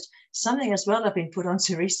nutrients first. Something as well I've been put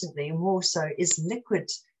onto recently, more so, is liquid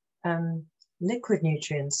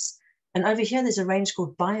nutrients. And over here, there's a range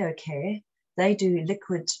called BioCare. They do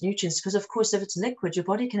liquid nutrients because, of course, if it's liquid, your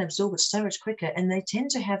body can absorb it so much quicker, and they tend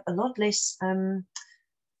to have a lot less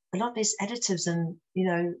additives and, you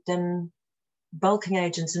know, than bulking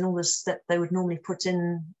agents and all this that they would normally put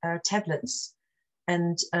in tablets.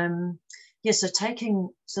 And yeah, so taking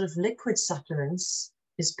sort of liquid supplements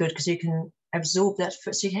is good because you can absorb that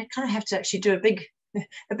first. So you kind of have to actually do a big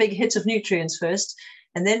hit of nutrients first,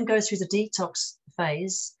 and then go through the detox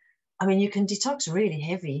phase. I mean, you can detox really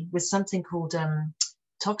heavy with something called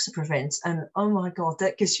Toxaprevent, and oh my God,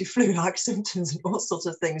 that gives you flu-like symptoms and all sorts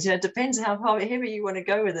of things. You know, it depends how heavy you want to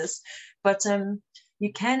go with this, but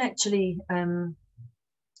you can actually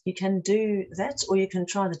you can do that, or you can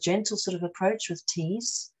try the gentle sort of approach with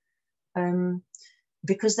teas,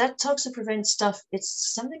 because that Toxaprevent stuff,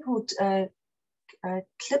 it's something called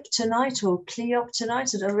Cliptonite or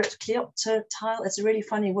Cleoptonite, or Cleoptile. It's a really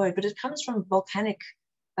funny word, but it comes from volcanic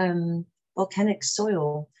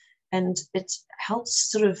soil, and it helps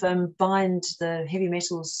sort of bind the heavy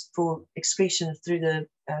metals for excretion through the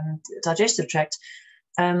digestive tract,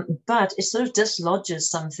 but it sort of dislodges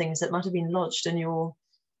some things that might have been lodged in your,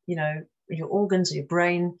 you know, your organs or your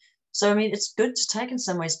brain. So I mean, it's good to take in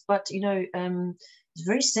some ways, but you know,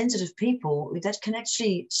 very sensitive people, that can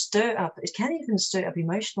actually stir up. It can even stir up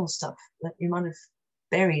emotional stuff that you might have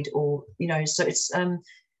buried, or, you know. So it's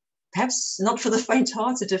perhaps not for the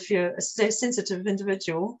faint-hearted if you're a sensitive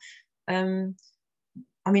individual.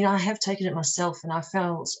 I mean, I have taken it myself, and I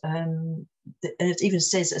felt, and it even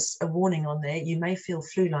says as a warning on there, you may feel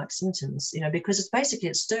flu-like symptoms, you know, because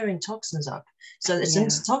it's stirring toxins up. So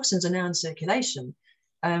it's toxins are now in circulation,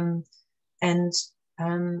 and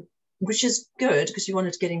which is good because you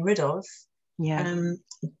wanted getting rid of.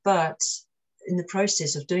 But in the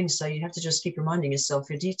process of doing so, you have to just keep reminding yourself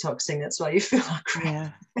you're detoxing. That's why you feel like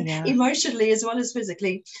crap, emotionally as well as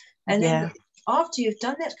physically. And then after you've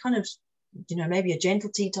done that kind of, you know, maybe a gentle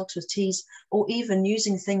detox with teas, or even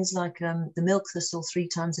using things like the milk thistle 3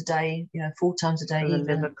 times a day, you know, 4 times a day, the even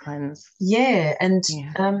liver cleanse. And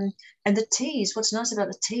the teas, what's nice about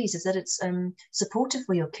the teas is that it's supportive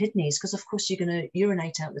for your kidneys, because of course you're going to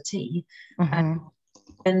urinate out the tea,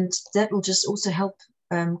 and that will just also help,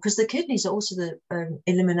 because the kidneys are also the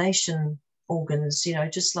elimination organs, you know,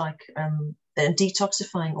 just like they're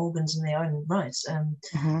detoxifying organs in their own right.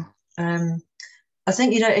 I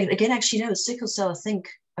think, you know, again, actually, you know, with sickle cell, I think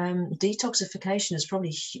detoxification is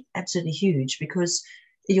probably absolutely huge, because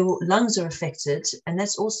your lungs are affected, and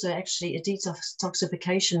that's also actually a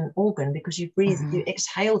detoxification organ, because you breathe, you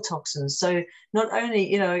exhale toxins. So not only,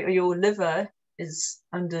 you know, your liver is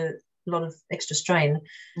under a lot of extra strain,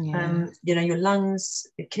 you know, your lungs,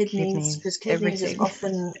 your kidneys, because kidneys is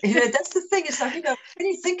often, you know, that's the thing. It's like, you know, when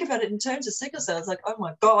you think about it in terms of sickle cell, it's like, oh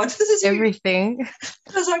my God, this is everything. Huge.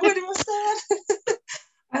 I was like, what was that?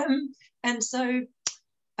 And so,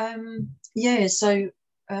 so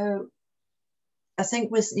I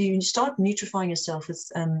think with you start nutrifying yourself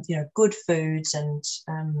with good foods and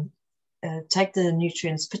take the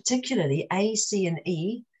nutrients, particularly A, C, and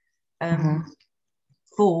E,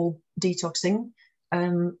 for detoxing.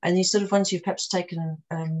 And you sort of, once you've perhaps taken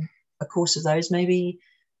a course of those, maybe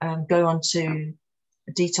go on to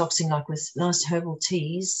detoxing like with nice herbal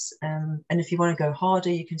teas. And if you want to go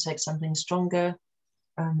harder, you can take something stronger.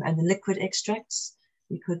 And the liquid extracts,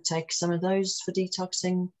 you could take some of those for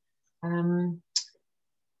detoxing.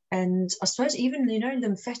 And I suppose even,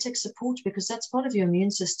 lymphatic support, because that's part of your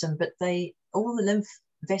immune system, but all the lymph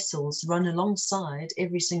vessels run alongside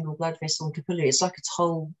every single blood vessel and capillary. It's like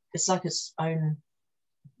its own,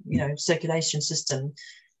 circulation system.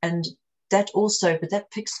 And that also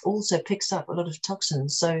picks up a lot of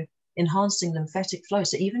toxins. So enhancing lymphatic flow.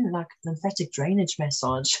 So even like lymphatic drainage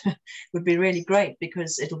massage would be really great,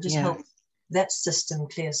 because it'll just help that system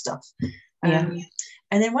clear stuff.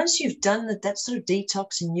 And then once you've done that sort of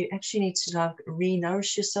detoxing, you actually need to like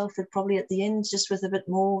re-nourish yourself probably at the end, just with a bit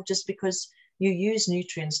more, just because you use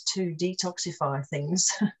nutrients to detoxify things.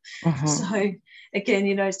 So again,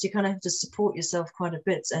 you kind of have to support yourself quite a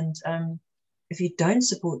bit. And if you don't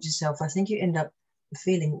support yourself, I think you end up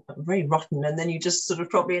feeling very rotten, and then you just sort of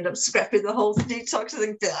probably end up scrapping the whole detox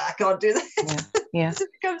and think, I can't do that. It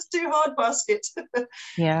becomes too hard basket.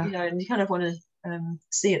 And you kind of want to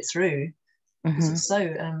see it through. It's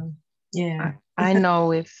so I know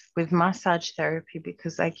with massage therapy,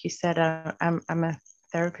 because like you said, I'm a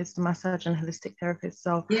therapist, a massage and holistic therapist,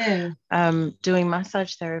 so doing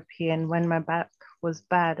massage therapy, and when my back was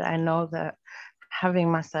bad, I know that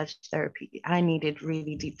having massage therapy, I needed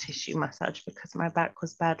really deep tissue massage because my back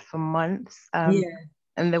was bad for months.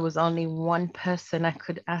 And there was only one person I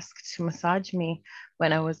could ask to massage me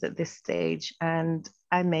when I was at this stage, and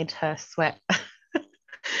I made her sweat.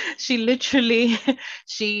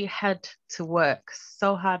 She had to work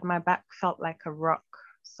so hard. My back felt like a rock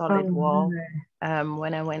solid wall.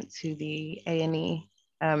 When I went to the A&E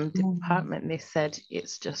department, they said,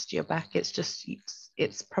 it's just your back,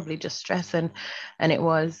 it's probably just stress, and it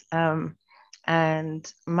was.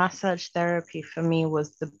 And massage therapy for me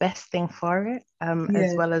was the best thing for it,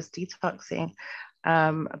 as well as detoxing.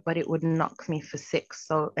 But it would knock me for 6.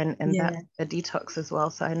 So and that's a detox as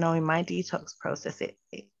well. So I know in my detox process, it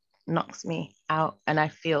knocks me out, and I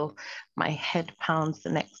feel my head pounds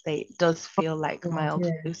the next day. It does feel like mild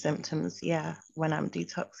flu symptoms, when I'm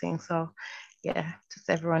detoxing. So just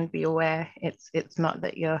everyone be aware, it's not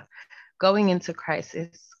that you're going into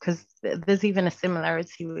crisis, because there's even a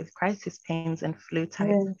similarity with crisis pains and flu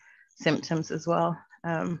type symptoms as well,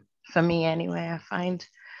 for me anyway, I find.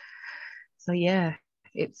 So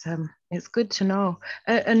it's good to know.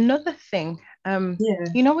 Another thing,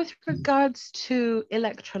 with regards to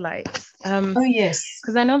electrolytes,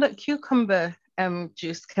 because I know that cucumber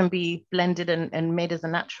juice can be blended and made as a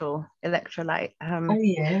natural electrolyte.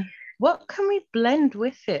 What can we blend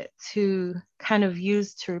with it to kind of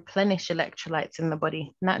use to replenish electrolytes in the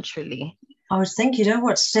body naturally? I would think,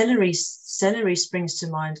 what, celery springs to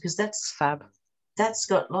mind, because that's fab. That's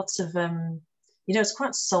got lots of it's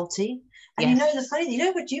quite salty. And the funny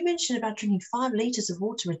thing, what you mentioned about drinking 5 liters of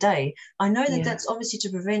water a day, I know that that's obviously to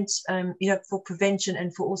prevent, for prevention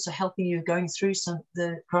and for also helping you going through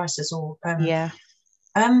the crisis or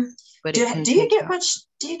But do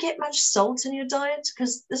you get much salt in your diet?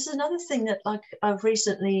 Because this is another thing that, like, I've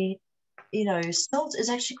recently, salt is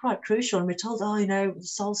actually quite crucial, and we're told,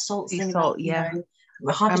 salt thing about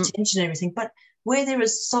hypertension and everything, but where there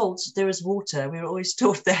is salt, there is water. We're always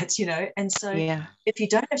taught that, and so if you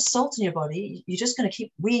don't have salt in your body, you're just going to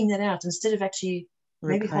keep weeing that out instead of actually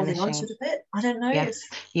maybe holding on to it a bit. I don't know.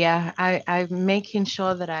 I'm making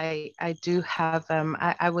sure that I do have,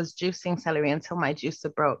 I was juicing celery until my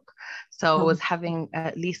juicer broke. So I was having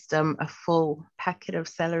at least a full packet of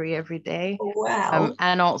celery every day. Wow.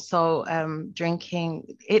 And also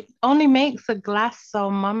drinking, it only makes a glass. So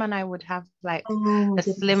Mom and I would have like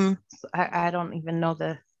slim, I don't even know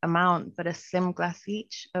the amount, but a slim glass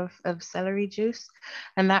each of celery juice.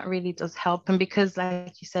 And that really does help. And because,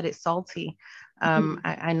 like you said, it's salty,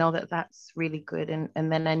 I know that that's really good.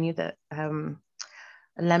 And then I knew that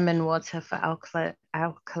lemon water for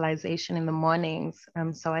alkalization in the mornings.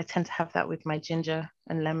 So I tend to have that with my ginger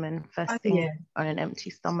and lemon first thing on an empty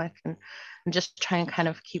stomach, and just try and kind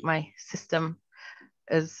of keep my system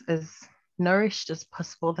as nourished as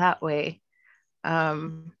possible that way.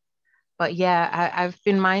 But I've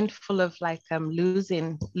been mindful of like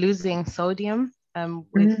losing sodium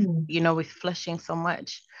with flushing so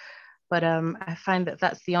much. But I find that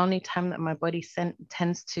that's the only time that my body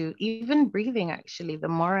tends to, even breathing actually, the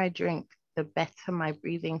more I drink, the better my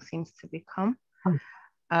breathing seems to become.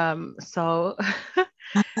 So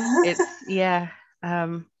it's, yeah.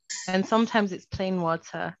 And sometimes it's plain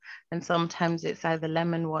water, and sometimes it's either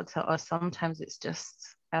lemon water, or sometimes it's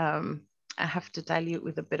just, I have to dilute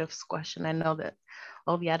with a bit of squash. And I know that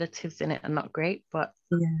all the additives in it are not great, but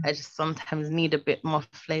I just sometimes need a bit more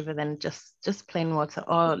flavor than just plain water,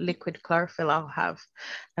 or liquid chlorophyll I'll have.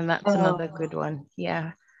 And that's another good one.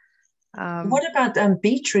 Yeah. What about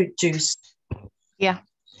beetroot juice? Yeah.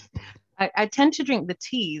 I tend to drink the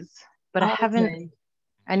teas, but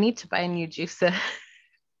I need to buy a new juicer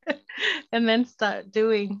and then start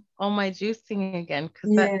doing all my juicing again,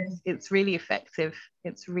 because it's really effective.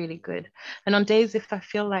 It's really good. And on days if I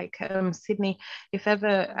feel like, Sydney, if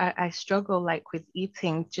ever I struggle like with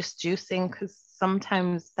eating, just juicing, because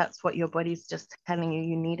sometimes that's what your body's just telling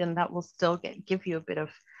you need, and that will still give you a bit of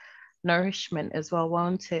nourishment as well,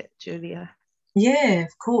 won't it, Julia? Yeah,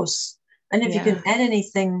 of course. And if you can add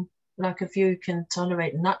anything, like if you can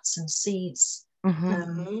tolerate nuts and seeds,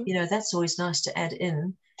 you know, that's always nice to add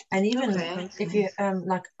in. And even if you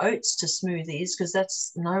like oats to smoothies, because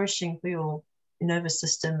that's nourishing for your nervous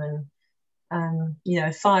system, and you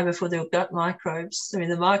know, fiber for the gut microbes. I mean,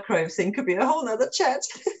 the microbe thing could be a whole nother chat.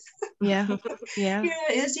 Yeah. You know,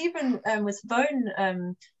 it's even with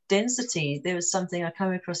bone density. There was something I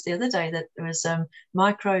came across the other day, that there was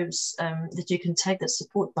microbes that you can take that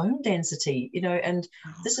support bone density, you know, and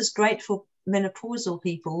this is great for menopausal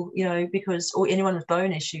people, you know, because, or anyone with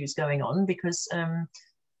bone issues going on, because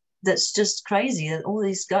that's just crazy, all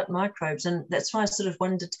these gut microbes. And that's why I sort of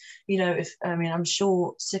wondered, you know, if, I mean, I'm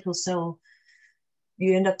sure sickle cell,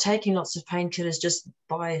 you end up taking lots of painkillers just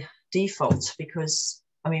by default, because,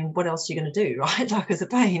 I mean, what else are you going to do, right? Like with the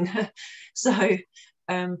pain. So,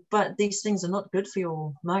 but these things are not good for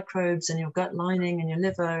your microbes and your gut lining and your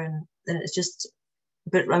liver, and it's just,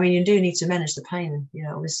 but I mean, you do need to manage the pain, you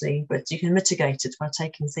know, obviously, but you can mitigate it by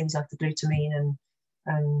taking things like the glutamine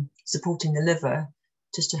and supporting the liver,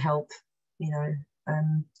 just to help, you know.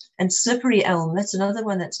 And slippery elm, that's another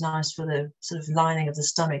one that's nice for the sort of lining of the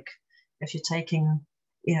stomach, if you're taking,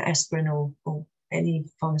 you know, aspirin or any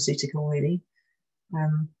pharmaceutical really.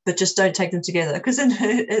 But just don't take them together, because then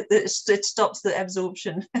it stops the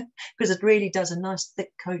absorption, because it really does a nice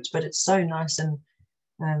thick coat, but it's so nice, and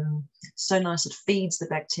so nice it feeds the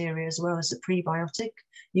bacteria as well as a prebiotic.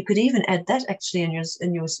 You could even add that actually in your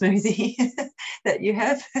smoothie that you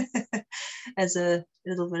have as a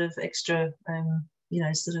little bit of extra, you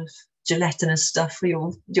know, sort of gelatinous stuff for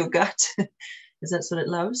your gut, because that's what it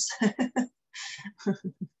loves.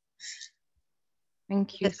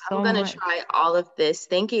 Thank you so I'm going much. to try all of this.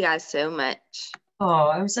 Thank you guys so much. Oh,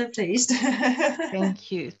 I'm so pleased.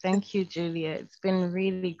 Thank you, Julia. It's been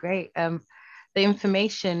really great. The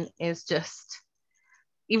information is just,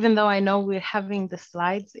 even though I know we're having the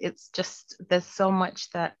slides, it's just, there's so much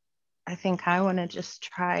that I think I want to just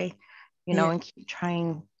try, you know, and keep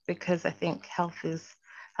trying, because I think health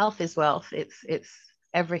is wealth. It's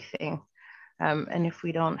everything. And if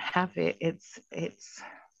we don't have it, it's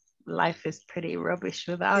life is pretty rubbish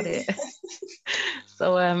without it.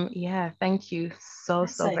 So yeah, thank you so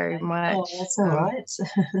very much. Oh, that's all right.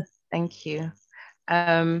 Thank you.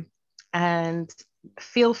 And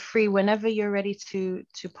feel free whenever you're ready to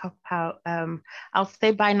pop out. I'll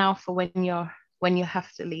say bye now for when you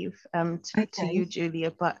have to leave, to you,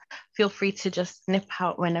 Julia, but feel free to just nip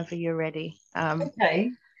out whenever you're ready.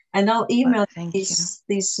 Okay, and I'll email these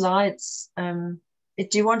slides.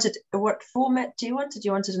 Do you want it? What format do you want it? Do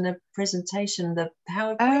you want it in a presentation, the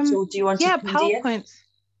PowerPoint, or do you want it PDF? PowerPoint.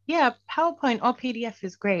 Yeah, PowerPoint or PDF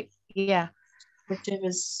is great. Yeah,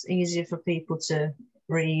 whichever's easier for people to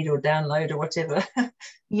read or download or whatever.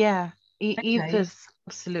 Yeah, either's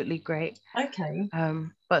absolutely great. Okay.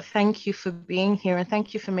 But thank you for being here, and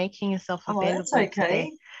thank you for making yourself available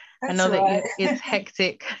today. That's I know that right. it's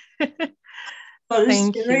hectic. Well,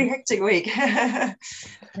 it's a very hectic week.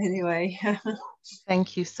 Anyway.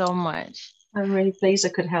 Thank you so much. I'm really pleased I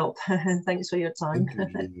could help. Thanks for your time.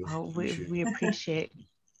 We appreciate it.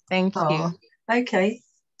 Thank you. Okay.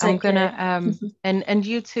 I'm gonna and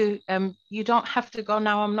you too, you don't have to go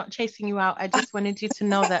now. I'm not chasing you out. I just wanted you to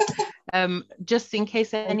know that just in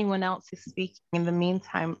case anyone else is speaking in the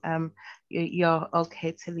meantime, you're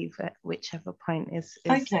okay to leave at whichever point is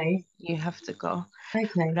okay. You have to go.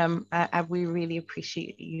 Okay. But we really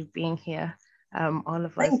appreciate you being here, all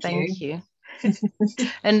of us. Thank you.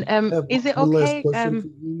 And is it okay?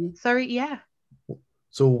 Sorry, yeah.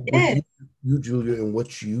 So with you, Julia, and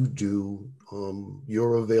what you do,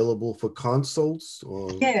 you're available for consults?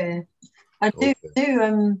 Yeah. I do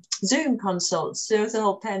Okay. Zoom consults. There was the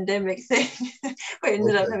whole pandemic thing. We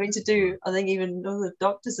ended up having to do, I think even all the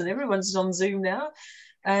doctors and everyone's on Zoom now.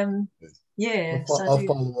 Yeah, I'll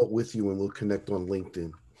follow up with you and we'll connect on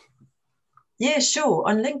LinkedIn. Yeah, sure.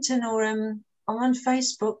 On LinkedIn or I'm on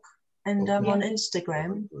Facebook and I'm on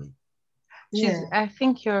Instagram. Yeah. I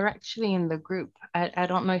think you're actually in the group. I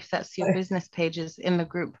don't know if that's your business pages in the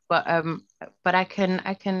group, but I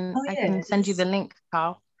can send you the link,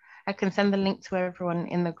 Carl. I can send the link to everyone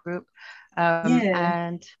in the group.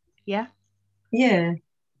 And yeah. Should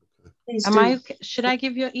I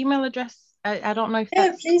give your email address? I don't know if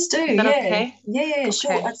that's... please do. Is that okay? Yeah,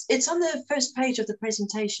 sure. It's on the first page of the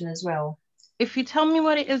presentation as well. If you tell me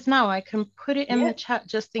what it is now, I can put it in the chat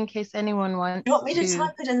just in case anyone wants. You want me to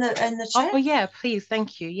type it in the chat? Oh yeah, please.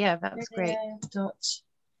 Thank you. Yeah, that's great.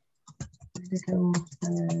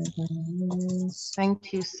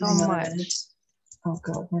 Thank you so much. Oh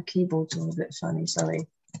God, my keyboard's all a bit funny. Sorry.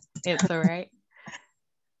 It's all right.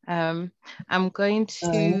 I'm going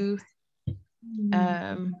to.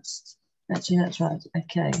 Actually, that's right.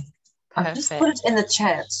 Okay. Perfect. I've just put it in the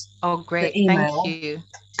chat. Oh, great. Thank you.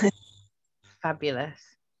 Fabulous.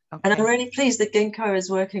 Okay. And I'm really pleased that Ginkgo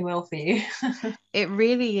is working well for you. It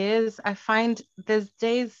really is. I find there's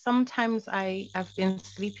days, sometimes I've been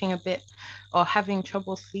sleeping a bit or having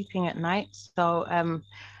trouble sleeping at night. So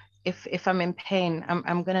if I'm in pain,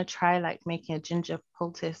 I'm going to try like making a ginger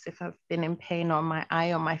poultice if I've been in pain, or my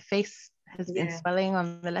eye or my face has been swelling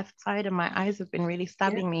on the left side and my eyes have been really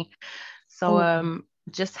stabbing me. So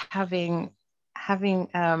just having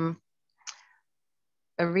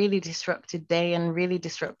a really disrupted day and really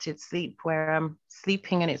disrupted sleep, where I'm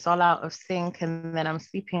sleeping and it's all out of sync, and then I'm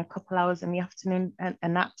sleeping a couple hours in the afternoon,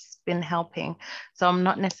 and that's been helping. So I'm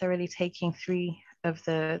not necessarily taking 3 of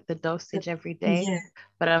the dosage every day,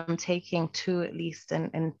 but I'm taking 2 at least,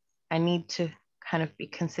 and I need to kind of be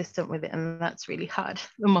consistent with it, and that's really hard at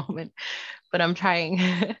the moment, but I'm trying.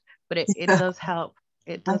 But it does help.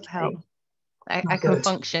 It does help. I can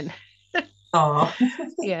function.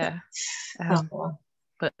 Yeah.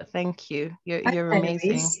 But thank you. You're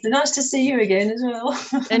amazing. It's nice to see you again as well.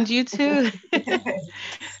 And you too.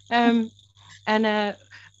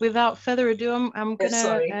 Without further ado, I'm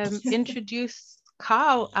gonna introduce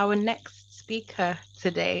Carl, our next speaker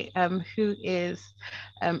today, who is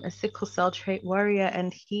a sickle cell trait warrior,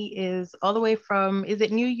 and he is all the way from, is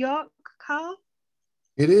it New York, Carl?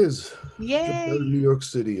 It is. Yay! New York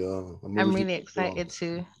City. I'm really excited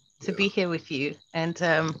to be here with you, and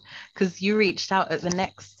because you reached out at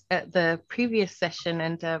the previous session,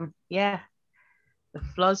 and the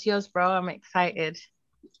floor's yours, bro. I'm excited.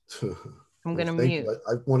 I'm gonna mute.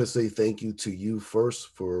 I want to say thank you to you first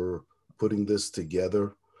for putting this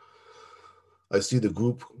together. I see the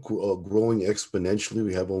group growing exponentially.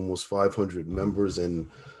 We have almost 500 members,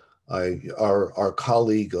 and our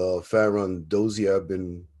colleague Farron Dozier, I've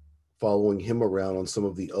been following him around on some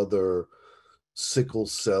of the other sickle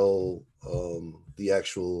cell, the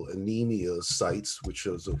actual anemia sites, which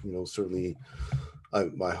is, certainly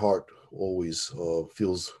my heart always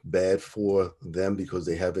feels bad for them because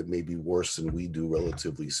they have it maybe worse than we do,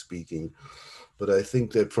 relatively speaking. But I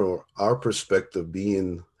think that from our perspective,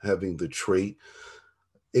 having the trait,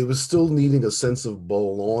 it was still needing a sense of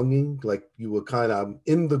belonging. Like you were kind of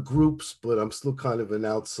in the groups, but I'm still kind of an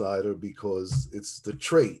outsider because it's the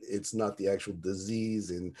trait. It's not the actual disease,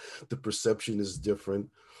 and the perception is different.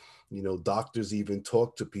 Doctors even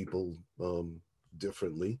talk to people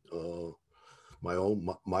differently.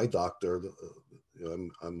 My doctor,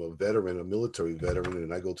 I'm a veteran, a military veteran,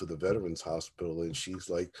 and I go to the Veterans Hospital, and she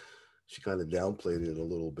kind of downplayed it a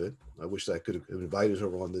little bit. I wish I could have invited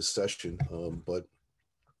her on this session, but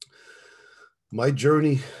my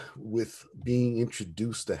journey with being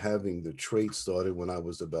introduced to having the trait started when I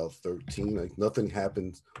was about 13. Like nothing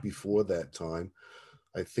happened before that time.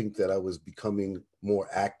 I think that I was becoming more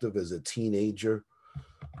active as a teenager.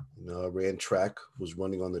 I ran track, was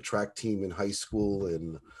running on the track team in high school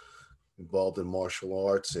and involved in martial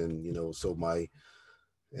arts. And, so my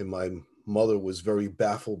mother was very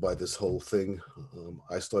baffled by this whole thing.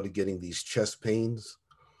 I started getting these chest pains,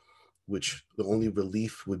 which the only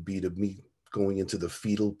relief would be to me going into the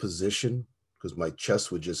fetal position because my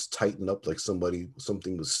chest would just tighten up like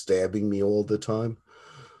something was stabbing me all the time.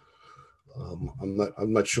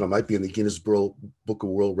 I'm not sure. I might be in the Guinness Book of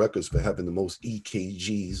World Records for having the most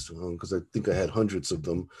EKGs because I think I had hundreds of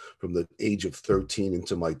them from the age of 13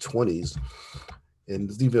 into my 20s. And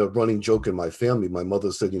there's even a running joke in my family. My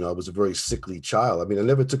mother said, I was a very sickly child. I mean, I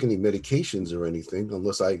never took any medications or anything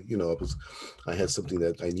unless I had something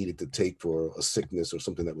that I needed to take for a sickness or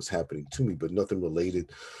something that was happening to me, but nothing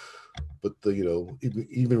related. But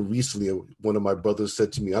even recently, one of my brothers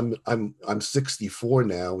said to me, I'm 64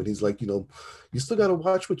 now, and he's like, you still got to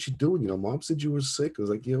watch what you're doing. Mom said you were sick. I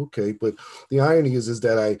was like, yeah, okay. But the irony is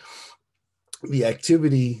that the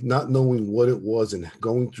activity, not knowing what it was and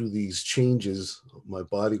going through these changes my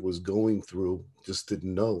body was going through, just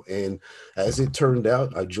didn't know. And as it turned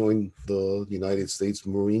out, I joined the United States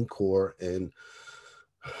Marine Corps, and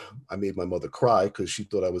I made my mother cry because she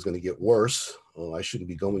thought I was going to get worse. I shouldn't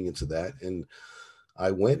be going into that. And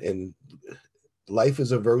I went, and life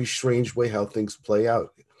is a very strange way how things play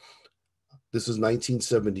out. This is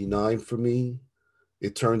 1979 for me.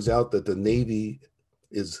 It turns out that the Navy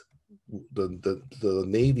is the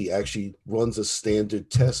Navy actually runs a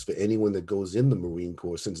standard test for anyone that goes in the Marine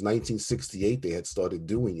Corps. Since 1968, they had started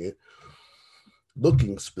doing it,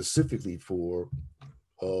 looking specifically for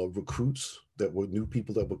recruits that were new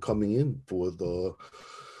people that were coming in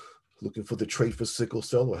looking for the trait for sickle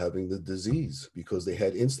cell or having the disease, because they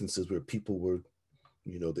had instances where people were,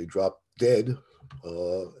 they dropped dead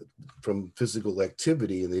from physical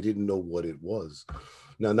activity and they didn't know what it was.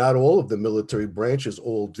 Now, not all of the military branches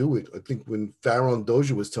all do it. I think when Farron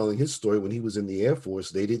Dozier was telling his story when he was in the Air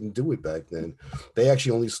Force, they didn't do it back then. They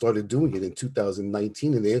actually only started doing it in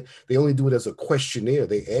 2019, and they only do it as a questionnaire.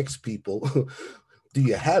 They ask people, do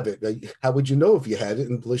you have it? How would you know if you had it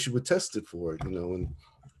unless you were tested for it, And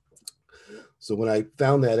so when I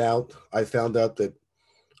found that out, I found out that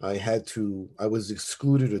I was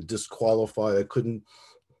excluded or disqualified. I couldn't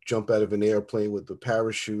jump out of an airplane with the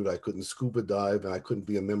parachute. I couldn't scuba dive, and I couldn't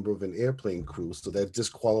be a member of an airplane crew. So that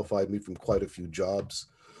disqualified me from quite a few jobs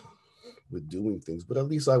with doing things. But at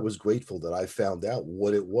least I was grateful that I found out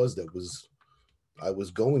what it was I was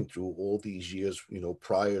going through all these years,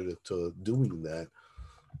 prior to doing that.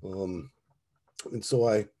 And so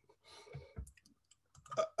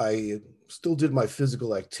I still did my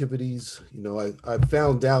physical activities. I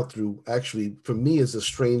found out through, actually, for me, is a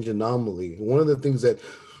strange anomaly. One of the things that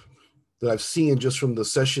I've seen just from the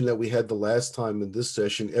session that we had the last time and this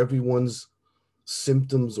session, everyone's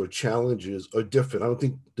symptoms or challenges are different. I don't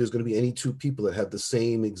think there's going to be any two people that have the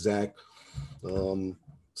same exact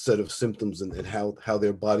set of symptoms and how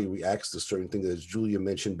their body reacts to certain things. As Julia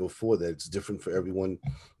mentioned before, that it's different for everyone,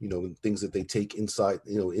 and things that they take inside,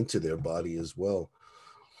 into their body as well.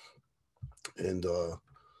 And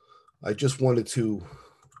I just wanted to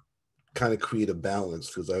kind of create a balance,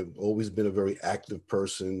 because I've always been a very active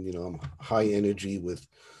person. I'm high energy with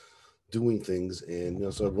doing things.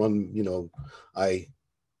 And, so I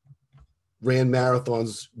ran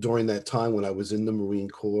marathons during that time when I was in the Marine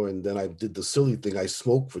Corps. And then I did the silly thing. I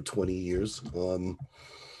smoked for 20 years. And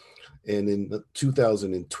in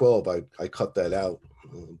 2012, I cut that out.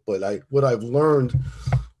 But what I've learned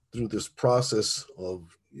through this process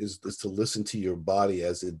is to listen to your body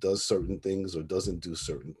as it does certain things or doesn't do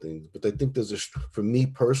certain things. But I think for me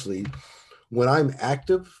personally, when I'm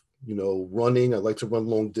active, running, I like to run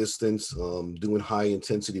long distance, doing high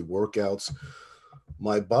intensity workouts,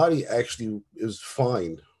 my body actually is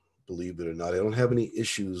fine, believe it or not. I don't have any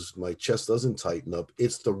issues. My chest doesn't tighten up.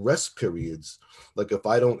 It's the rest periods. Like if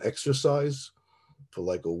I don't exercise for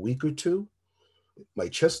like a week or two, my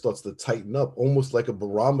chest starts to tighten up, almost like a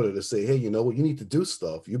barometer to say, hey, you know what, you need to do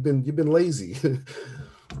stuff. You've been lazy.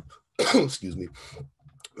 Excuse me.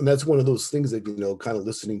 And that's one of those things that, kind of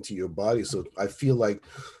listening to your body. So I feel like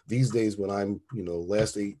these days when I'm,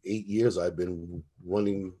 last eight years, I've been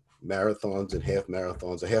running marathons and half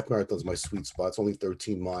marathons. A half marathon is my sweet spot. It's only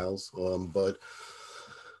 13 miles. But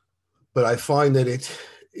I find that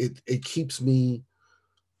it keeps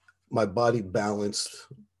my body balanced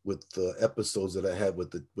with the episodes that I had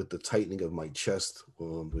with the tightening of my chest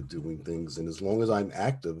with doing things. And as long as I'm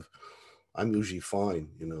active, I'm usually fine.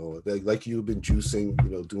 Like you've been juicing,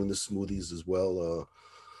 doing the smoothies as well.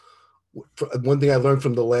 One thing I learned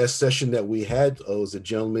from the last session that we had was a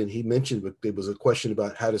gentleman, he mentioned there was a question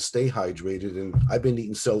about how to stay hydrated. And I've been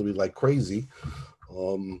eating celery like crazy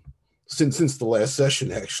since the last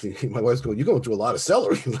session, actually. My wife's going, you're going through a lot of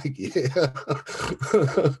celery. I'm like, yeah.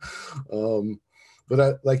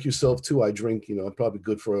 But like yourself too, I drink, I'm probably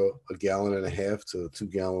good for a gallon and a half to 2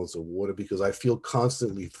 gallons of water, because I feel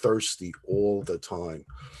constantly thirsty all the time.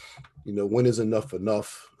 When is enough? And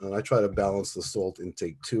I try to balance the salt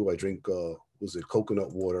intake too. I drink,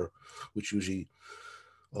 coconut water, which usually,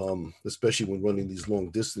 especially when running these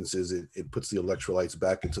long distances, it puts the electrolytes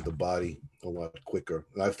back into the body a lot quicker.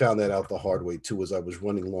 And I found that out the hard way too, as I was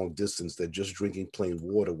running long distance, that just drinking plain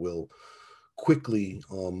water will quickly,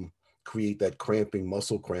 create that cramping,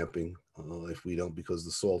 muscle cramping, if we don't, because the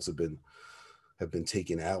salts have been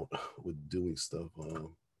taken out with doing stuff.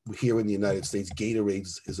 here in the United States, Gatorade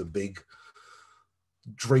is a big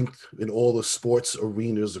drink in all the sports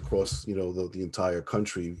arenas across, you know, the entire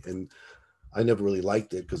country. And I never really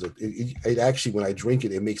liked it because it actually, when I drink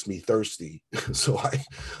it, it makes me thirsty. So I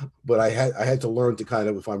had to learn to kind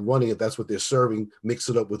of, if I'm running it, that's what they're serving, mix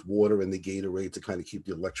it up with water and the Gatorade to kind of keep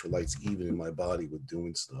the electrolytes even in my body with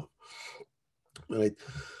doing stuff. And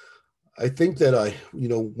I think that you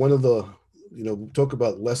know, one of the, you know, talk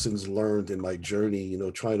about lessons learned in my journey, you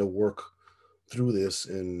know, trying to work through this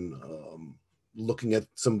and looking at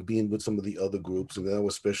being with some of the other groups, and now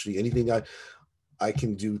especially anything I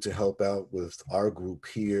can do to help out with our group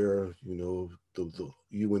here, you know,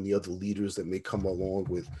 you and the other leaders that may come along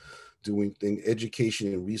with doing things.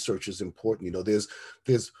 Education and research is important. You know, there's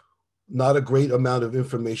not a great amount of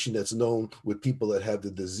information that's known with people that have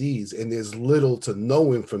the disease, and there's little to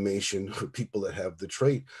no information for people that have the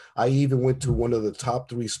trait. I even went to one of the top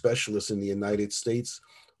 3 specialists in the United States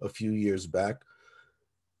a few years back,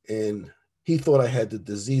 and he thought I had the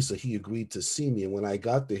disease, so he agreed to see me. And when I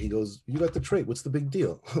got there, he goes, "You got the trait. What's the big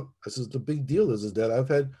deal?" I says, "The big deal is that I've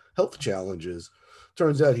had health challenges."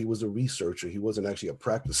 Turns out he was a researcher. He wasn't actually a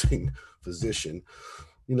practicing physician,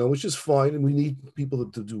 you know, which is fine. And we need people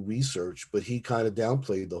to do research, but he kind of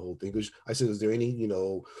downplayed the whole thing. I said, "Is there any, you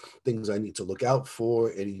know, things I need to look out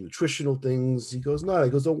for? Any nutritional things?" He goes, "No." He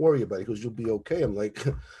goes, "Don't worry about it." He goes, "You'll be okay." I'm like,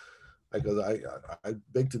 I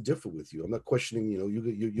beg to differ with you. I'm not questioning, you know,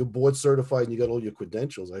 you're board certified and you got all your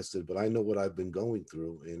credentials. I said, but I know what I've been going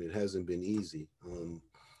through and it hasn't been easy.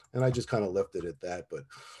 And I just kind of left it at that. But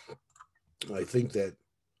I think that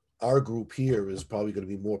our group here is probably going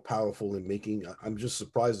to be more powerful in making, I'm just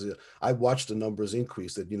surprised that I watched the numbers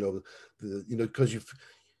increase that, you know, because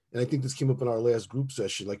and I think this came up in our last group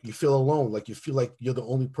session, like you feel alone, like you feel like you're the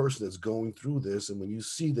only person that's going through this. And when you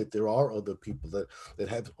see that there are other people that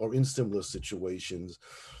are in similar situations,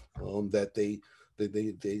 that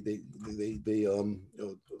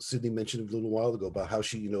Sydney mentioned a little while ago about how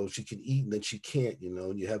she, you know, she can eat and then she can't, you know,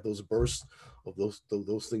 and you have those bursts of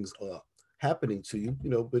those things happening to you, you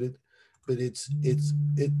know, but it's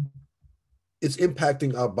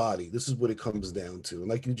impacting our body. This is what it comes down to. And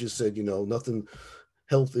like you just said, you know,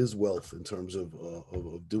 health is wealth in terms of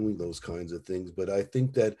doing those kinds of things. But I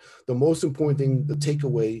think that the most important thing, the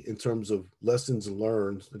takeaway in terms of lessons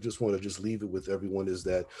learned, I just want to just leave it with everyone, is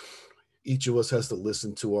that each of us has to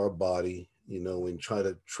listen to our body, you know, and try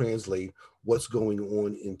to translate what's going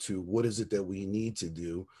on into what is it that we need to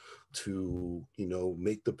do to, you know,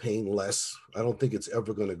 make the pain less. I don't think it's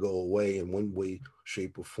ever going to go away in one way,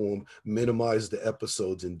 shape, or form. Minimize the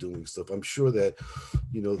episodes in doing stuff. I'm sure that,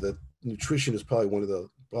 you know, that nutrition is probably one of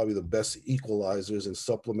the best equalizers in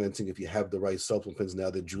supplementing if you have the right supplements, now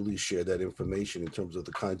that Julie shared that information in terms of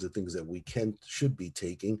the kinds of things that we should be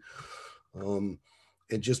taking.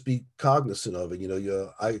 And just be cognizant of it. You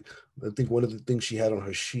know, I think one of the things she had on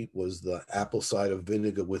her sheet was the apple cider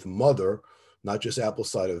vinegar with mother, not just apple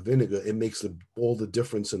cider vinegar. It makes all the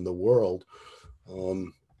difference in the world.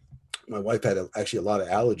 My wife had actually a lot of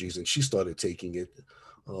allergies and she started taking it.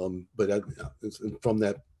 But from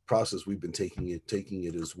that process, we've been taking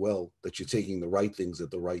it as well, that you're taking the right things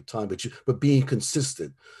at the right time, but being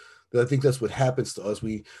consistent. I think that's what happens to us.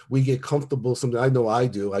 We get comfortable. Something I know I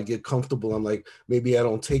do. I get comfortable. I'm like, maybe I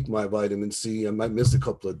don't take my vitamin C. I might miss a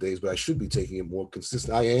couple of days, but I should be taking it more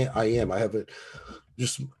consistent. I am. I haven't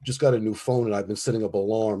just got a new phone, and I've been setting up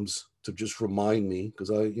alarms to just remind me, because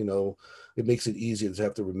you know, it makes it easier to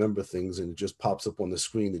have to remember things, and it just pops up on the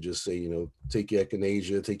screen to just say, you know, take your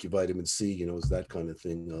echinacea, take your vitamin C. You know, it's that kind of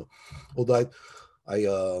thing. Although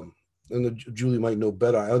and Julie might know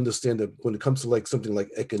better. I understand that when it comes to like something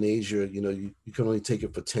like echinacea, you know, you can only take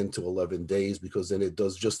it for 10 to 11 days, because then it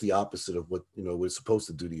does just the opposite of what, you know, what it's supposed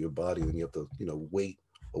to do to your body. Then you have to, you know, wait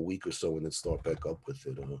a week or so and then start back up with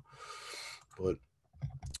it. But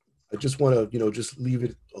I just want to, you know, just leave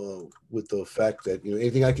it with the fact that, you know,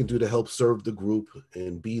 anything I can do to help serve the group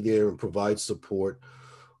and be there and provide support.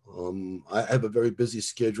 I have a very busy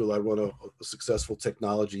schedule. I run a successful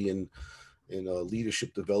technology and a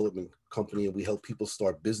leadership development company, and we help people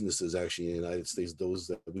start businesses actually in the United States.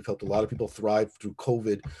 We've helped a lot of people thrive through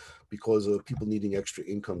COVID because of people needing extra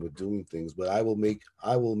income with doing things. But I will make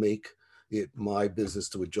it my business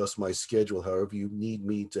to adjust my schedule however you need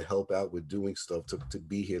me to help out with doing stuff, to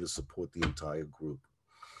be here to support the entire group.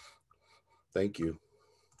 Thank you.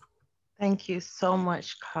 Thank you so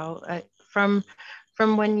much, Carl. From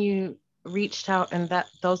when you reached out and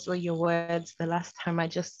those were your words the last time, I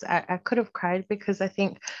could have cried, because I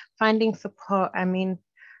think finding support, I mean,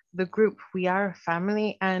 the group, we are a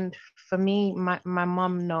family. And for me, my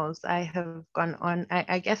mom knows I have gone on,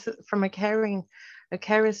 I guess from a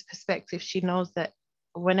carer's perspective, she knows that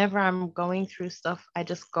whenever I'm going through stuff, I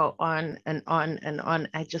just go on and on and on.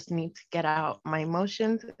 I just need to get out my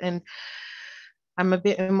emotions. And I'm a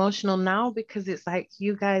bit emotional now because it's like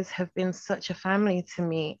you guys have been such a family to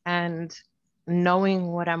me, and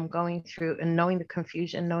knowing what I'm going through and knowing the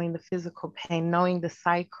confusion, knowing the physical pain, knowing the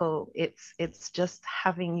cycle, it's just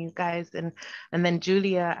having you guys. And then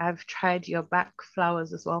Julia, I've tried your back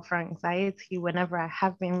flowers as well for anxiety whenever I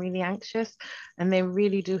have been really anxious, and they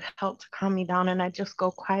really do help to calm me down. And I just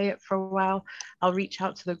go quiet for a while. I'll reach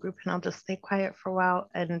out to the group and I'll just stay quiet for a while,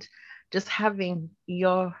 and just having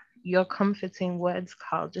your comforting words,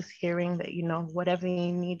 Carl, just hearing that, you know, whatever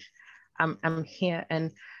you need, I'm here.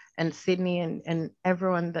 And Sydney and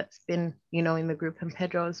everyone that's been, you know, in the group, and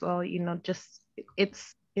Pedro as well, you know, just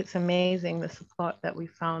it's amazing the support that we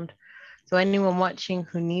found. So anyone watching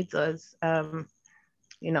who needs us,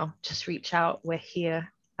 you know, just reach out. We're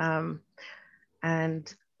here.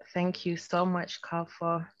 And thank you so much, Carl,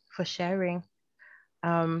 for sharing.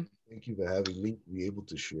 Thank you for having me be able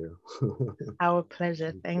to share. Our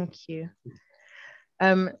pleasure. Thank you.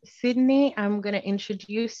 Sydney, I'm going to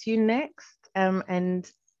introduce you next. And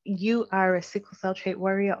you are a sickle cell trait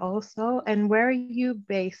warrior also. And where are you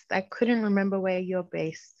based? I couldn't remember where you're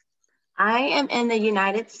based. I am in the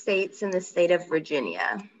United States, in the state of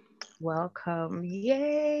Virginia. Welcome.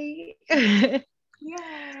 Yay. Yay.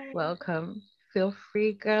 Welcome. Feel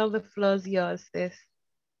free, girl. The floor's yours, sis.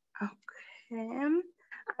 Okay.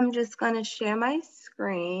 I'm just going to share my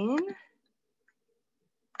screen.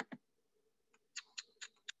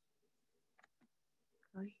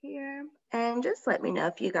 Go here and just let me know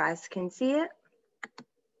if you guys can see it.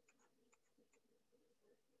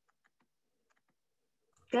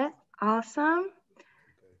 Good. Awesome.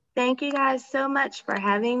 Thank you guys so much for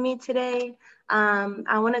having me today.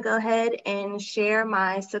 I want to go ahead and share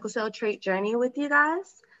my sickle cell trait journey with you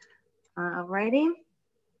guys. Alrighty.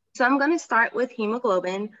 So I'm going to start with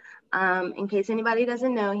hemoglobin. In case anybody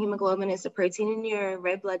doesn't know, hemoglobin is a protein in your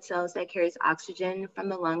red blood cells that carries oxygen from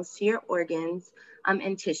the lungs to your organs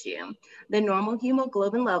and tissue. The normal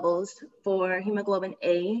hemoglobin levels for hemoglobin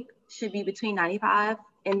A should be between 95,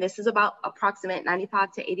 and this is about approximate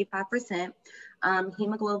 95 to 85%.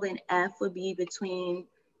 Hemoglobin F would be between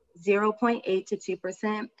 0.8 to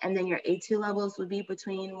 2%, and then your A2 levels would be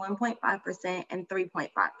between 1.5% and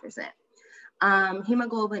 3.5%.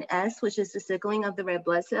 Hemoglobin S, which is the sickling of the red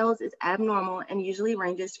blood cells, is abnormal and usually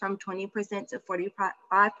ranges from 20% to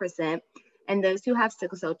 45%, and those who have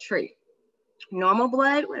sickle cell trait. Normal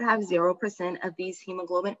blood would have 0% of these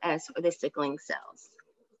hemoglobin S, or the sickling cells.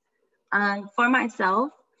 For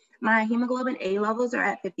myself, my hemoglobin A levels are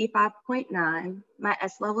at 55.9, my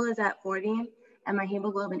S level is at 40, and my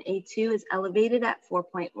hemoglobin A2 is elevated at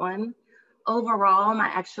 4.1. Overall, my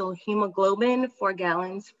actual hemoglobin for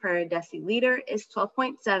gallons per deciliter is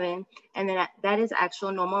 12.7, and then that is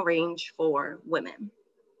actual normal range for women.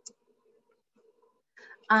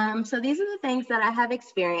 So these are the things that I have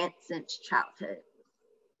experienced since childhood.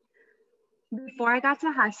 Before I got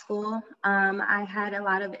to high school, I had a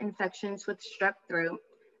lot of infections with strep throat,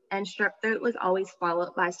 and strep throat was always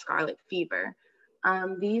followed by scarlet fever.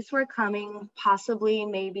 These were coming possibly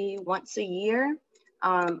maybe once a year.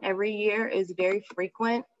 Every year is very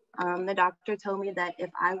frequent. The doctor told me that if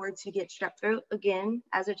I were to get strep throat again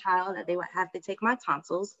as a child, that they would have to take my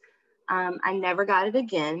tonsils. I never got it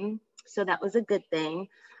again, so that was a good thing.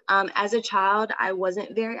 As a child, I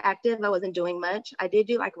wasn't very active. I wasn't doing much. I did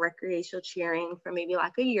do like recreational cheering for maybe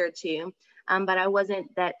like a year or two, but I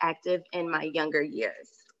wasn't that active in my younger years.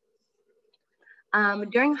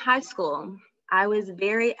 During high school, I was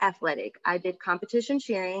very athletic. I did competition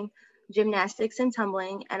cheering, gymnastics and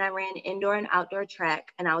tumbling, and I ran indoor and outdoor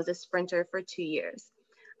track, and I was a sprinter for 2 years.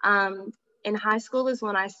 In high school is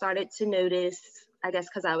when I started to notice, I guess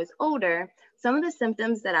because I was older, some of the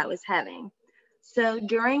symptoms that I was having. So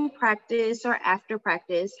during practice or after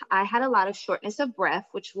practice, I had a lot of shortness of breath,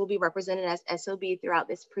 which will be represented as SOB throughout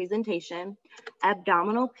this presentation,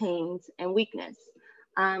 abdominal pains, and weakness.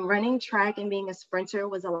 Running track and being a sprinter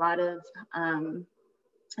was a lot of,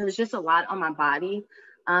 it was just a lot on my body.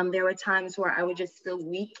 There were times where I would just feel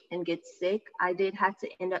weak and get sick. I did have to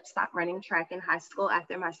end up stop running track in high school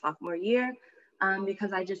after my sophomore year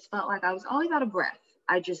because I just felt like I was always out of breath.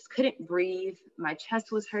 I just couldn't breathe. My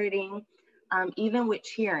chest was hurting. Even with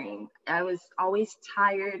cheering, I was always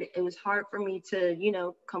tired. It was hard for me to, you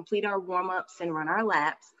know, complete our warm-ups and run our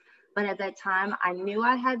laps. But at that time, I knew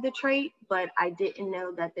I had the trait, but I didn't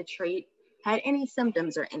know that the trait had any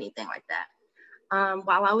symptoms or anything like that.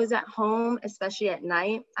 While I was at home, especially at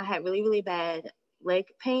night, I had really, really bad leg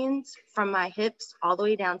pains from my hips all the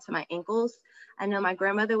way down to my ankles. I know my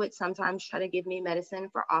grandmother would sometimes try to give me medicine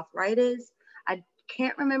for arthritis. I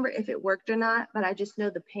can't remember if it worked or not, but I just know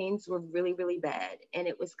the pains were really, really bad. And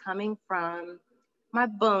it was coming from my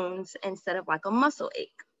bones instead of like a muscle ache.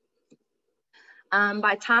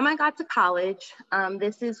 By the time I got to college,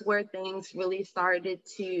 this is where things really started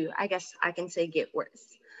to, I guess I can say, get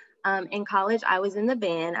worse. In college, I was in the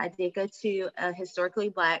band. I did go to a historically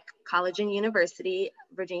Black college and university,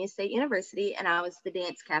 Virginia State University, and I was the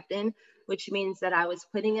dance captain, which means that I was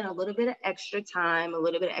putting in a little bit of extra time, a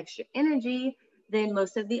little bit of extra energy than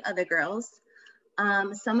most of the other girls.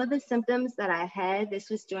 Some of the symptoms that I had, this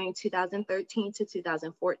was during 2013 to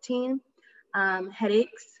 2014,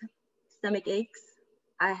 headaches, stomach aches.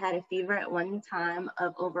 I had a fever at one time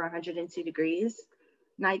of over 102 degrees,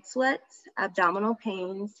 night sweats, abdominal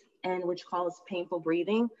pains, and which causes painful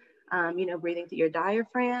breathing, breathing through your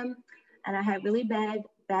diaphragm. And I had really bad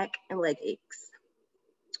back and leg aches.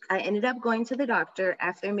 I ended up going to the doctor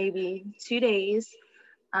after maybe 2 days.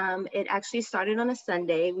 It actually started on a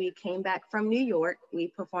Sunday. We came back from New York. We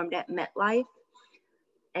performed at MetLife.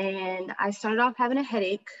 And I started off having a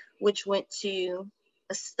headache, which went to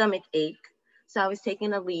a stomach ache. So I was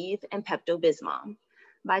taking Aleve and Pepto-Bismol.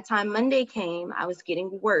 By the time Monday came, I was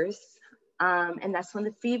getting worse. And that's when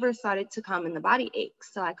the fever started to come and the body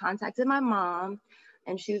aches. So I contacted my mom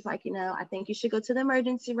and she was like, I think you should go to the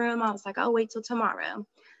emergency room. I was like, I'll wait till tomorrow.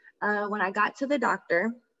 When I got to the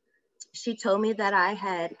doctor, she told me that I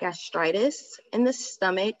had gastritis in the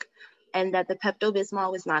stomach and that the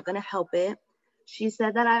Pepto-Bismol was not going to help it. She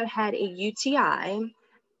said that I had a UTI.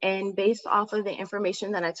 And based off of the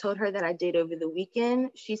information that I told her that I did over the weekend,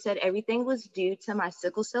 she said everything was due to my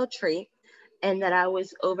sickle cell trait and that I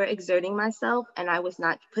was overexerting myself and I was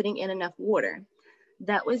not putting in enough water.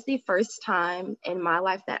 That was the first time in my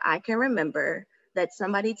life that I can remember that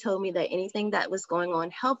somebody told me that anything that was going on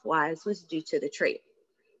health-wise was due to the trait.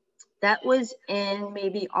 That was in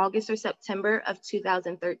maybe August or September of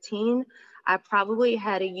 2013. I probably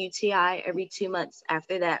had a UTI every 2 months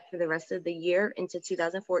after that for the rest of the year into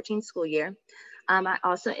 2014 school year. I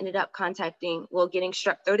also ended up getting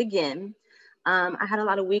strep throat again. I had a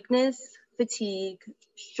lot of weakness, fatigue,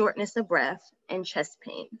 shortness of breath, and chest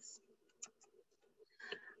pains.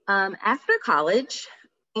 After college,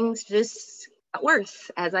 things just got worse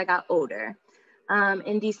as I got older.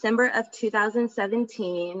 In December of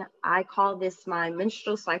 2017, I call this my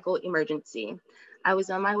menstrual cycle emergency. I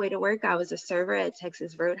was on my way to work. I was a server at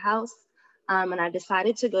Texas Roadhouse, and I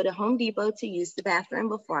decided to go to Home Depot to use the bathroom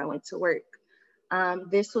before I went to work.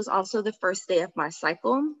 This was also the first day of my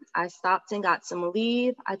cycle. I stopped and got some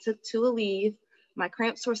Aleve. I took 2 Aleve. My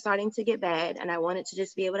cramps were starting to get bad, and I wanted to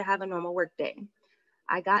just be able to have a normal work day.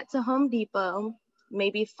 I got to Home Depot.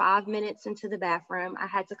 Maybe 5 minutes into the bathroom, I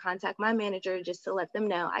had to contact my manager just to let them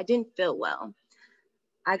know I didn't feel well.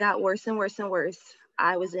 I got worse and worse and worse.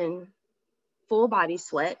 I was in full body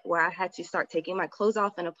sweat where I had to start taking my clothes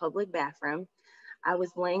off in a public bathroom. I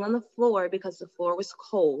was laying on the floor because the floor was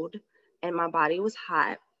cold and my body was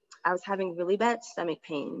hot. I was having really bad stomach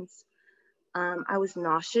pains. I was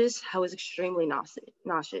nauseous. I was extremely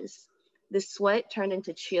nauseous. The sweat turned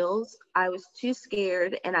into chills. I was too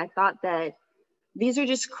scared and I thought that these are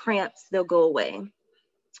just cramps, they'll go away.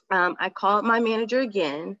 I called my manager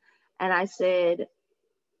again and I said,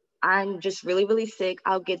 I'm just really, really sick.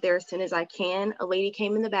 I'll get there as soon as I can. A lady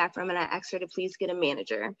came in the bathroom and I asked her to please get a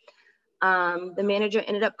manager. The manager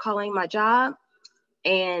ended up calling my job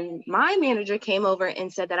and my manager came over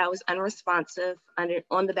and said that I was unresponsive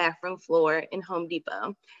on the bathroom floor in Home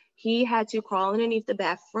Depot. He had to crawl underneath the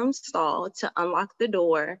bathroom stall to unlock the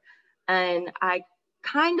door. And I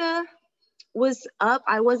kind of was up.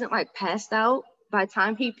 I wasn't like passed out. By the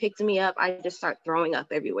time he picked me up, I just started throwing up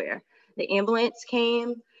everywhere. The ambulance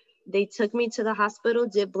came. They took me to the hospital,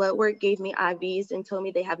 did blood work, gave me IVs, and told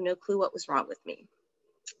me they have no clue what was wrong with me.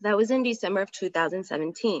 That was in December of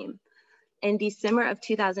 2017. In December of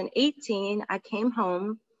 2018, I came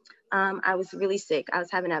home. I was really sick. I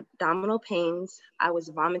was having abdominal pains. I was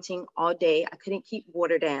vomiting all day. I couldn't keep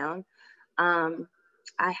water down.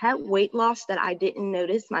 I had weight loss that I didn't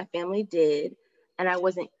notice. My family did, and I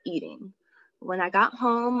wasn't eating. When I got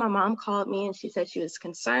home, my mom called me and she said she was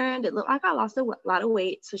concerned. It looked like I lost a lot of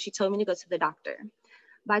weight, so she told me to go to the doctor.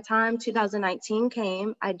 By the time 2019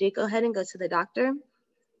 came, I did go ahead and go to the doctor.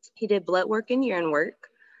 He did blood work and urine work.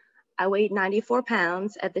 I weighed 94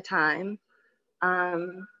 pounds at the time.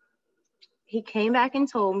 He came back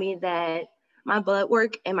and told me that my blood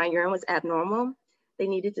work and my urine was abnormal. They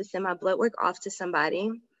needed to send my blood work off to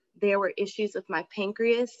somebody. there were issues with my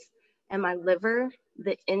pancreas and my liver.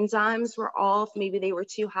 The enzymes were off. Maybe they were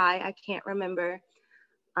too high. I can't remember.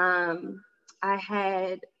 I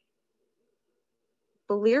had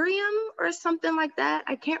delirium or something like that.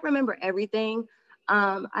 I can't remember everything.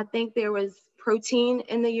 I think there was protein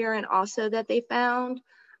in the urine also that they found.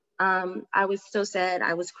 I was so sad.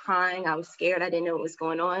 I was crying. I was scared. I didn't know what was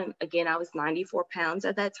going on. Again, I was 94 pounds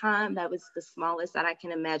at that time. That was the smallest that I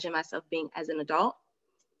can imagine myself being as an adult.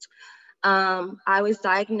 I was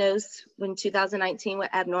diagnosed in 2019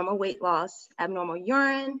 with abnormal weight loss, abnormal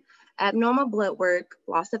urine, abnormal blood work,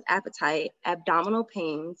 loss of appetite, abdominal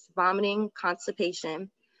pains, vomiting,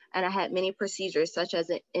 constipation, and I had many procedures such as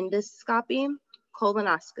an endoscopy,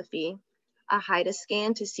 colonoscopy, a HIDA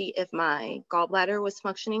scan to see if my gallbladder was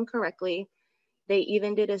functioning correctly. They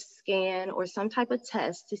even did a scan or some type of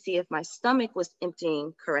test to see if my stomach was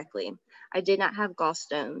emptying correctly. I did not have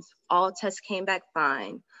gallstones. All tests came back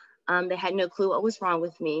fine. They had no clue what was wrong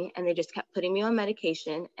with me, and they just kept putting me on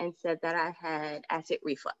medication and said that I had acid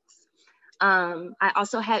reflux. I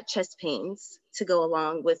also had chest pains to go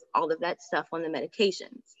along with all of that stuff on the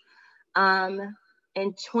medications.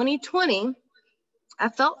 In 2020, I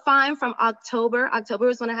felt fine from October. October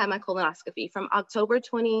was when I had my colonoscopy. From October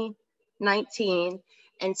 2019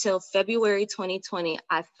 until February 2020,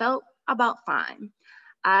 I felt about fine.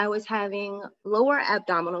 I was having lower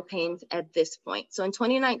abdominal pains at this point. So in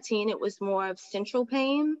 2019, it was more of central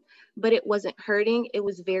pain, but it wasn't hurting. It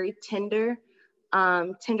was very tender,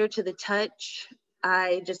 tender to the touch.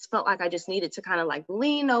 I just felt like I just needed to kind of like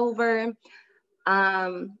lean over.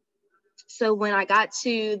 So when I got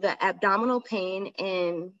to the abdominal pain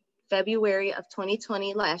in February of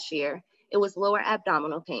 2020 last year, it was lower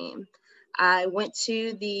abdominal pain. I went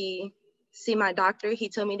to see my doctor. He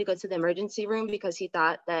told me to go to the emergency room because he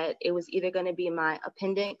thought that it was either going to be my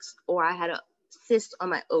appendix or I had a cyst on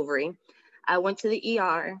my ovary. I went to the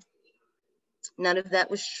ER. None of that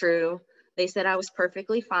was true. They said I was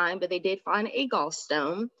perfectly fine, but they did find a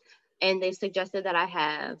gallstone, and they suggested that I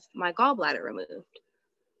have my gallbladder removed.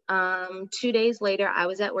 2 days later, I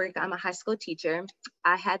was at work. I'm a high school teacher.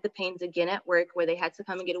 I had the pains again at work where they had to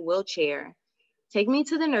come and get a wheelchair, take me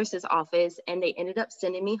to the nurse's office, and they ended up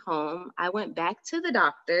sending me home. I went back to the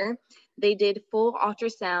doctor. They did full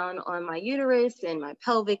ultrasound on my uterus and my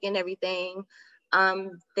pelvic and everything.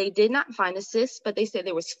 They did not find a cyst, but they said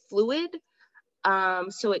there was fluid.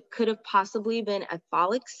 So it could have possibly been a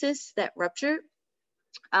folic cyst that ruptured.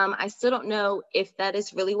 I still don't know if that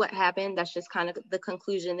is really what happened. That's just kind of the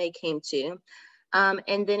conclusion they came to.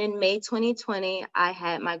 And then in May 2020, I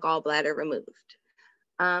had my gallbladder removed.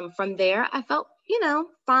 From there, I felt,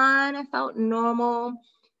 fine. I felt normal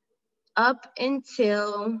up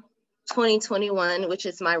until 2021, which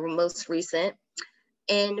is my most recent.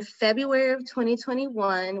 In February of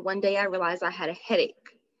 2021, one day I realized I had a headache.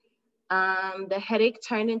 The headache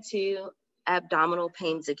turned into abdominal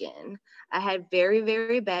pains again. I had very,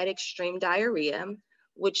 very bad extreme diarrhea,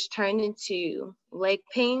 which turned into leg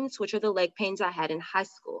pains, which are the leg pains I had in high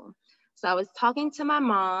school. So I was talking to my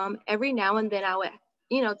mom. Every now and then I would,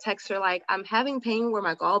 text her like, I'm having pain where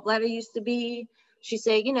my gallbladder used to be. She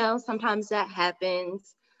said, sometimes that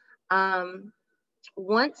happens.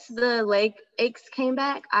 Once the leg aches came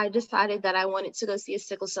back, I decided that I wanted to go see a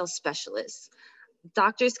sickle cell specialist.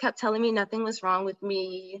 Doctors kept telling me nothing was wrong with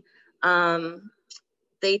me.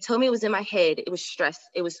 They told me it was in my head. It was stress.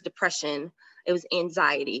 It was depression. It was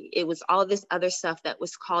anxiety. It was all this other stuff that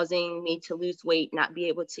was causing me to lose weight, not be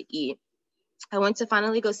able to eat. I went to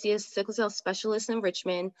finally go see a sickle cell specialist in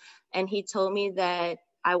Richmond, and he told me that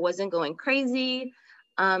I wasn't going crazy.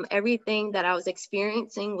 Everything that I was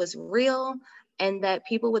experiencing was real, and that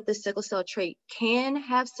people with the sickle cell trait can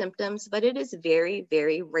have symptoms, but it is very,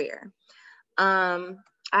 very rare.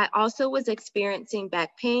 I also was experiencing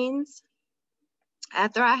back pains.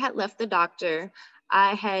 After I had left the doctor,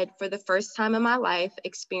 I had, for the first time in my life,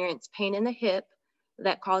 experienced pain in the hip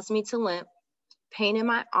that caused me to limp, pain in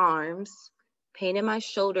my arms, pain in my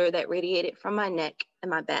shoulder that radiated from my neck and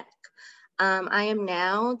my back. I am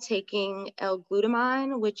now taking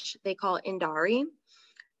L-glutamine, which they call Indari,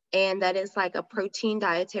 and that is like a protein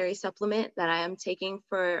dietary supplement that I am taking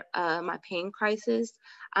for my pain crisis.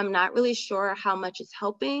 I'm not really sure how much it's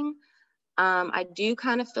helping. I do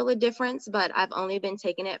kind of feel a difference, but I've only been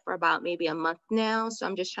taking it for about maybe a month now. So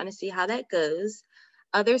I'm just trying to see how that goes.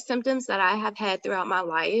 Other symptoms that I have had throughout my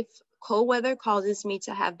life, cold weather causes me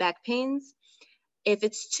to have back pains. If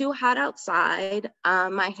it's too hot outside,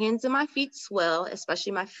 my hands and my feet swell,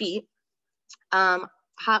 especially my feet.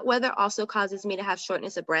 Hot weather also causes me to have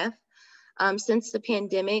shortness of breath. Since the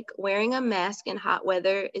pandemic, wearing a mask in hot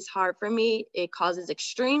weather is hard for me. It causes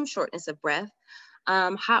extreme shortness of breath.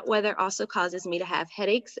 Hot weather also causes me to have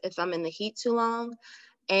headaches if I'm in the heat too long.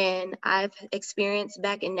 And I've experienced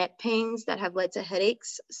back and neck pains that have led to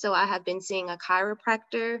headaches. So I have been seeing a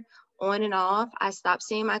chiropractor on and off. I stopped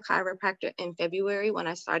seeing my chiropractor in February when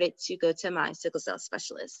I started to go to my sickle cell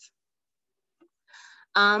specialist.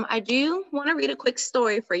 I do want to read a quick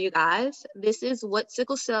story for you guys. This is what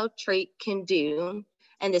sickle cell trait can do,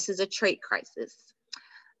 and this is a trait crisis.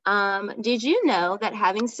 Did you know that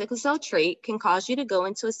having sickle cell trait can cause you to go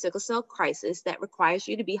into a sickle cell crisis that requires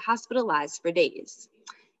you to be hospitalized for days?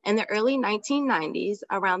 In the early 1990s,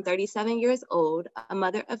 around 37 years old, a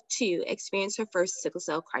mother of 2 experienced her first sickle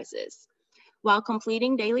cell crisis. While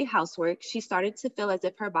completing daily housework, she started to feel as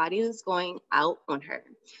if her body was going out on her.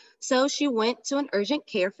 So she went to an urgent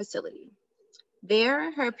care facility.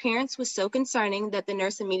 There, her appearance was so concerning that the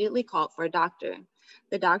nurse immediately called for a doctor.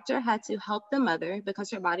 The doctor had to help the mother because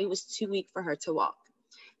her body was too weak for her to walk.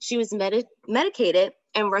 She was medicated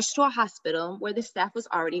and rushed to a hospital where the staff was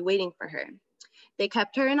already waiting for her. They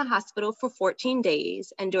kept her in a hospital for 14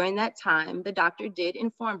 days, and during that time, the doctor did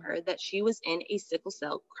inform her that she was in a sickle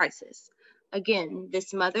cell crisis. Again,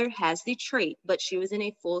 this mother has the trait, but she was in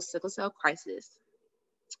a full sickle cell crisis.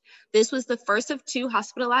 This was the first of 2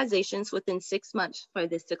 hospitalizations within 6 months for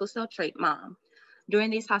the sickle cell trait mom.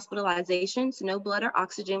 During these hospitalizations, no blood or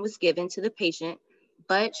oxygen was given to the patient,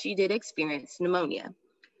 but she did experience pneumonia.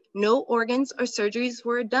 No organs or surgeries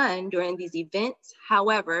were done during these events.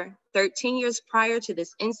 However, 13 years prior to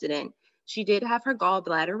this incident, she did have her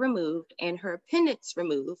gallbladder removed and her appendix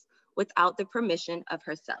removed without the permission of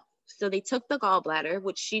herself. So they took the gallbladder,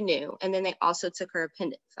 which she knew, and then they also took her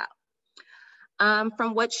appendix out.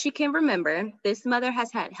 From what she can remember, this mother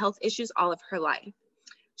has had health issues all of her life.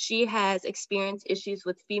 She has experienced issues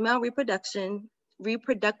with female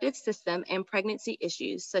reproductive system and pregnancy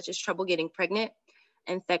issues, such as trouble getting pregnant,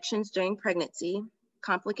 infections during pregnancy,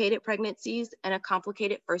 complicated pregnancies, and a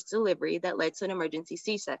complicated first delivery that led to an emergency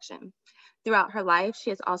C-section. Throughout her life, she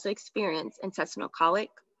has also experienced intestinal colic,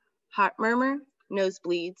 heart murmur,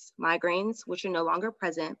 nosebleeds, migraines, which are no longer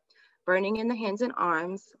present, burning in the hands and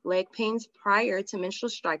arms, leg pains prior to menstrual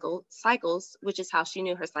cycles, which is how she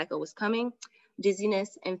knew her cycle was coming,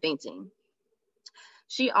 dizziness, and fainting.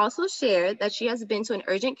 She also shared that she has been to an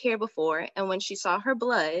urgent care before, and when she saw her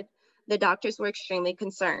blood, the doctors were extremely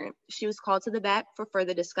concerned. She was called to the back for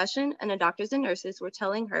further discussion, and the doctors and nurses were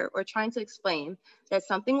telling her or trying to explain that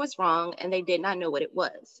something was wrong and they did not know what it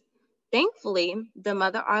was. Thankfully, the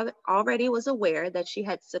mother already was aware that she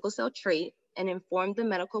had sickle cell trait and informed the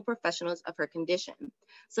medical professionals of her condition.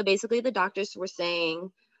 So basically the doctors were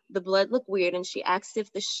saying the blood looked weird, and she asked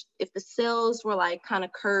if the cells were like kind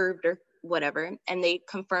of curved or whatever, and they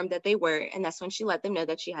confirmed that they were, and that's when she let them know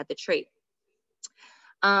that she had the trait.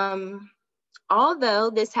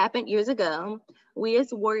 Although this happened years ago, we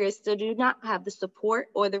as warriors still do not have the support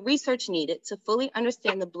or the research needed to fully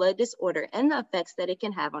understand the blood disorder and the effects that it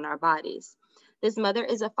can have on our bodies. This mother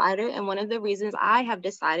is a fighter, and one of the reasons I have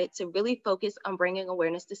decided to really focus on bringing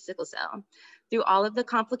awareness to sickle cell. Through all of the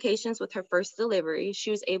complications with her first delivery,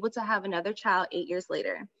 she was able to have another child 8 years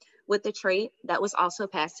later with the trait that was also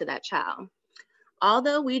passed to that child.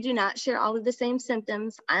 Although we do not share all of the same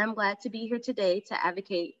symptoms, I am glad to be here today to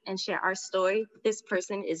advocate and share our story. This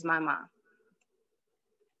person is my mom.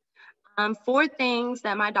 4 things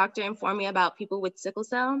that my doctor informed me about people with sickle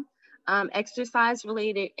cell.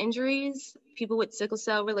 Exercise-related injuries. People with sickle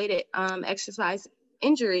cell-related exercise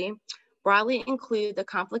injury broadly include the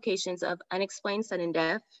complications of unexplained sudden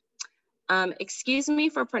death. Excuse me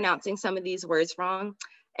for pronouncing some of these words wrong.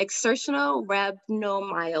 Exertional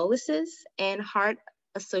rhabdomyolysis and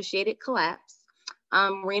heart-associated collapse,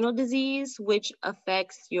 renal disease, which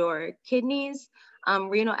affects your kidneys,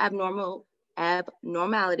 renal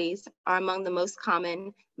abnormalities are among the most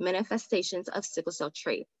common manifestations of sickle cell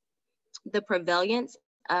trait. The prevalence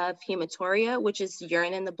of hematuria, which is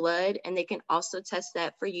urine in the blood, and they can also test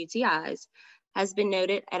that for UTIs, has been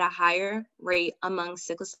noted at a higher rate among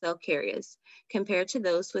sickle cell carriers compared to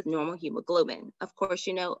those with normal hemoglobin. Of course,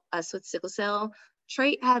 you know, us with sickle cell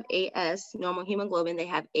trait have AS, normal hemoglobin, they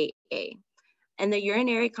have AA. And the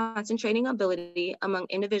urinary concentrating ability among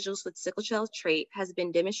individuals with sickle cell trait has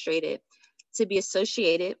been demonstrated to be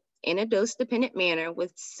associated in a dose-dependent manner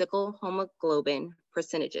with sickle hemoglobin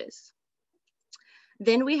percentages.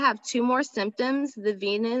 Then we have 2 more symptoms, the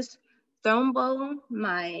venous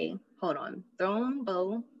thromboembolism.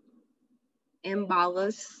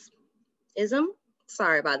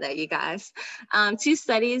 Sorry about that, you guys. 2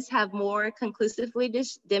 studies have more conclusively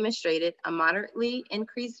demonstrated a moderately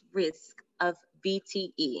increased risk of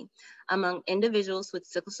VTE among individuals with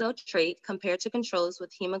sickle cell trait compared to controls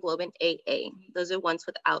with hemoglobin AA. Those are ones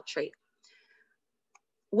without trait.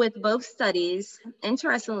 With both studies,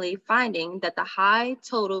 interestingly, finding that the high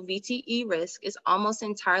total VTE risk is almost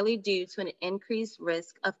entirely due to an increased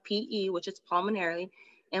risk of PE, which is pulmonary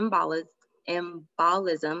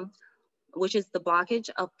embolism, which is the blockage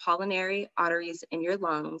of pulmonary arteries in your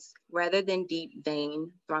lungs, rather than deep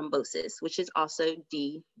vein thrombosis, which is also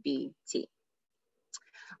DVT.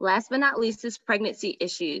 Last but not least is pregnancy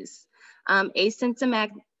issues.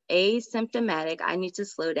 Asymptomatic, I need to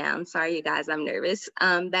slow down. Sorry, you guys, I'm nervous.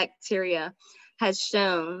 Bacteria has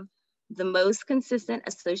shown the most consistent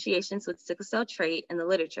associations with sickle cell trait in the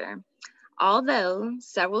literature. Although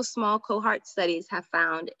several small cohort studies have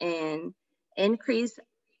found an increased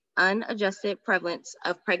unadjusted prevalence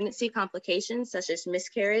of pregnancy complications such as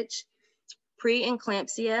miscarriage,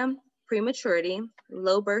 preeclampsia, prematurity,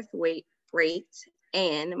 low birth weight rate,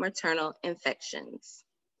 and maternal infections.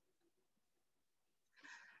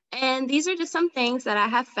 And these are just some things that I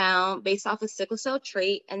have found based off of sickle cell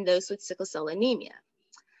trait and those with sickle cell anemia.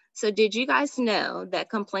 So did you guys know that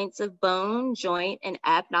complaints of bone, joint, and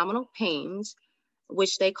abdominal pains,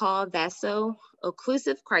 which they call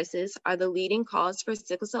vaso-occlusive crisis, are the leading cause for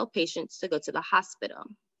sickle cell patients to go to the hospital?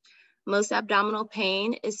 Most abdominal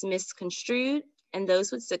pain is misconstrued in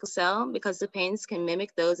those with sickle cell because the pains can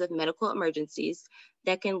mimic those of medical emergencies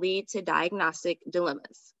that can lead to diagnostic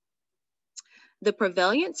dilemmas. The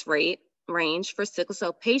prevalence rate range for sickle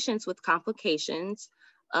cell patients with complications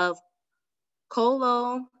of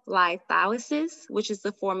cholelithiasis, which is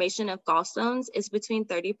the formation of gallstones, is between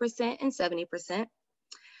 30% and 70%.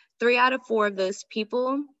 3 out of 4 of those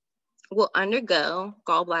people will undergo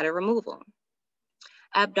gallbladder removal.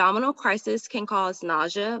 Abdominal crisis can cause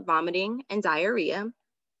nausea, vomiting, and diarrhea.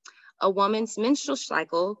 A woman's menstrual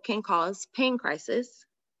cycle can cause pain crisis.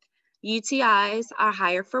 UTIs are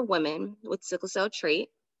higher for women with sickle cell trait.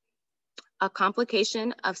 A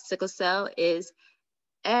complication of sickle cell is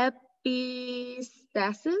epistaxis,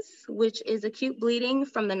 which is acute bleeding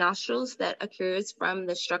from the nostrils that occurs from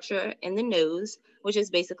the structure in the nose, which is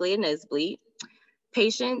basically a nosebleed.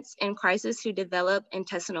 Patients in crisis who develop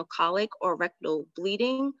intestinal colic or rectal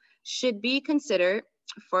bleeding should be considered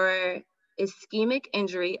for ischemic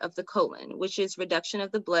injury of the colon, which is reduction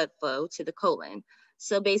of the blood flow to the colon.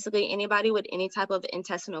 So basically anybody with any type of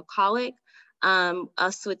intestinal colic,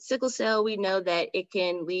 us with sickle cell, we know that it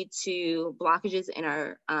can lead to blockages in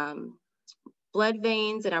our blood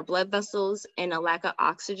veins and our blood vessels and a lack of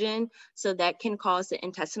oxygen. So that can cause the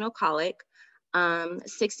intestinal colic.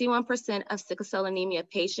 61% of sickle cell anemia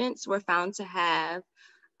patients were found to have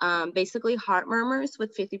basically heart murmurs,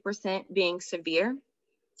 with 50% being severe.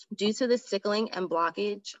 Due to the sickling and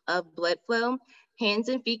blockage of blood flow, hands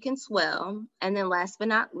and feet can swell. And then last but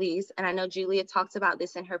not least, and I know Julia talked about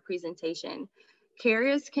this in her presentation,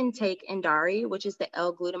 carriers can take Indari, which is the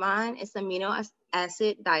L-glutamine. It's amino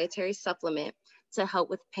acid dietary supplement to help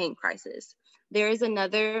with pain crisis. There is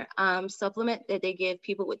another supplement that they give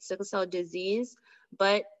people with sickle cell disease,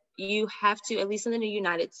 but you have to, at least in the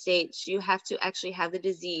United States, you have to actually have the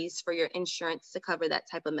disease for your insurance to cover that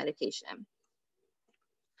type of medication.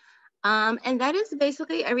 And that is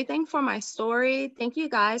basically everything for my story. Thank you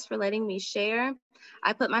guys for letting me share.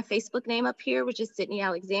 I put my Facebook name up here, which is Sydney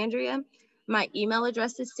Alexandria. My email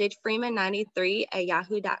address is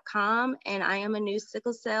sidfreeman93@yahoo.com, and I am a new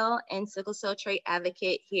sickle cell and sickle cell trait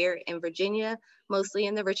advocate here in Virginia, mostly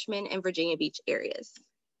in the Richmond and Virginia Beach areas.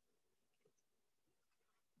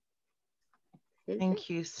 Thank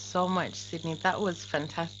you so much, Sydney. That was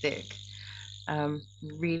fantastic.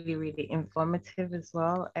 Really, really informative as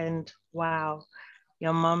well. And wow,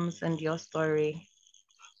 your mom's and your story,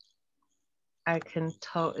 I can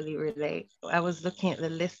totally relate. I was looking at the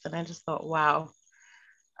list and I just thought, wow.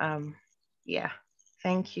 Yeah,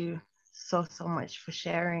 thank you so much for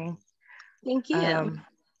sharing. Thank you.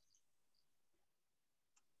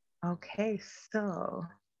 Okay, so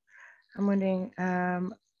I'm wondering,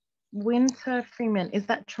 Winter Freeman, is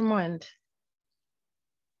that Tremont?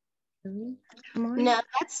 No,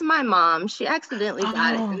 that's my mom. She accidentally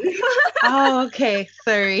got it. Oh, okay.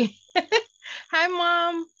 Sorry. Hi,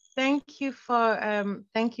 Mom. Thank you for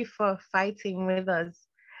fighting with us.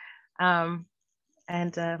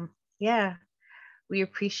 Yeah, we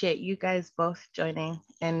appreciate you guys both joining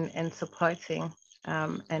and supporting,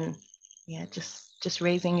 and yeah, just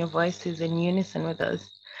raising your voices in unison with us.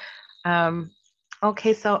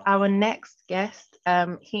 Okay, so our next guest,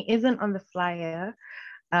 he isn't on the flyer.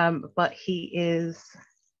 But he is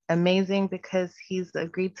amazing because he's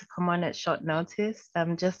agreed to come on at short notice,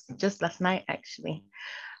 just last night actually.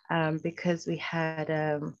 because we had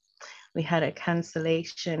a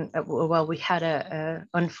cancellation. Well, we had a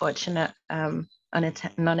unfortunate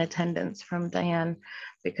non-attendance from Diane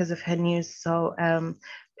because of her news. So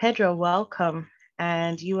Pedro, welcome.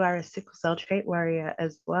 And you are a sickle cell trait warrior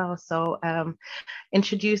as well. So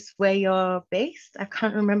introduce where you're based. I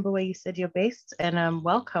can't remember where you said you're based. And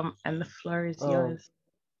welcome, and the floor is yours.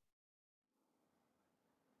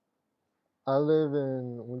 I live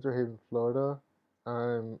in Winter Haven, Florida.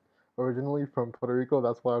 I'm originally from Puerto Rico.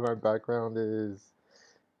 That's why my background is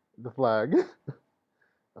the flag.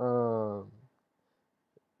 Can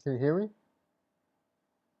you hear me?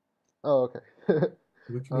 Oh, okay.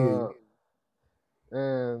 We can hear you.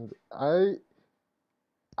 And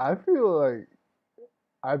I feel like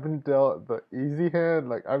I've been dealt the easy hand.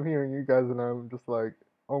 Like, I'm hearing you guys, and I'm just like,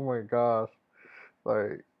 oh my gosh,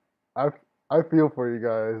 like I feel for you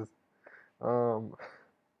guys.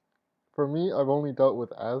 For me, I've only dealt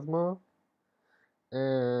with asthma,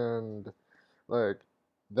 and like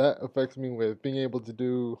that affects me with being able to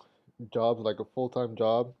do jobs like a full-time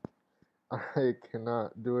job. I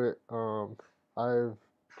cannot do it. I've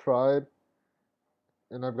tried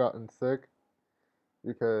and I've gotten sick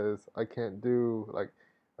because I can't do like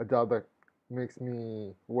a job that makes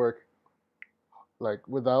me work like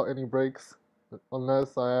without any breaks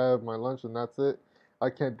unless I have my lunch and that's it. I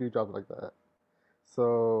can't do jobs like that.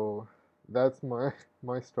 So that's my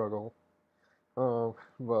my struggle.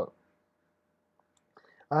 But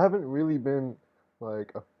I haven't really been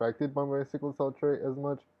like affected by my sickle cell trait as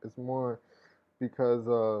much. It's more because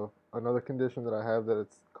of another condition that I have that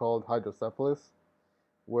it's called hydrocephalus,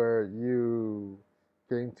 where you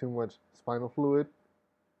gain too much spinal fluid,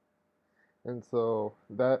 and so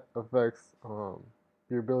that affects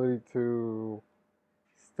your ability to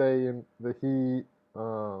stay in the heat.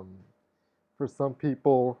 For some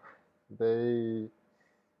people, they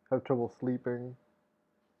have trouble sleeping,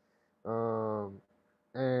 um,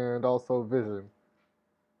 and also vision.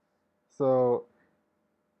 So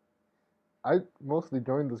I mostly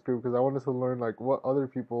joined this group because I wanted to learn like what other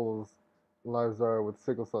people's lives are with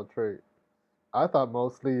sickle cell trait. I thought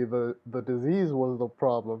mostly the disease was the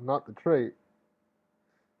problem, not the trait.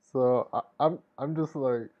 So I'm just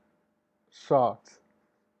like shocked.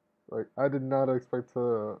 Like I did not expect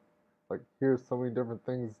to like hear so many different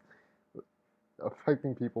things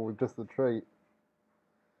affecting people with just the trait.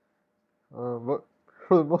 But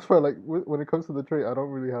for the most part, like when it comes to the trait, I don't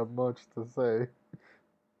really have much to say.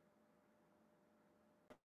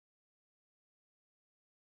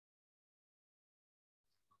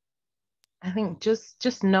 I think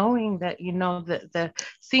just knowing that, the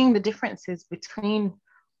seeing the differences between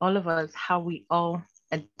all of us, how we all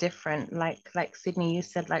are different. Like Sydney, you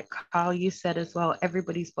said, like Carl, you said as well,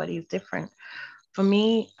 everybody's body is different. For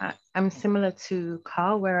me, I'm similar to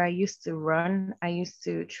Carl, where I used to run, I used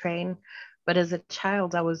to train, but as a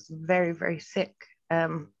child, I was very, very sick.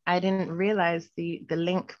 I didn't realize the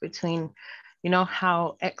link between,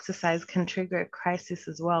 how exercise can trigger a crisis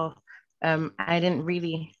as well. I didn't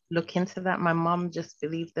really look into that. My mom just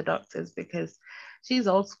believed the doctors because she's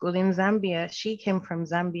old school in Zambia. She came from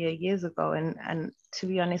Zambia years ago, and to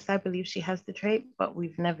be honest, I believe she has the trait, but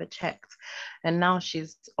we've never checked. And now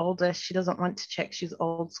she's older. She doesn't want to check. She's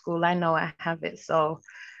old school. I know I have it, so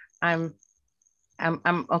I'm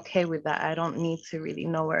okay with that. I don't need to really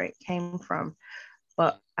know where it came from.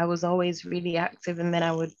 But I was always really active, and then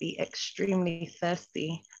I would be extremely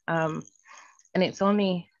thirsty. And it's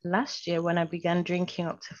only last year when I began drinking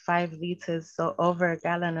up to 5 liters, so over a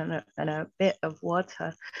gallon and a bit of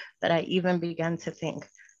water, that I even began to think,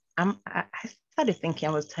 I started thinking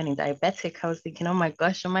I was turning diabetic. I was thinking, oh my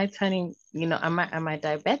gosh, am I turning, am I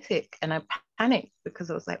diabetic? And I panicked because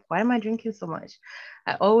I was like, why am I drinking so much?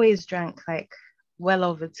 I always drank like well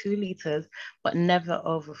over 2 liters, but never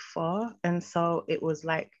over 4. And so it was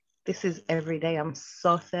like, this is every day. I'm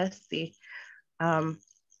so thirsty.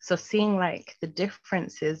 So seeing like the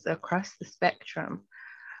differences across the spectrum,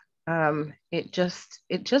 it just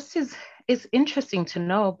is, it's interesting to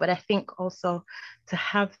know. But I think also to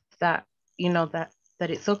have that, that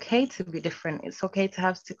it's okay to be different. It's okay to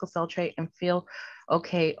have sickle cell trait and feel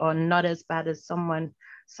okay or not as bad as some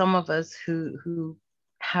of us who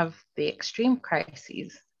have the extreme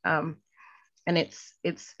crises. And it's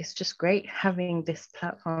just great having this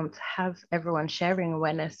platform to have everyone sharing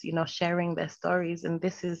awareness, sharing their stories. And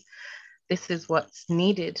this is what's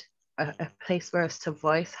needed, a place for us to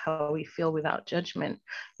voice how we feel without judgment,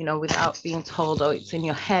 without being told, oh, it's in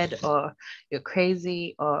your head, or you're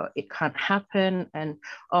crazy, or it can't happen. And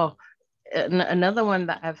another one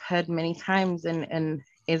that I've heard many times and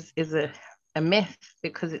is a myth,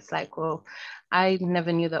 because it's like, well, I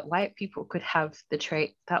never knew that white people could have the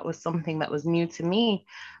trait. That was something that was new to me.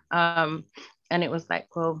 And it was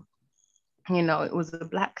like, well, you know, it was a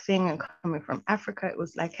black thing, and coming from Africa, it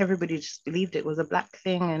was like everybody just believed it was a black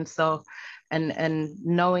thing. And so, and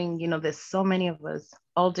knowing, you know, there's so many of us,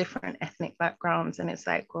 all different ethnic backgrounds, and it's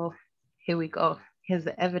like, well, here we go. Here's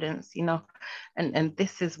the evidence, you know, and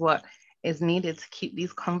this is what is needed to keep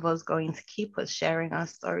these convos going, to keep us sharing our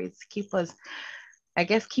stories, to keep us, I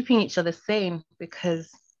guess, keeping each other sane, because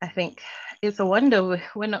I think it's a wonder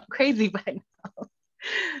we're not crazy by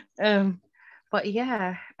now. But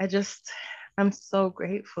yeah, I'm so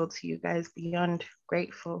grateful to you guys, beyond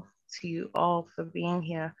grateful to you all for being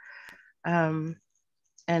here. And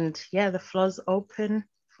yeah, the floor's open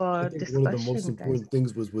I for think one of the most discussion, guys. important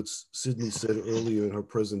things was what Sydney said earlier in her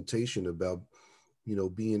presentation about, you know,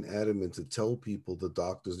 being adamant to tell people, the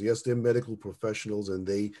doctors, yes, they're medical professionals and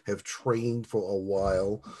they have trained for a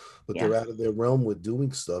while, but they're out of their realm with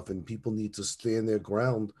doing stuff, and people need to stand their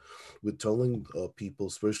ground with telling people,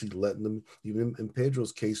 especially letting them, even in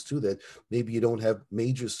Pedro's case too, that maybe you don't have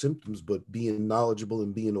major symptoms, but being knowledgeable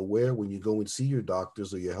and being aware when you go and see your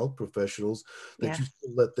doctors or your health professionals, that you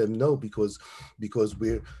still let them know, because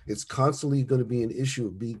it's constantly going to be an issue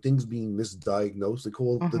of things being misdiagnosed. They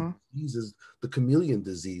call the diseases the chameleon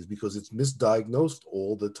disease, because it's misdiagnosed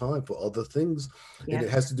all the time for other things. And it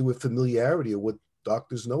has to do with familiarity of what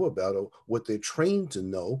doctors know about, or what they're trained to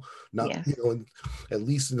know, not, you know, and at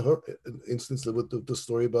least in her instance with the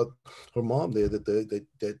story about her mom there, that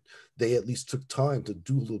they at least took time to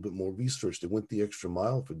do a little bit more research. They went the extra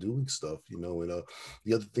mile for doing stuff, you know. And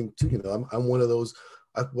the other thing too, you know, I'm one of those,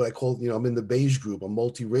 what I call, you know, I'm in the beige group. I'm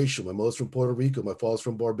multiracial. My mother's from Puerto Rico. My father's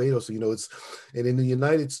from Barbados. So, you know, and in the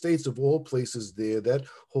United States, of all places there, that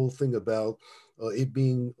whole thing about it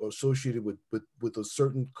being associated with a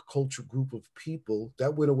certain culture group of people,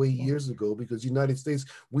 that went away years ago, because the United States,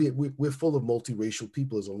 we're full of multiracial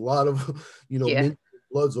people. There's a lot of, you know, mixed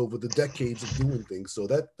bloods over the decades of doing things. So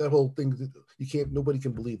that whole thing, nobody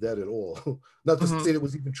can believe that at all. Not to say it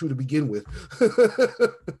was even true to begin with.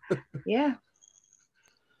 Yeah.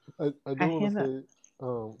 I do want to say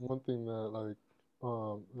one thing that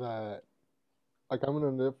that I'm in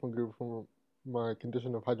a different group from my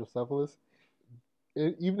condition of hydrocephalus.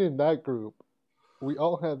 Even in that group, we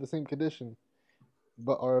all have the same condition,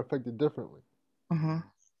 but are affected differently.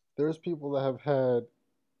 There's people that have had,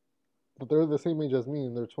 but they're the same age as me,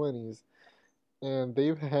 in their 20s, and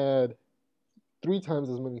they've had 3 times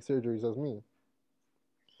as many surgeries as me.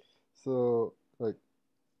 So like,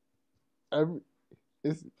 I don't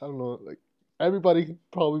know, like, everybody could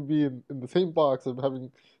probably be in the same box of having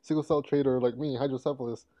sickle cell trait, or like me,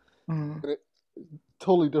 hydrocephalus. And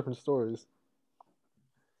totally different stories.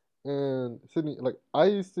 And Sydney, like, I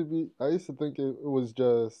used to think it was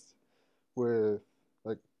just with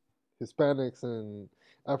like Hispanics and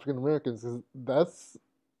African Americans, because that's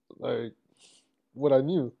like what I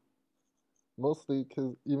knew mostly,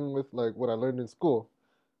 because even with like what I learned in school,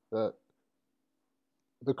 that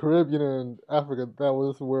the Caribbean and Africa, that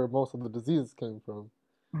was where most of the diseases came from.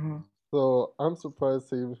 So I'm surprised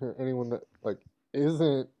to even hear anyone that like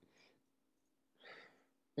isn't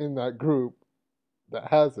in that group that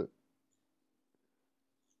has it.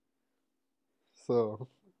 So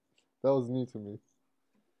that was new to me.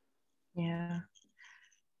 Yeah,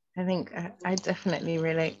 I think I definitely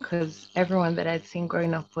relate, because everyone that I'd seen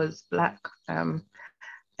growing up was Black,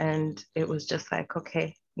 and it was just like,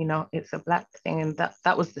 okay, you know, it's a Black thing, and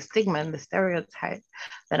that was the stigma and the stereotype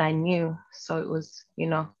that I knew. So it was, you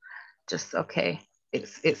know, just okay,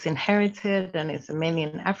 it's inherited, and it's mainly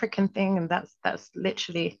an African thing, and that's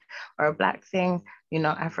literally, or a Black thing. You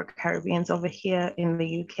know, Afro-Caribbeans over here in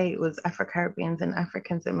the UK, it was Afro-Caribbeans and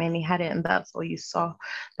Africans that mainly had it, and that's all you saw.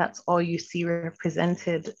 That's all you see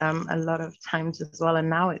represented a lot of times as well. And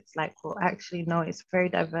now it's like, well, actually, no, it's very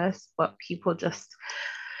diverse, but people just,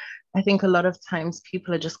 I think a lot of times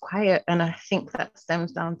people are just quiet, and I think that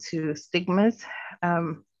stems down to stigmas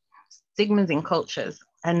in cultures.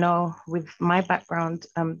 I know with my background,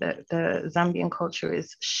 the Zambian culture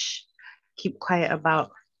is keep quiet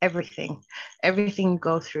about everything you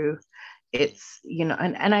go through. It's, you know,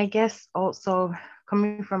 and I guess also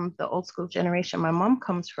coming from the old school generation my mom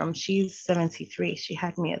comes from, she's 73, she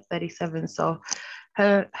had me at 37. So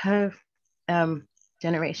her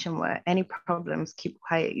generation, where any problems, keep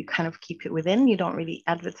quiet, you kind of keep it within, you don't really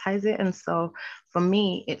advertise it. And so for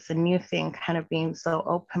me, it's a new thing, kind of being so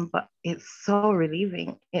open, but it's so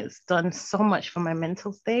relieving. It's done so much for my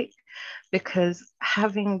mental state, because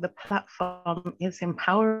having the platform is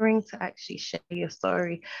empowering to actually share your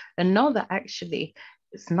story and know that actually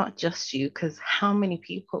it's not just you, because how many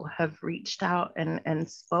people have reached out and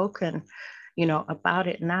spoken, you know, about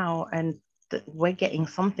it now, and we're getting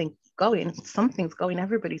something's going,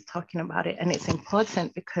 everybody's talking about it. And it's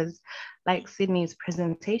important because, like Sydney's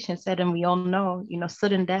presentation said, and we all know, you know,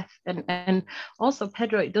 sudden death, and also,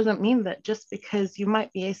 Pedro, it doesn't mean that just because you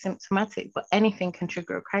might be asymptomatic, but anything can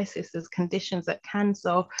trigger a crisis. There's conditions that can.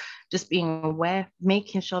 So just being aware,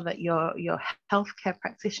 making sure that your healthcare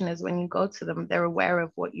practitioners, when you go to them, they're aware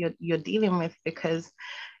of what you're dealing with, because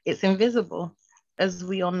it's invisible. As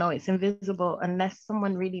we all know, it's invisible unless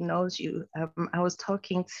someone really knows you. I was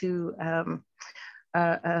talking to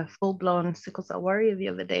a full-blown sickle cell warrior the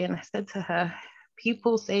other day, and I said to her,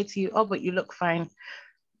 people say to you, oh, but you look fine.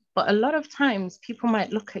 But a lot of times people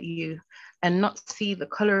might look at you and not see the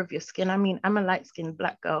color of your skin. I mean, I'm a light-skinned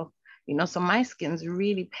Black girl, you know, so my skin's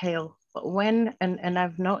really pale. But when, and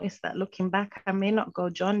I've noticed that looking back, I may not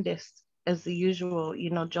go jaundiced as the usual,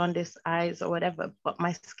 you know, jaundiced eyes or whatever, but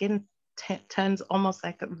my skin turns almost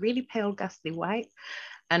like a really pale ghastly white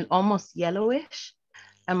and almost yellowish.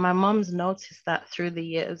 And my mom's noticed that through the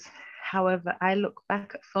years. However, I look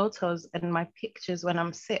back at photos and my pictures when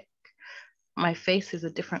I'm sick, my face is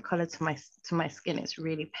a different color to my skin. It's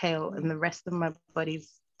really pale, and the rest of my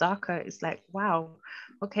body's darker. It's like, wow,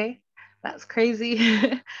 okay, that's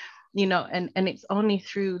crazy. You know, and it's only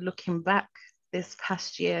through looking back this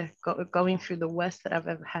past year, going through the worst that I've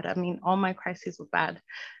ever had. I mean, all my crises were bad,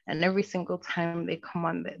 and every single time they come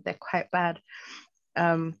on, they're quite bad.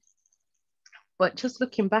 But just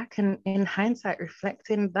looking back and in hindsight,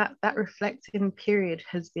 reflecting, that reflecting period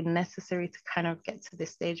has been necessary to kind of get to this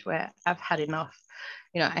stage where I've had enough.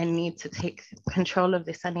 You know, I need to take control of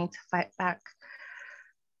this. I need to fight back.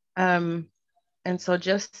 And so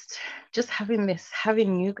just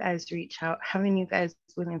having you guys reach out, having you guys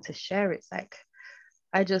willing to share, it's like,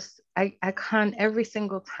 I can't, every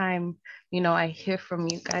single time, you know, I hear from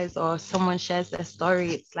you guys or someone shares their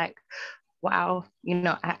story, it's like, wow, you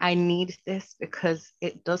know, I need this, because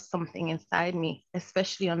it does something inside me,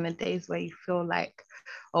 especially on the days where you feel like,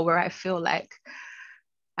 or where I feel like,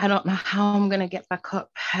 I don't know how I'm going to get back up.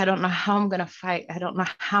 I don't know how I'm going to fight. I don't know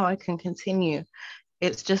how I can continue.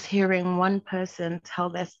 It's just hearing one person tell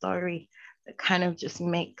their story that kind of just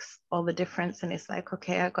makes all the difference. And it's like,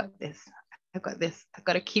 okay, I got this. I've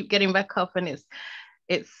got to keep getting back up. And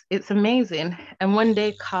it's amazing. And one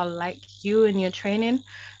day, Carl, like you and your training,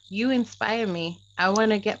 you inspire me. I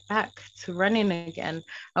want to get back to running again.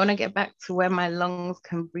 I want to get back to where my lungs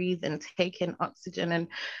can breathe and take in oxygen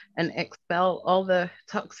and expel all the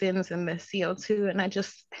toxins and the CO2. And I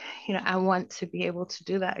just, you know, I want to be able to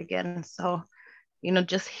do that again. So, you know,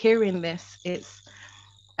 just hearing this,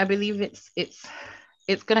 I believe it's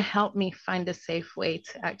going to help me find a safe way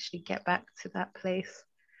to actually get back to that place.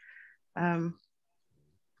 You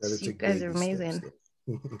guys are amazing.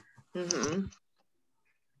 Mm-hmm.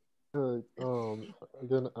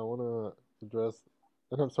 Again, I want to address,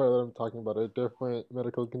 and I'm sorry that I'm talking about a different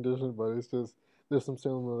medical condition, but it's just there's some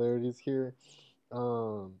similarities here.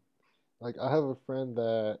 Like I have a friend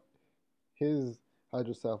that his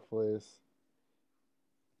hydrocephalus,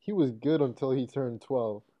 he was good until he turned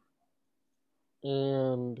 12,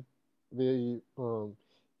 and he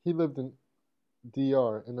lived in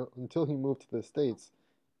DR, and until he moved to the States,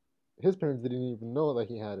 his parents didn't even know that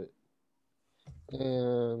he had it,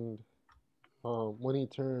 and when he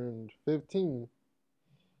turned 15,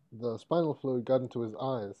 the spinal fluid got into his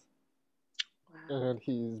eyes, and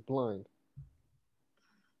he's blind.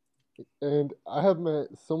 And I have met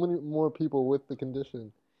so many more people with the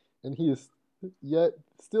condition, and he is yet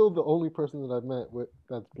still the only person that I've met with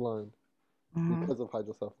that's blind because of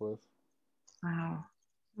hydrocephalus. Wow.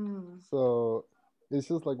 So it's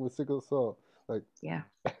just like with sickle cell, like yeah,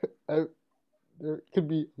 there could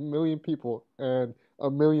be a million people and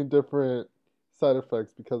a million different side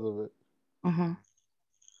effects because of it. Mm-hmm.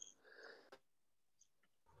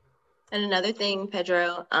 And another thing,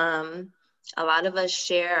 Pedro, a lot of us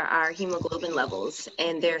share our hemoglobin levels,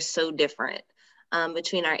 and they're so different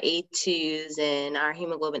between our A2s and our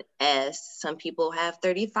hemoglobin S. Some people have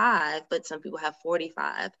 35, but some people have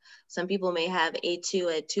 45. Some people may have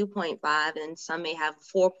A2 at 2.5, and some may have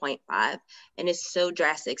 4.5, and it's so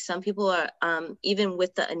drastic. Some people are, even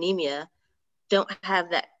with the anemia, don't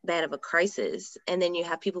have that bad of a crisis. And then you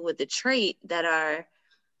have people with the trait that are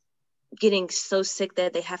getting so sick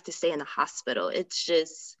that they have to stay in the hospital. It's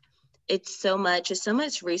so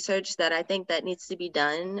much research that I think that needs to be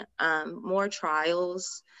done, more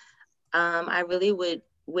trials. I really would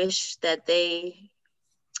wish that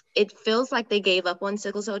it feels like they gave up on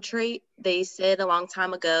sickle cell trait. They said a long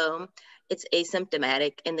time ago, it's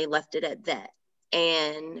asymptomatic, and they left it at that.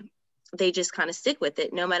 and they just kind of stick with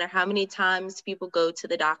it no matter how many times people go to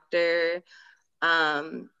the doctor.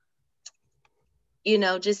 You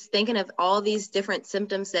know, just thinking of all these different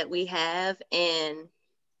symptoms that we have, and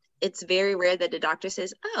it's very rare that the doctor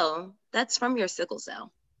says, oh, that's from your sickle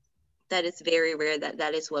cell. That is very rare that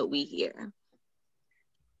that is what we hear.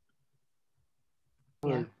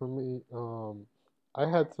 Yeah. Like for me, I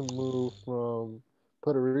had to move from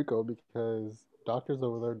Puerto Rico because doctors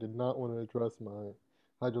over there did not want to address my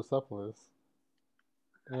hydrocephalus,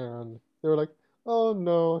 and they were like, "Oh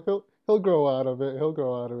no, he'll grow out of it. He'll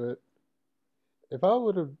grow out of it." If I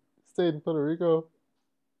would have stayed in Puerto Rico,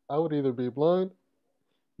 I would either be blind,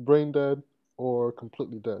 brain dead, or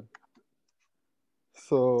completely dead.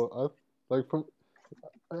 So I like from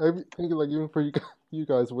I think like even for you you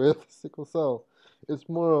guys with sickle cell, it's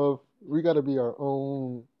more of we got to be our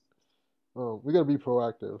own. We got to be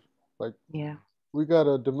proactive. Like Yeah. we got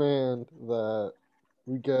to demand that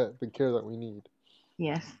we get the care that we need.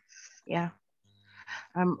 Yes. Yeah.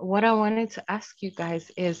 What I wanted to ask you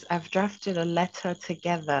guys is I've drafted a letter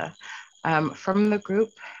together from the group.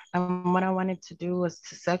 And what I wanted to do was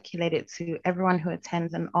to circulate it to everyone who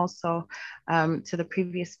attends and also to the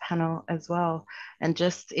previous panel as well. And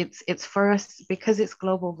just it's for us because it's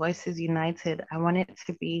Global Voices United. I want it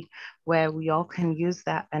to be where we all can use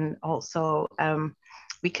that, and also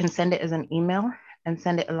we can send it as an email and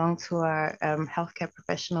send it along to our healthcare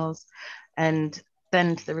professionals and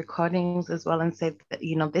send the recordings as well and say that,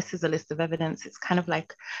 you know, this is a list of evidence. It's kind of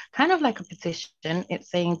like a petition. It's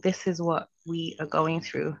saying this is what we are going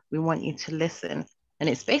through. We want you to listen. And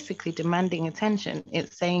it's basically demanding attention.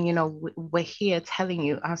 It's saying, you know, we're here telling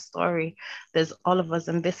you our story. There's all of us,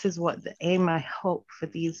 and this is what the aim, I hope, for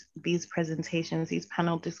these presentations, these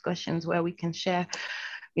panel discussions, where we can share,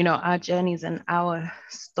 you know, our journeys and our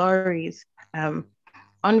stories on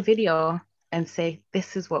video and say,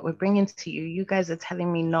 this is what we're bringing to you. You guys are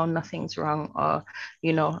telling me, no, nothing's wrong. Or,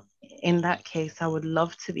 you know, in that case, I would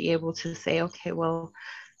love to be able to say, okay, well,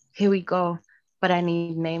 here we go, but I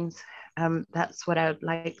need names. That's what I would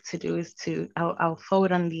like to do is I'll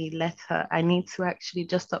forward on the letter. I need to actually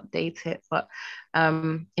just update it. But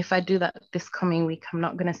if I do that this coming week, I'm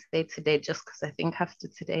not going to stay today just because I think after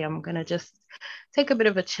today, I'm going to just take a bit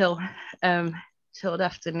of a chilled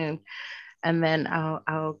afternoon. And then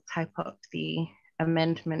I'll type up the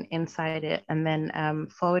amendment inside it and then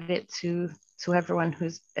forward it to everyone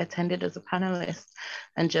who's attended as a panelist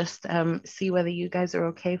and just see whether you guys are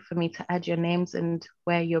okay for me to add your names and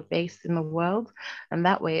where you're based in the world. And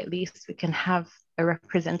that way, at least we can have a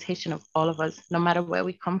representation of all of us, no matter where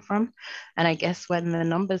we come from. And I guess when the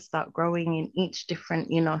numbers start growing in each different,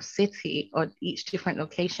 you know, city or each different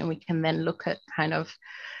location, we can then look at kind of,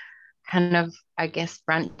 I guess,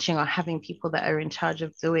 branching or having people that are in charge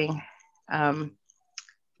of doing,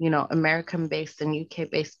 you know, American based and UK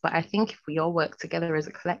based. But I think if we all work together as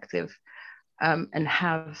a collective and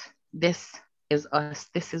have this is us,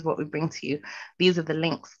 this is what we bring to you, these are the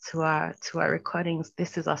links to our recordings,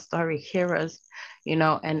 this is our story, hear us, you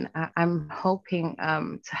know. And I'm hoping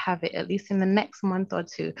to have it at least in the next month or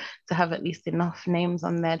two, to have at least enough names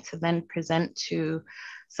on there to then present to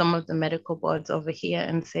some of the medical boards over here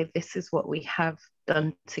and say, this is what we have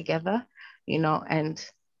done together, you know, and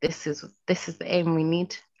this is the aim. We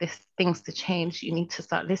need things to change. You need to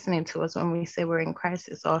start listening to us when we say we're in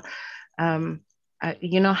crisis. Or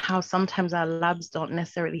you know how sometimes our labs don't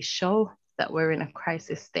necessarily show that we're in a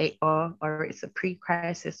crisis state, or it's a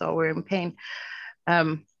pre-crisis, or we're in pain.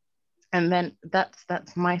 And then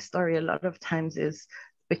that's my story a lot of times, is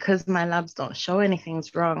because my labs don't show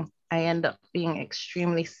anything's wrong, I end up being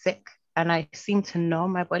extremely sick. And I seem to know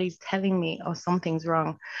my body's telling me, oh, something's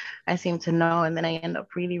wrong. I seem to know, and then I end up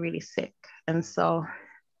really, really sick. And so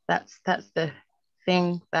that's the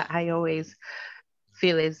thing that I always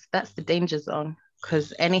feel is that's the danger zone,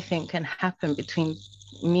 because anything can happen between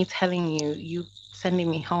me telling you, you sending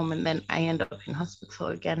me home, and then I end up in hospital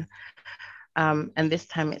again. And this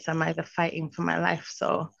time I'm either fighting for my life.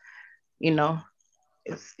 So, you know,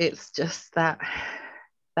 it's just that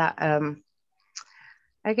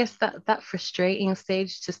I guess that frustrating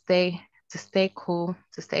stage to stay cool,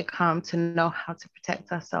 to stay calm, to know how to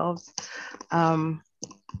protect ourselves. And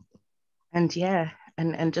yeah,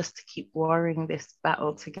 and just to keep warring this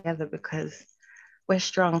battle together, because we're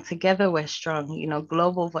strong. Together, we're strong. You know,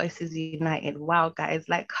 Global Voices United. Wow, guys,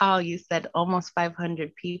 like Carl, you said almost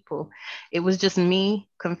 500 people. It was just me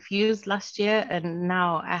confused last year, and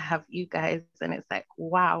now I have you guys, and it's like,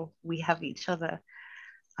 wow, we have each other.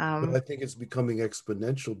 But I think it's becoming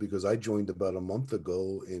exponential because I joined about a month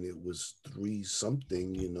ago and it was 3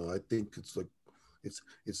 something, you know. I think it's like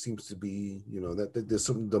it seems to be, that there's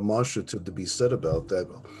something demonstrative to be said about that.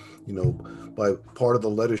 By part of the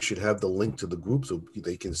letter should have the link to the group so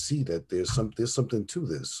they can see that there's something to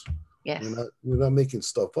this. Yes. We're not making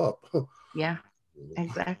stuff up. Yeah,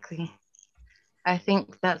 exactly. I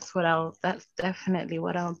think that's definitely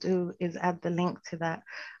what I'll do, is add the link to that.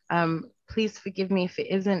 Please forgive me if it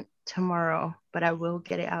isn't tomorrow, but I will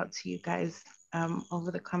get it out to you guys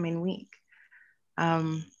over the coming week.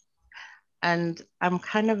 And I'm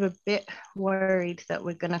kind of a bit worried that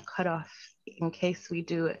we're going to cut off in case we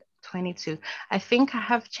do it 22. I think I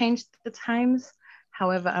have changed the times.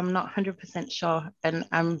 However, I'm not 100% sure. And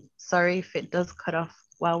I'm sorry if it does cut off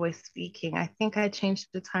while we're speaking. I think I changed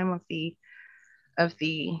the time of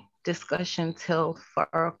the discussion till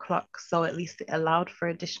 4 o'clock. So at least it allowed for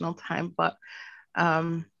additional time. But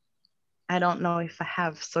I don't know if I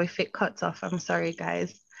have. So if it cuts off, I'm sorry,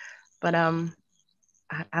 guys. But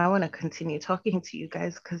I want to continue talking to you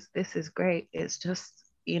guys because this is great. It's just,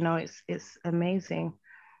 it's amazing.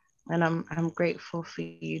 And I'm grateful for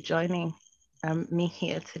you joining me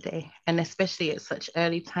here today. And especially at such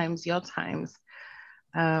early times, your times.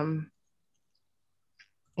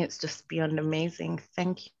 It's just beyond amazing.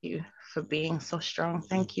 Thank you for being so strong.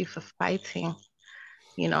 Thank you for fighting,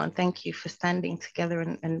 and thank you for standing together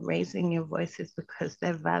and raising your voices because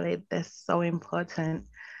they're valid. They're so important.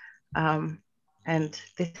 And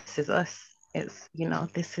this is us. It's,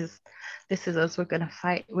 this is us. We're going to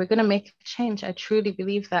fight. We're going to make a change. I truly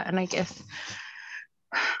believe that. And I guess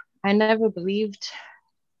I never believed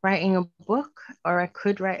writing a book, or I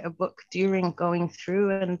could write a book during going through.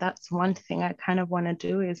 And that's one thing I kind of want to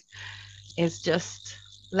do is just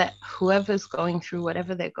let whoever's going through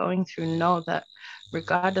whatever they're going through know that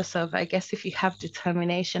regardless of, I guess, if you have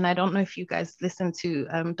determination. I don't know if you guys listened to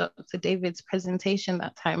Dr. David's presentation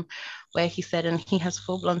that time where he said, and he has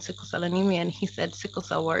full-blown sickle cell anemia, and he said sickle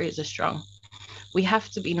cell warriors are strong. We have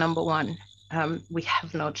to be number one. We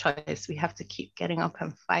have no choice. We have to keep getting up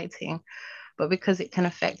and fighting. But because it can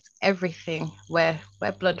affect everything, where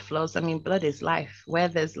blood flows, I mean, blood is life. Where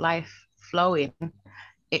there's life flowing,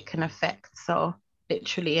 it can affect. So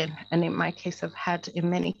literally, and in my case, I've had in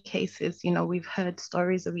many cases, we've heard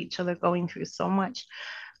stories of each other going through so much.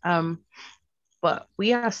 But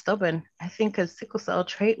we are stubborn. I think as sickle cell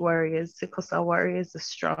trait warriors, sickle cell warriors are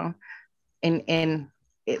strong in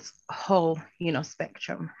its whole,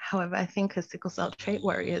 spectrum. However, I think as sickle cell trait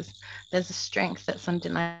warriors, there's a strength that's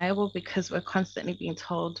undeniable because we're constantly being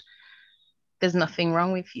told there's nothing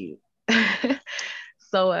wrong with you.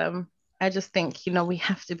 So I just think, we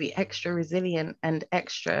have to be extra resilient and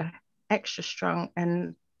extra strong,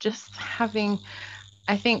 and just having,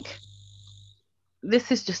 I think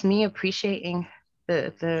this is just me appreciating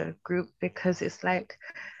the group, because it's like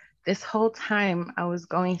this whole time I was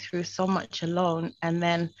going through so much alone, and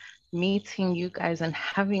then meeting you guys and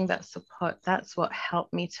having that support, that's what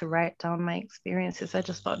helped me to write down my experiences. I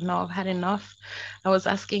just thought, no, I've had enough. I was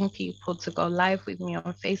asking people to go live with me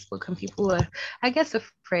on Facebook, and people were, I guess,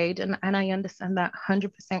 afraid. And I understand that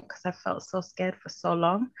 100% because I felt so scared for so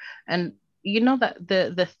long. And that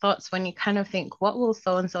the thoughts when you kind of think, what will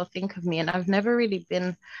so-and-so think of me? And I've never really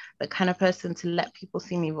been the kind of person to let people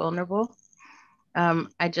see me vulnerable.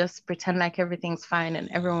 I just pretend like everything's fine, and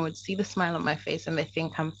everyone would see the smile on my face and they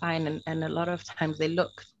think I'm fine. And a lot of times they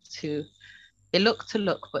look to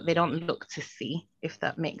look, but they don't look to see, if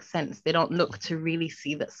that makes sense. They don't look to really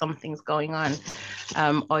see that something's going on.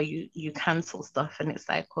 Or you cancel stuff and it's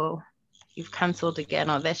like, well, you've canceled again,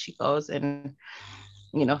 or there she goes. And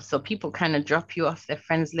so people kind of drop you off their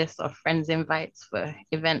friends list or friends invites for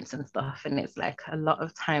events and stuff. And it's like a lot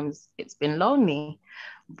of times it's been lonely,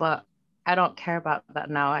 but I don't care about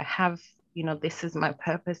that now. I have, this is my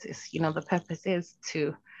purpose. Is, the purpose is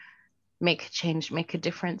to make a change, make a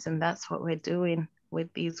difference. And that's what we're doing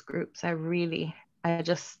with these groups. I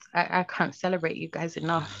can't celebrate you guys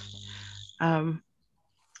enough.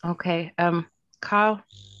 Okay. Carl,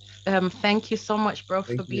 thank you so much, bro,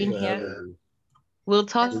 for being here. We'll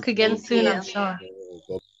talk again soon, I'm sure.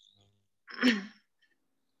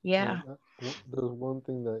 Yeah. There's one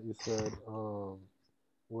thing that you said,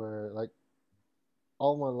 where like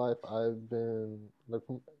all my life I've been like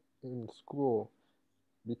in school,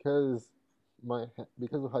 because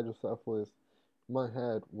because of hydrocephalus, my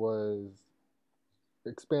head was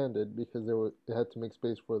expanded because they had to make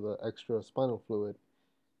space for the extra spinal fluid.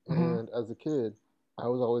 And as a kid, I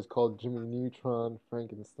was always called Jimmy Neutron,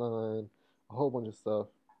 Frankenstein, a whole bunch of stuff.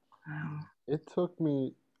 Wow. It took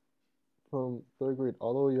me from third grade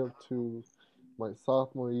all the way up to my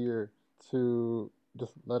sophomore year to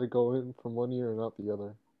just let it go in from one ear and out the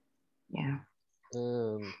other. Yeah.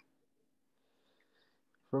 And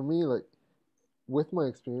for me, like with my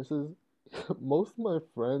experiences, most of my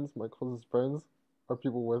friends, my closest friends, are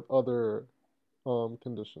people with other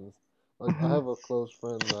conditions. Like I Mm-hmm. have a close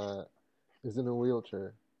friend that is in a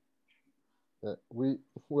wheelchair. That we're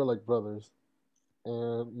like brothers,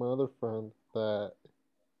 and my other friend that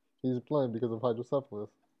he's blind because of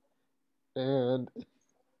hydrocephalus. And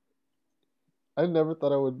I never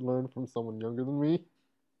thought I would learn from someone younger than me.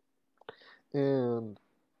 And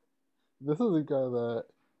this is a guy that,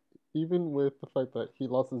 even with the fact that he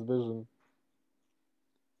lost his vision,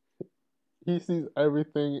 he sees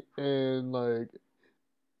everything in like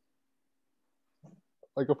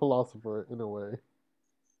a philosopher in a way.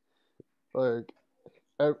 Like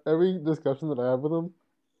every discussion that I have with him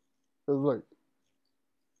is like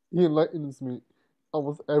he enlightens me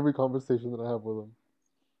almost every conversation that I have with him.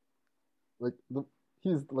 Like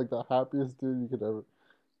he's like the happiest dude you could ever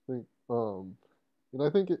think. And I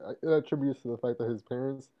think it attributes to the fact that his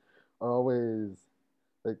parents are always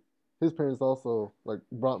like his parents also like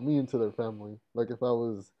brought me into their family. Like if I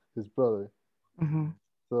was his brother. Mm-hmm.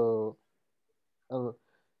 So I don't know.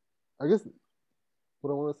 I guess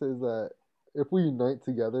what I want to say is that if we unite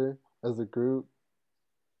together as a group,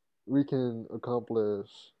 we can accomplish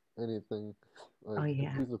anything. Oh Like if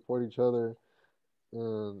yeah. we support each other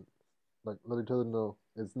and like let each other know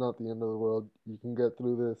it's not the end of the world. You can get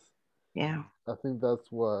through this. Yeah. I think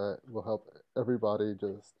that's what will help everybody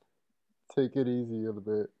just take it easy a little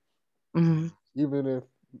bit. Mm-hmm. Even if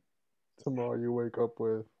tomorrow you wake up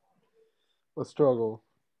with a struggle,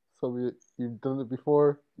 so you've done it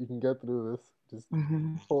before, you can get through this. Just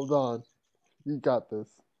Mm-hmm. hold on. You got this.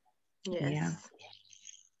 Yeah. Yes.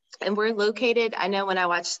 And we're located, I know when I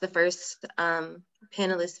watched the first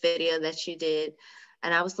panelist video that you did,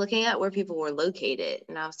 and I was looking at where people were located,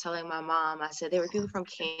 and I was telling my mom, I said there were people from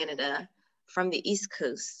Canada, from the East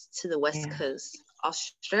Coast to the West Yeah. Coast,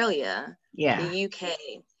 Australia, Yeah. the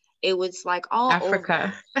UK. It was like all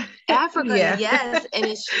Africa. over. Africa, Yeah. yes. And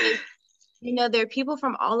it's just, there are people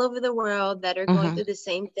from all over the world that are going Mm-hmm. through the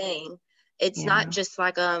same thing. It's Yeah. not just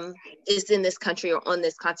like it's in this country or on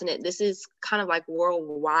this continent. This is kind of like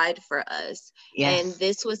worldwide for us. Yes. And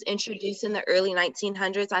this was introduced in the early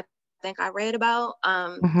 1900s. I think I read about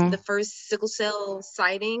Mm-hmm. the first sickle cell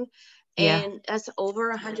sighting. Yeah. And that's over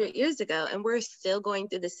 100 years ago. And we're still going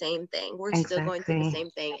through the same thing. We're still going through the Exactly. same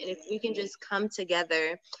thing. And if we can just come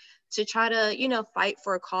together to try to, fight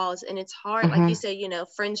for a cause. And it's hard, like you Mm-hmm. said,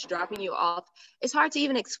 friends dropping you off. It's hard to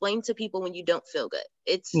even explain to people when you don't feel good.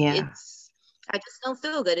 Yeah. I just don't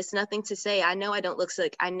feel good. It's nothing to say. I know I don't look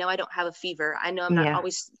sick. I know I don't have a fever. I know I'm not Yeah.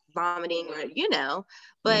 always vomiting Yeah.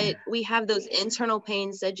 but we have those internal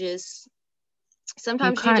pains that just, You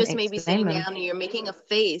sometimes you can't just may be explain sitting them. down and you're making a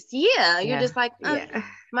face. Yeah. You're Yeah. just like, Yeah.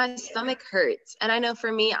 my stomach hurts. And I know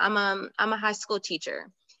for me, I'm a high school teacher.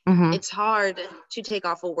 Mm-hmm. It's hard to take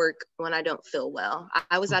off of work when I don't feel well.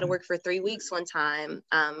 I was out of Mm-hmm. work for 3 weeks one time.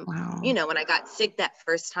 Wow. When I got sick that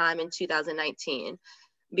first time in 2019,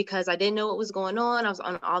 because I didn't know what was going on. I was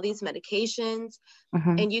on all these medications,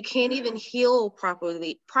 Mm-hmm. and you can't even heal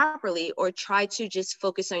properly or try to just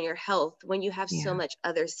focus on your health when you have so Yeah. much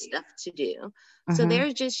other stuff to do. So Mm-hmm.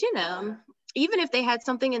 there's just, even if they had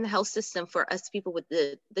something in the health system for us people with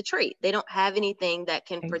the trait, they don't have anything that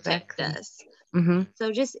can protect Exactly. us. Mm-hmm.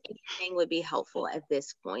 So just anything would be helpful at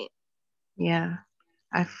this point. Yeah.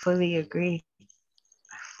 I fully agree.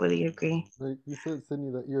 Fully agree. Like you said,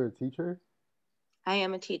 Sydney, that you're a teacher. I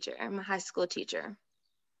am a teacher. I'm a high school teacher.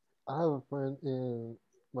 I have a friend in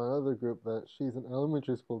my other group that she's an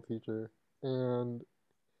elementary school teacher, and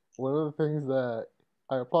one of the things that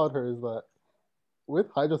I applaud her is that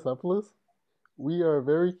with hydrocephalus, we are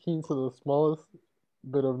very keen to the smallest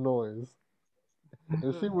bit of noise,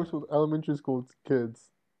 and she works with elementary school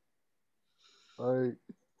kids. Like,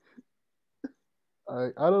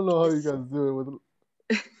 I don't know how you It's, guys do it with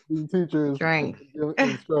being teachers Strength.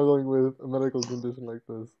 and struggling with a medical condition like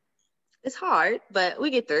this. it's hard, but we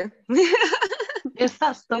get through. It's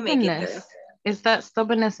that We make it through. stubbornness. It's that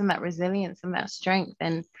stubbornness and that resilience and that strength.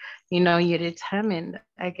 And, you're determined,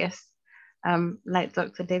 I guess. Like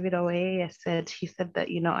Dr. David Oye said, he said that,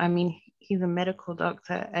 he's a medical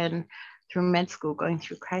doctor and through med school going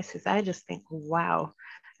through crisis. I just think, wow.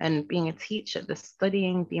 And being a teacher, the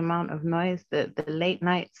studying, the amount of noise, the late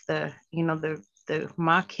nights, the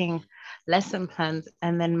marking lesson plans,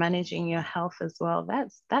 and then managing your health as well.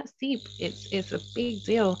 That's deep. It's a big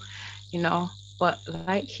deal, you know. But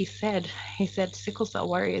like he said sickle cell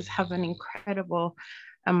warriors have an incredible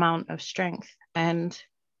amount of strength, and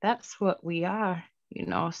that's what we are,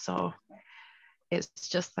 so it's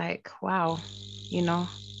just like, wow,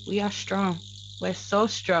 we are strong. We're so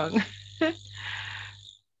strong.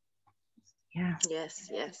 Yeah. Yes,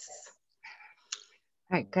 yes.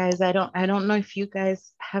 All right, guys, I don't know if you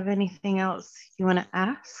guys have anything else you want to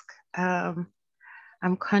ask.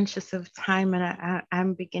 I'm conscious of time, and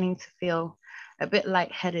I'm beginning to feel a bit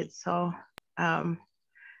lightheaded. So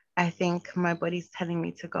I think my body's telling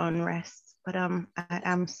me to go and rest. But I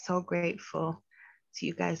am so grateful to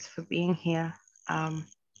you guys for being here.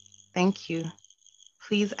 Thank you.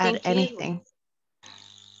 Please add Thank you. anything.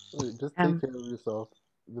 Just take care of yourself.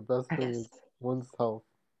 The best thing Yes. is one's health.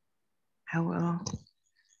 I will.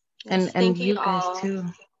 Yes, And thank you guys all. too.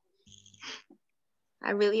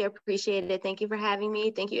 I really appreciate it. Thank you for having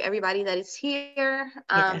me. Thank you, everybody that is here,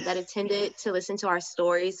 Yes. that attended to listen to our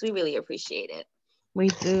stories. We really appreciate it. We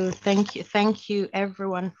do. Thank you. Thank you,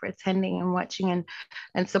 everyone, for attending and watching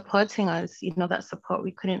and supporting us. You know, that support,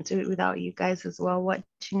 we couldn't do it without you guys as well,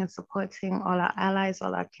 watching and supporting all our allies,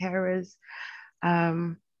 all our carers,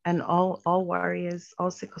 and all warriors, all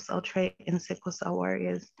sickle cell trait and sickle cell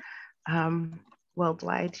warriors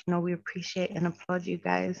worldwide. You know, we appreciate and applaud you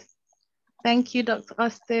guys. Thank you, Dr.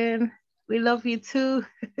 Austin. We love you too.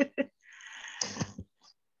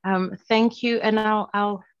 Thank you. And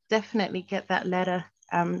I'll definitely get that letter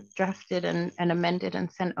drafted and amended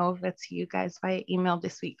and sent over to you guys via email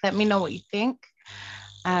this week. Let me know what you think.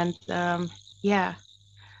 And yeah,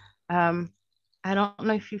 I don't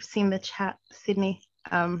know if you've seen the chat, Sydney,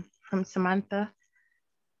 from Samantha.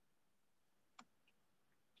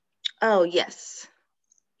 Oh, yes.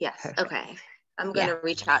 Yes. Perfect. Okay. I'm going to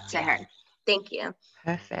reach out to her. Thank you.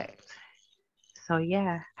 Perfect. So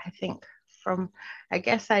yeah, I think I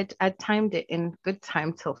guess I timed it in good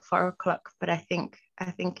time till 4 o'clock, but I think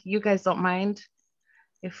you guys don't mind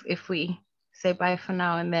if we say bye for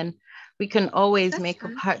now, and then we can always make a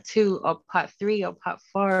part 2 or part 3 or part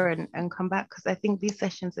 4 and come back, because I think these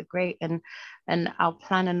sessions are great, and I'll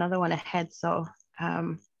plan another one ahead. So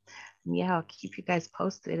yeah, I'll keep you guys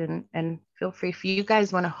posted, and feel free if you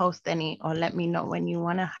guys want to host any, or let me know when you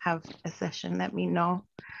want to have a session, let me know,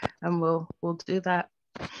 and we'll do that.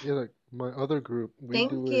 Yeah, like my other group, we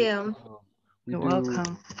Thank do you. it. We You're do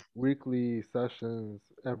welcome. weekly sessions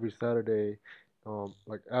every Saturday,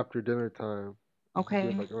 like after dinner time. We do Okay.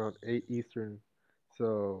 it like around 8 Eastern.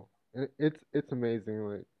 So it's amazing.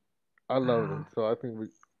 Like I love it. So I think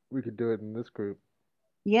we could do it in this group.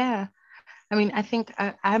 Yeah. I mean, I think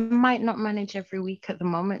I might not manage every week at the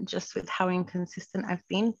moment, just with how inconsistent I've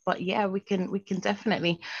been. But yeah, we can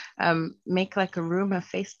definitely make like a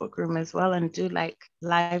Facebook room as well, and do like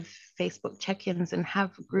live Facebook check-ins, and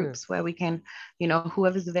have groups where we can, you know,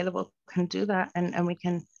 whoever's available can do that, and we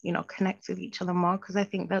can, you know, connect with each other more, because I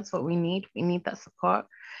think that's what we need. We need that support,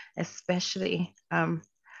 especially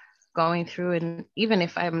going through. And even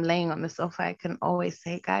if I'm laying on the sofa, I can always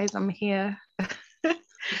say, guys, I'm here.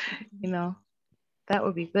 You know, that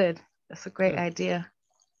would be good. That's a great idea.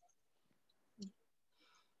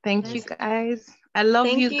 Thank you, guys. I love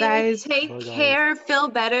you guys. Take care. Feel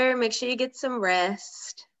better. Make sure you get some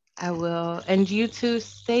rest. I will. And you too.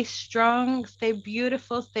 Stay strong. Stay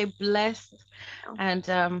beautiful. Stay blessed.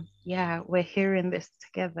 And yeah, we're hearing this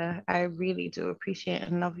together. I really do appreciate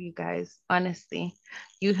and love you guys. Honestly,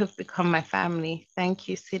 you have become my family. Thank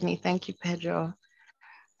you, Sydney. Thank you, Pedro.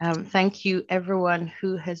 Thank you, everyone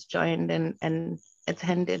who has joined and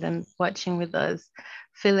attended and watching with us.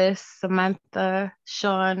 Phyllis, Samantha,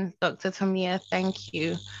 Sean, Dr. Tamia, thank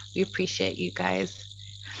you. We appreciate you guys.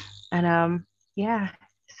 And yeah,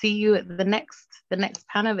 see you at the next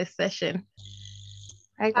panelist session.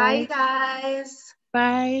 Bye, guys. Bye, guys.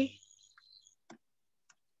 Bye.